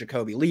was for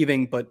Jacoby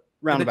leaving, but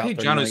round about. They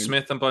paid Jonnu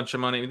Smith a bunch of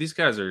money. I mean, these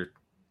guys are.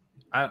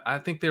 I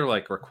think they're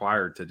like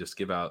required to just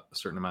give out a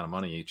certain amount of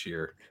money each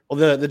year.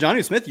 Well, the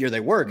Jonnu Smith year they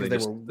were, because they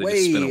were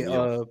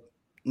way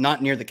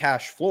not near the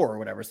cash floor or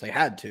whatever, so they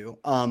had to.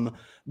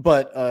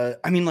 But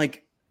I mean,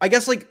 like I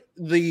guess like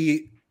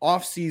the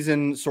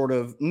off-season sort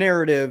of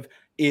narrative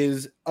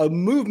is a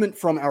movement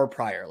from our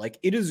prior. Like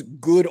it is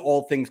good,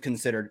 all things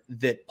considered,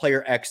 that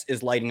player X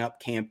is lighting up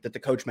camp, that the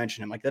coach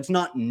mentioned him. Like that's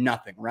not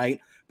nothing, right?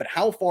 But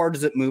how far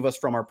does it move us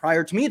from our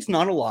prior? To me, it's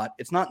not a lot.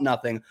 It's not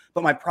nothing.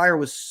 But my prior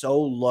was so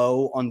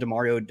low on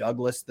Demario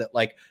Douglas that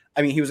like,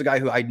 I mean, he was a guy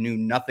who I knew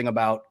nothing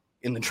about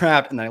in the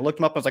draft. And then I looked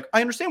him up. I was like, I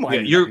understand why.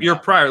 Yeah, your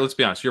prior, let's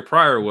be honest. Your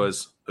prior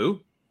was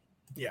who?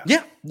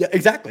 Yeah,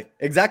 exactly.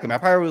 My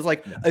prior was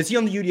like, is he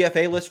on the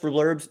UDFA list for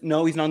blurbs?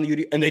 No, he's not on the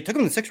UD. And they took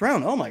him in the 6th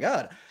round. Oh my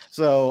God.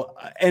 So,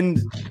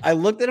 and I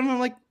looked at him and I'm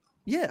like,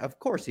 yeah, of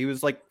course. He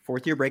was like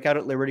 4th year breakout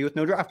at Liberty with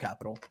no draft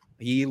capital.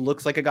 He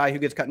looks like a guy who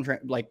gets cut in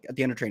like at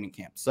the end of training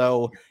camp.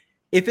 So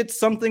if it's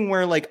something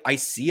where like I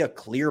see a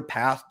clear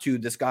path to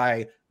this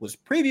guy was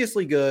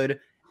previously good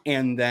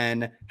and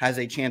then has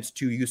a chance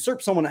to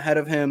usurp someone ahead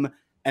of him,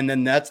 and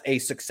then that's a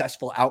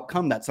successful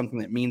outcome, that's something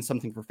that means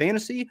something for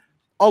fantasy,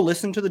 I'll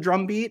listen to the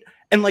drum beat.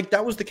 And like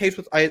that was the case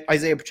with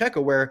Isaiah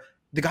Pacheco, where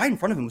the guy in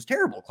front of him was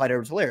terrible, Clyde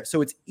Edwards-Helaire.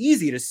 So it's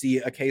easy to see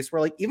a case where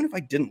like even if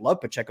I didn't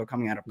love Pacheco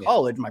coming out of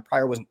college, my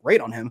prior wasn't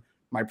great on him.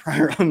 My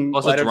prior on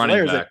also it's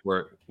running back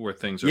where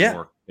things are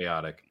more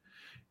chaotic.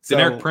 So,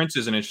 Deneric Prince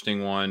is an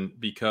interesting one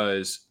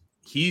because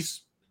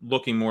he's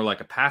looking more like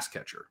a pass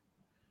catcher.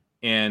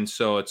 And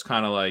so it's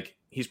kind of like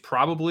he's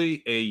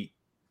probably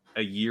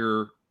a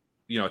year,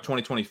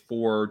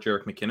 2024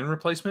 Jerick McKinnon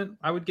replacement,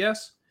 I would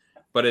guess.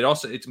 But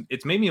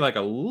it's made me like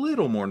a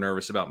little more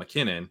nervous about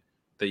McKinnon,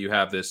 that you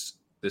have this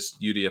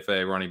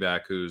UDFA running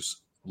back who's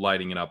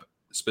lighting it up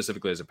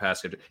specifically as a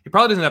pass catcher. He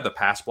probably doesn't have the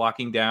pass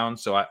blocking down,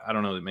 so I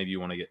don't know that maybe you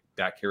want to get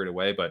that carried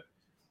away, but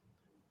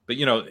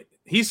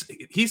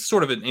he's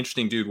sort of an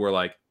interesting dude where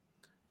like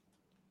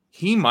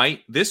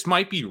this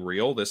might be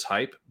real, this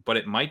hype, but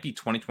it might be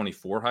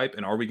 2024 hype.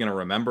 And are we going to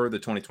remember the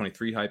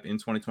 2023 hype in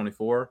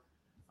 2024?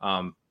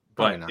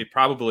 But it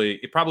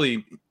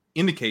probably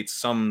indicates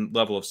some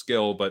level of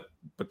skill, but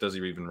does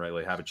he even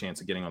really have a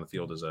chance of getting on the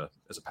field as a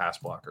pass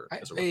blocker?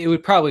 It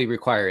would probably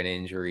require an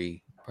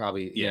injury,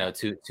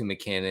 to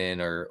McKinnon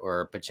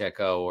or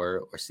Pacheco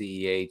or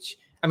CEH.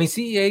 I mean,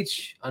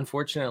 CEH,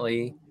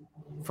 unfortunately,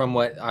 from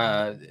what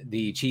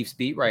the Chiefs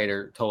beat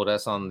writer told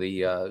us on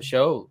the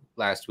show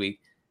last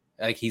week,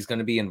 like he's going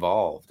to be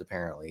involved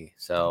apparently.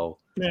 So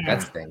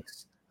that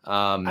stinks.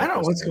 I don't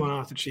know what's going on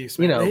with the Chiefs,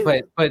 man. You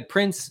know, but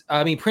Prince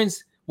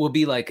will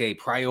be like a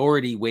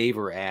priority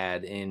waiver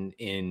ad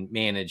in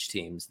managed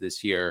teams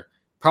this year,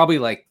 probably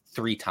like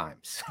 3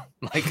 times.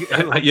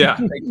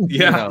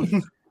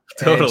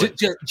 Totally.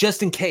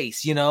 Just in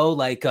case,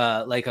 like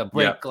a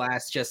break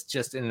glass,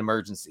 just an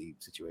emergency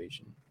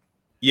situation.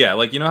 Yeah,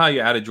 like how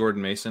you added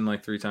Jordan Mason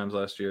like 3 times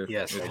last year.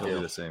 Yes, it'll be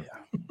the same.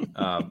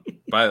 Yeah.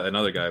 By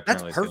another guy.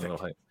 That's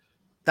perfect.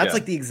 That's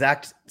like the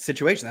exact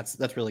situation.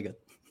 That's really good.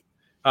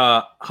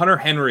 Hunter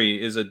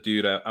Henry is a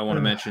dude I want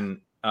to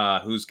mention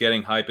who's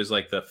getting hype as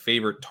like the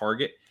favorite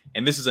target.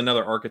 And this is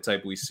another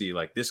archetype we see.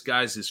 Like this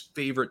guy's his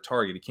favorite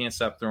target. He can't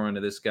stop throwing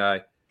to this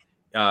guy.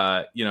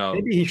 I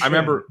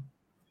remember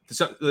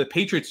the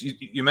Patriots,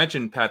 you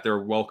mentioned, Pat, they're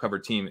a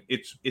well-covered team.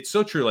 It's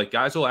so true. Like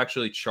guys will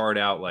actually chart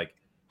out like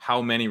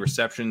how many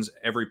receptions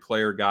every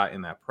player got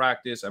in that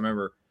practice. I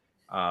remember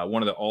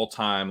one of the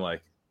all-time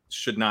like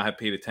should not have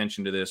paid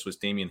attention to this was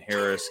Damian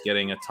Harris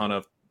getting a ton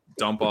of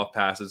dump off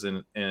passes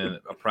in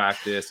a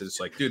practice. It's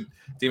like, dude,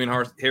 Damian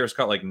Harris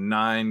caught like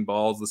 9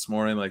 balls this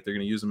morning. Like they're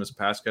going to use him as a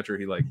pass catcher.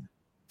 He like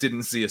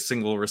didn't see a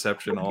single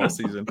reception all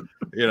season.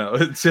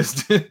 It's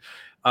just,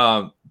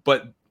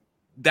 but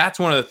that's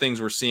one of the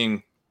things we're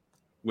seeing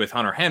with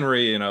Hunter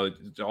Henry,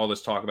 all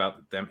this talk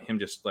about him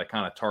just like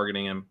kind of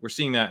targeting him. We're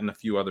seeing that in a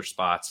few other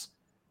spots.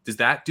 Does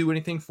that do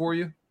anything for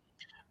you?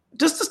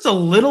 Just a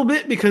little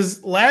bit,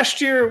 because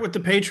last year with the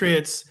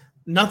Patriots,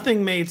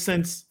 nothing made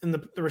sense in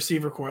the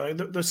receiver core,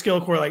 like the skill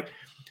core. Like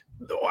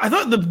I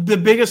thought the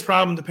biggest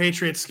problem the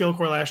Patriots skill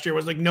core last year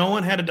was like no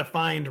one had a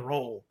defined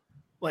role.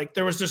 Like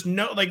there was just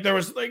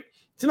it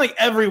seemed like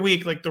every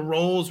week like the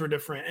roles were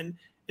different, and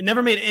it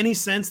never made any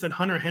sense that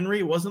Hunter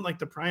Henry wasn't like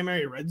the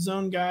primary red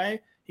zone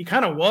guy. He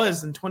kind of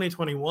was in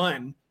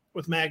 2021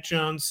 with Mac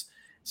Jones.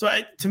 So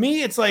to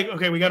me, it's like,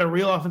 okay, we got a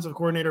real offensive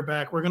coordinator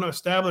back. We're going to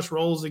establish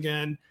roles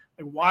again.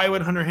 Like, why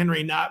would Hunter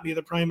Henry not be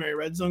the primary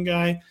red zone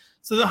guy?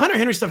 So the Hunter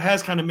Henry stuff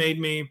has kind of made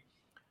me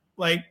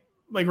like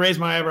raise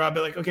my eyebrow,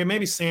 but like, okay,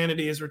 maybe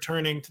sanity is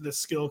returning to the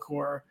skill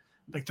core.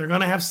 Like they're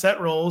going to have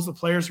set roles. The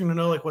players are going to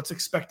know like what's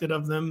expected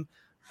of them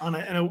on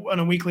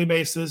a weekly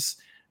basis.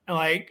 And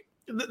like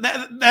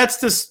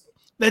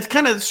that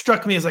kind of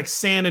struck me as like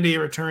sanity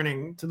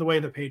returning to the way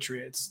the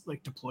Patriots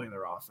like deploy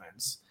their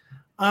offense.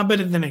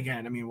 But then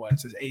again, I mean,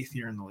 it's his 8th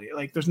year in the league?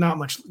 Like there's not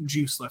much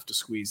juice left to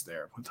squeeze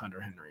there with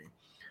Hunter Henry.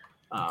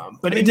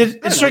 But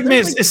it struck me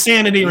as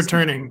sanity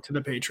returning to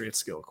the Patriots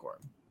skill core.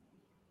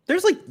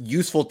 There's like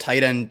useful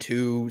tight end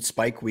 2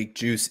 spike week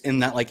juice in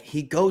that like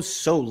he goes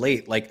so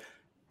late. Like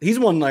he's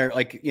one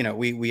like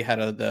we had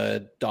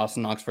the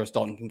Dawson Knox versus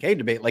Dalton Kincaid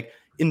debate. Like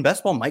in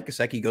best ball, Mike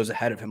Gesicki goes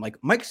ahead of him. Like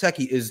Mike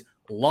Gesicki is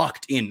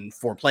locked in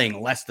for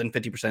playing less than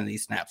 50% of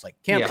these snaps. Like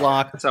can't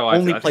block,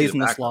 only plays in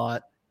the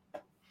slot.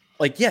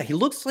 Like, yeah, he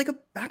looks like a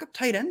backup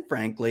tight end,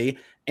 frankly.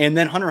 And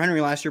then Hunter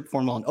Henry last year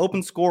performed well in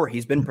open score.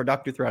 He's been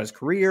productive throughout his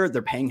career.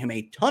 They're paying him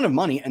a ton of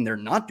money, and they're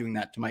not doing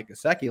that to Mike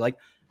Gesicki. Like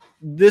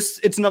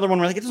it's another one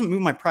where like it doesn't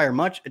move my prior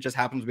much. It just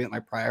happens to be that my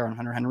prior on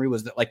Hunter Henry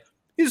was that like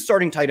he's a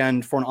starting tight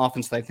end for an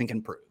offense that I think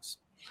improves.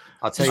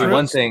 I'll tell you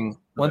one thing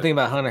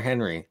about Hunter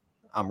Henry.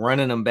 I'm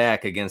running him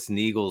back against an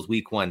Eagles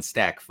week 1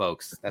 stack,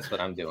 folks. That's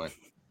what I'm doing.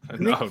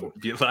 No,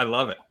 I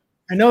love it.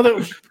 I know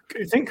that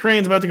I think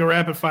Crane's about to go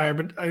rapid fire,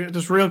 but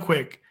just real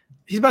quick,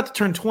 he's about to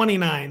turn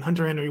 29,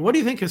 Hunter Henry. What do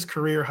you think his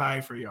career high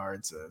for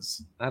yards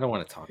is? I don't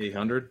want to talk.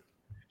 800?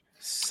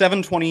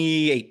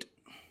 728.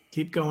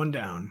 Keep going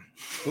down.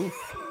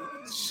 Oof.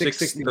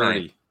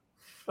 630.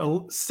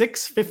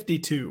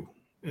 652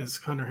 is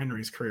Hunter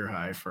Henry's career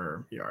high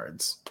for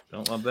yards.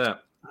 Don't love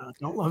that.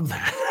 Don't love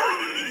that.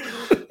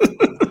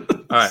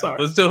 All right,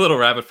 let's do a little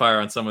rapid fire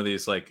on some of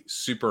these like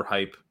super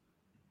hype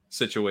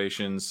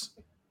situations.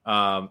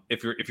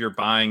 If you're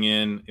buying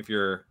in, if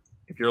you're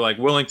like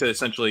willing to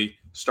essentially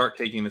start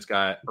taking this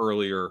guy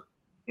earlier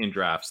in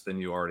drafts than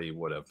you already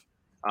would have.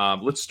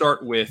 Let's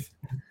start with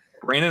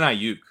Brandon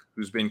Ayuk,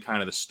 who's been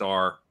kind of the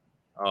star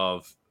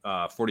of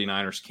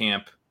 49ers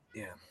camp.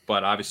 Yeah.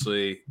 But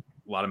obviously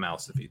a lot of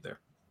mouths to feed there.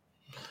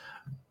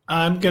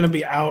 I'm going to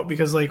be out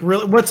because like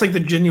really what's like the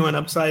genuine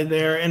upside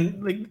there?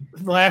 And like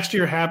last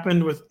year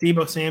happened with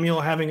Deebo Samuel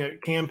having a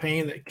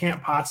campaign that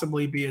can't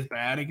possibly be as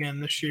bad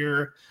again this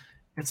year.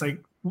 It's like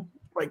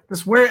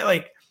this where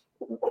like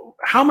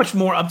how much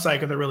more upside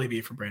could there really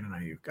be for Brandon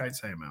Ayuk? I'd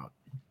say I'm out.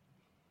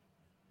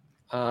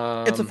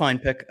 It's a fine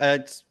pick.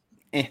 It's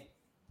And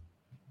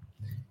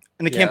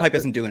the camp hype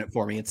isn't doing it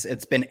for me.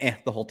 It's been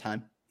the whole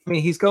time. I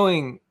mean, he's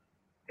going,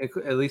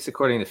 at least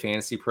according to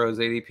Fantasy Pros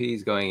ADP,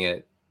 he's going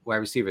at wide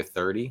receiver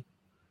 30.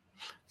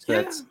 So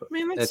that's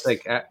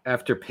like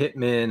after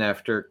Pittman,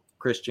 after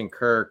Christian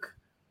Kirk.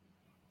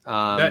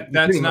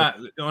 That's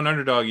not on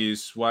Underdog.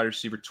 He's wide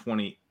receiver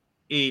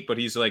 28, but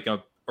he's like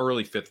a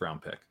early 5th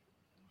round pick.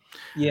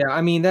 Yeah,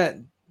 I mean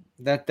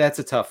that's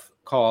a tough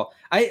call.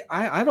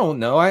 I don't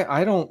know.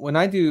 I don't when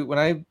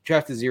I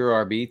draft a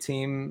 0 RB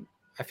team,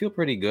 I feel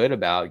pretty good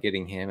about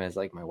getting him as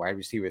like my wide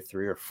receiver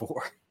 3 or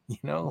 4.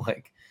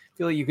 Like I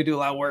feel like you could do a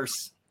lot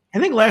worse. I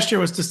think last year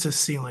was just a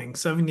ceiling: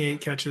 78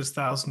 catches,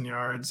 1,000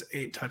 yards,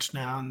 8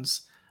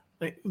 touchdowns.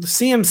 like the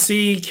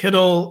CMC,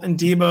 Kittle, and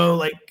Debo.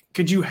 Like,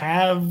 could you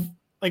have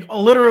like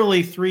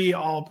literally 3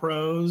 all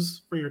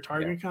pros for your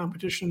target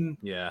competition?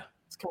 Yeah.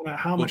 It's kind of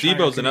how much.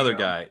 Debo's another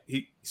guy.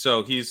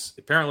 He's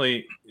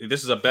apparently,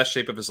 this is a best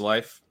shape of his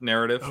life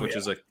narrative, which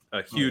is a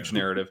huge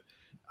narrative.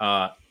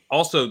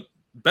 Also,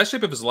 best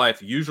shape of his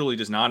life usually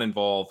does not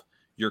involve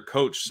your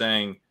coach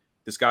saying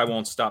this guy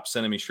won't stop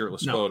sending me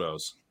shirtless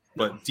photos.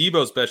 But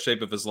Debo's best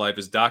shape of his life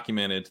is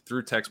documented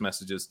through text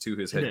messages to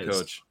his head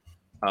coach.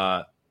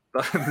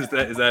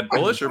 Is that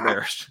bullish or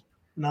bearish?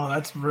 No,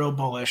 that's real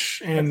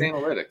bullish. And that's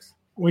analytics.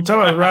 We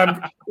talk about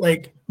Rob,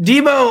 like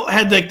Debo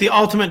had like the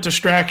ultimate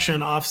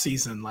distraction off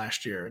season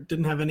last year.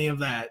 Didn't have any of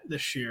that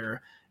this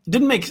year.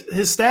 Didn't make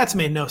his stats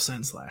made no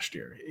sense last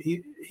year.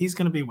 He's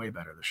going to be way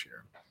better this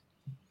year.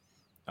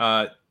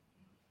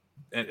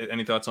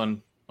 Any thoughts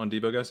on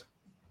Debo, guys?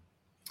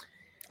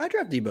 I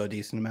draft Debo a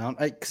decent amount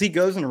because he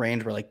goes in a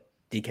range where like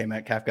DK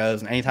Metcalf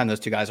goes, and anytime those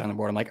 2 guys are on the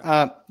board, I'm like,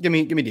 give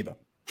me Debo.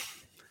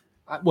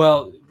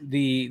 Well,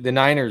 the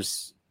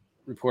Niners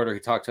reporter who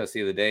talked to us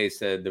the other day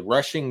said the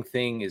rushing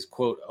thing is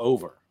quote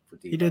over for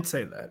Debo. He did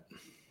say that,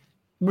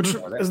 which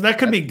that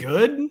could be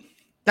good.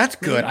 That's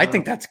good. I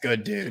think that's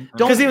good, dude.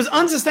 Because he was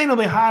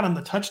unsustainably hot on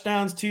the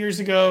touchdowns 2 years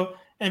ago,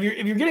 and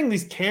if you're getting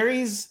these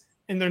carries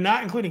and they're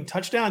not including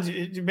touchdowns,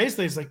 you're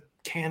basically it's like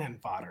cannon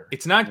fodder.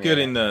 It's not good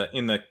in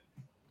the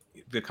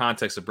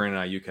context of Brandon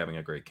Ayuk having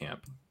a great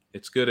camp.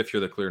 It's good if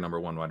you're the clear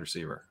number 1 wide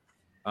receiver.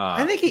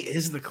 I think he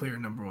is the clear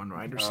number 1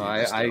 wide receiver.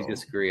 I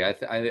disagree.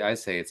 I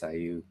say it's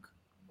Ayuk.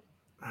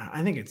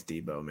 I think it's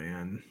Debo,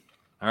 man.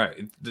 All right.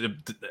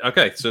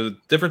 Okay. So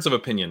difference of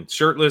opinion.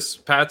 Shirtless.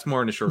 Pat's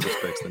more into shirtless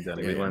picks than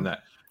Denny. We learned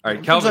that. All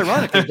right. Calvin. It's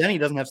ironic because Denny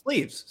doesn't have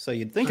sleeves, so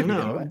you'd think it'd be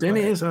the other way. Denny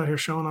is out here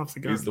showing off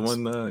the guns. He's the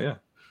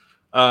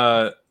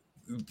one.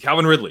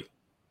 Calvin Ridley.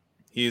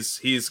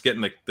 He's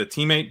getting the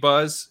teammate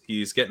buzz.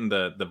 He's getting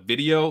the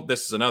video.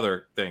 This is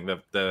another thing.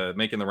 The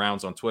making the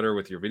rounds on Twitter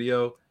with your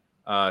video.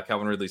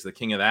 Calvin Ridley's the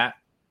king of that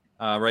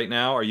right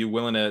now. Are you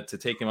willing to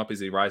take him up as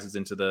he rises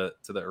into the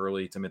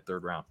early to mid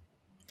 3rd round?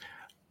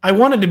 I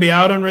wanted to be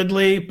out on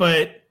Ridley,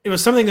 but it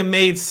was something that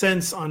made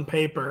sense on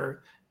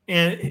paper.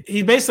 And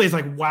he basically is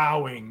like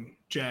wowing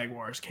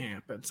Jaguars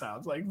camp. It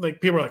sounds like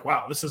people are like,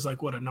 wow, this is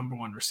like what a number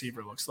 1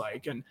 receiver looks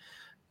like. And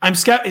I'm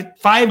 5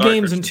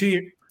 games in 2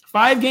 years.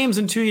 5 games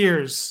in 2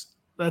 years.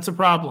 That's a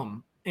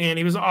problem. And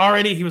he was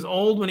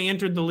old when he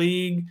entered the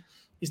league.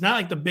 He's not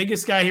like the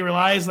biggest guy. He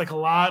relies like a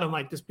lot on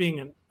like just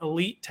being an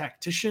elite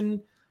tactician,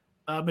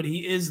 but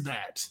he is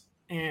that.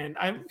 And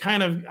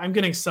I'm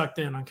getting sucked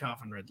in on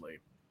Calvin Ridley.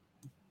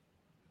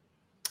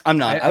 I'm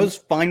not. I was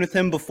fine with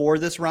him before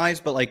this rise,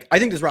 but like I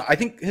think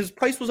his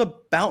price was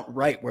about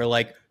right. Where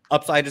like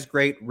upside is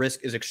great,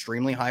 risk is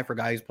extremely high for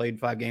guys who's played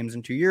 5 games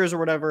in 2 years or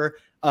whatever.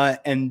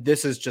 And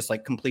this is just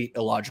like complete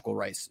illogical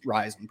rise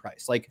in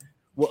price. Like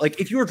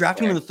if you were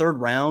drafting him in the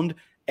 3rd round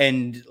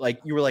and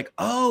like you were like,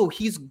 oh,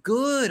 he's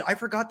good. I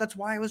forgot that's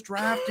why I was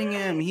drafting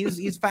him.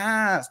 He's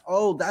fast.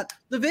 Oh, that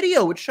the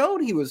video it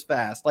showed he was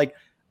fast. Like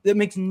that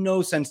makes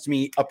no sense to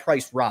me. A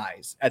price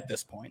rise at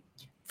this point.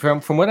 From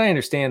what I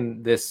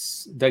understand,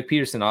 this Doug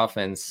Peterson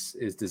offense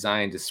is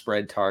designed to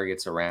spread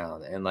targets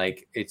around, and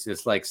like it's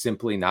just like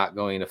simply not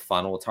going to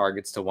funnel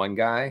targets to one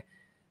guy.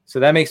 So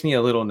that makes me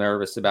a little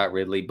nervous about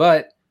Ridley.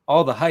 But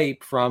all the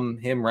hype from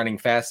him running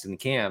fast in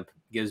camp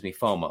gives me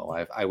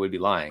FOMO. I would be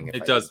lying.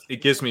 It does.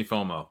 It gives me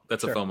FOMO.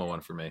 That's a FOMO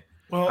one for me.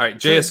 Well, all right,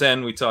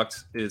 JSN we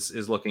talked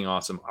is looking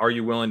awesome. Are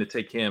you willing to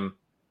take him?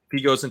 If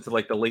he goes into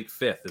like the late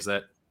 5th, is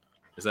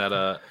that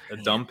a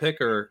dumb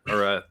pick or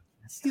a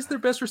he's their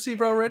best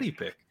receiver already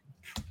pick?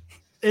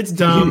 It's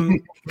dumb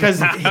because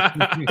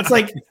it's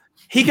like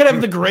he could have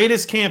the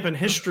greatest camp in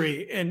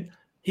history, and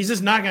he's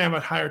just not going to have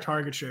a higher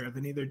target share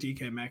than either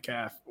DK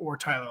Metcalf or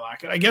Tyler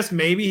Lockett. I guess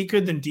maybe he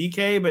could than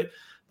DK, but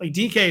like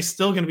DK is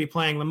still going to be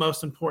playing the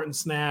most important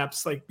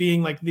snaps, like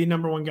being like the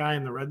number 1 guy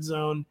in the red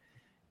zone.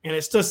 And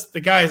it's just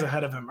the guys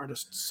ahead of him are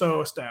just so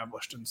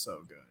established and so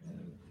good.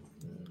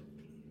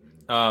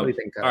 All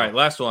right,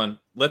 last one.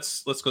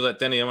 Let's go that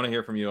Denny. I want to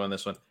hear from you on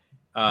this one.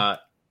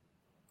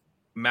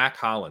 Mac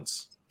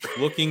Hollins.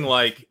 Looking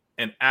like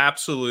an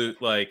absolute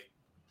like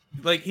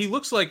he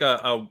looks like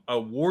a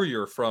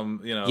warrior from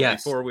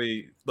before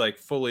we like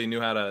fully knew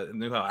how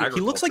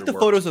he looks like the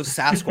photos of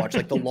Sasquatch,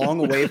 like the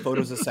long away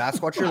photos of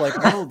Sasquatch. You're like,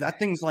 oh, that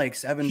thing's like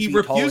 7 feet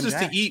tall. He refuses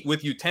to eat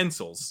with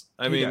utensils.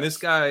 I mean, this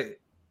guy.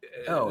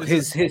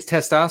 His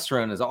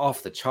testosterone is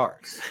off the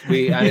charts.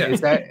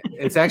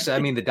 It's actually. I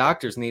mean, the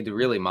doctors need to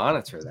really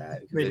monitor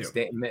that. It's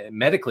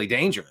medically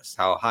dangerous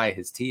how high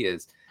his T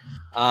is.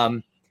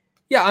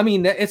 Yeah, I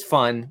mean it's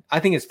fun. I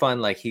think it's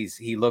fun. Like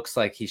he looks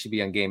like he should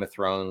be on Game of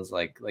Thrones,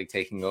 like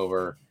taking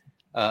over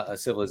a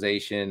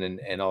civilization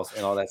and all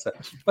that stuff.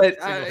 But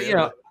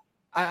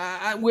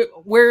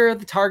where are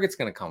the targets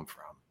going to come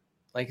from?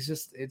 Like it's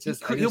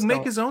just he'll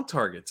make his own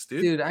targets,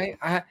 dude.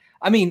 I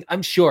mean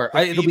I'm sure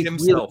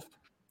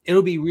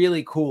it'll be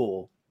really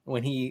cool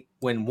when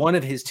one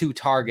of his 2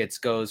 targets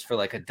goes for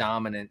like a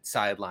dominant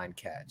sideline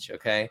catch.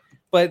 Okay.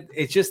 But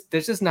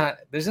there's just not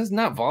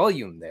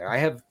volume there. I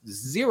have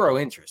zero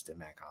interest in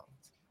Mac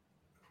Hollins.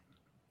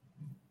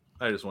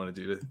 I just wanted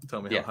you to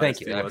tell me Yeah, how high thank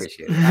his you. T I was.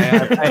 appreciate it.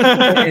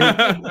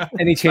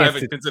 Any I chance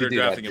haven't to considered do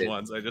drafting that, him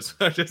once. I just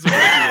wanted you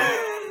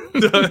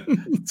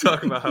to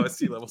talk about how his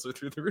T levels are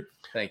through the roof.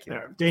 Thank you.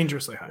 They're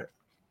dangerously high.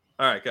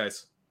 All right,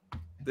 guys.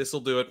 This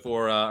will do it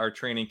for our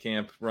training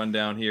camp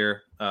rundown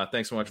here.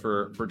 Thanks so much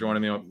for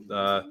joining me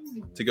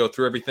to go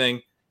through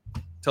everything.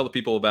 Tell the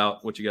people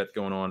about what you got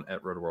going on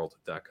at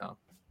rotoworld.com.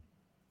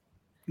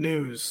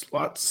 News,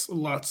 lots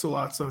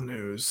of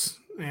news,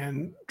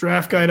 and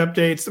draft guide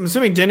updates. I'm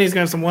assuming Denny's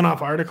gonna have some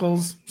one-off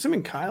articles. I'm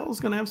assuming Kyle's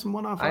gonna have some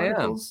one-off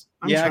articles.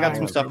 I got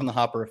some stuff in the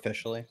hopper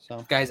officially.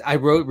 So, guys, I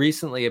wrote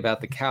recently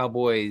about the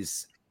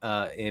Cowboys'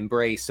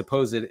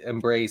 supposed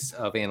embrace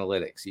of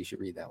analytics. You should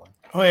read that one.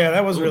 Oh yeah,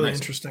 that was really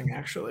interesting,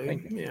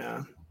 actually.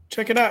 Yeah,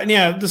 check it out. And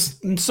yeah, there's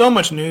so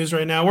much news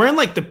right now. We're in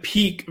like the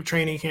peak of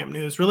training camp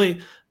news.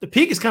 Really, the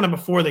peak is kind of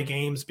before the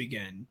games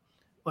begin.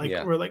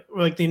 We're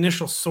like the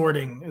initial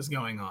sorting is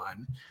going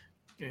on,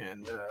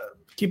 and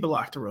keep it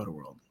locked to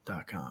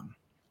rotoworld.com.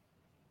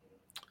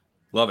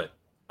 Love it.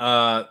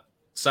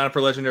 Sign up for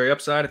Legendary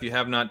Upside if you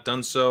have not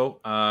done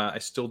so. I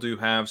still do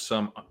have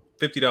some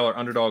 $50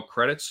 underdog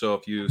credits. So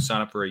if you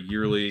sign up for a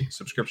yearly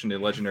subscription to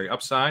Legendary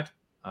Upside,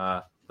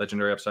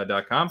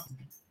 legendaryupside.com,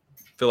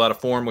 fill out a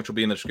form, which will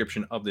be in the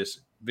description of this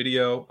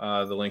video.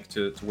 The link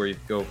to where you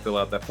go fill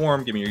out that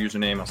form, give me your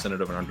username. I'll send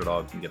it over to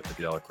underdog. You can get a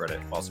 $50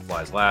 credit while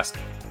supplies last.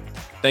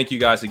 Thank you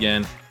guys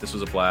again. This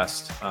was a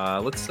blast.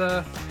 Let's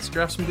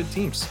draft some good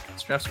teams.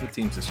 Let's draft some good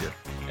teams this year.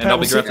 And Pat, I'll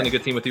be drafting a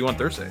good team with you on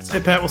Thursday. Hey,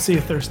 Pat, we'll see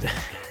you Thursday.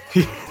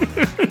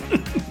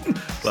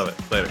 Love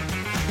it. Later.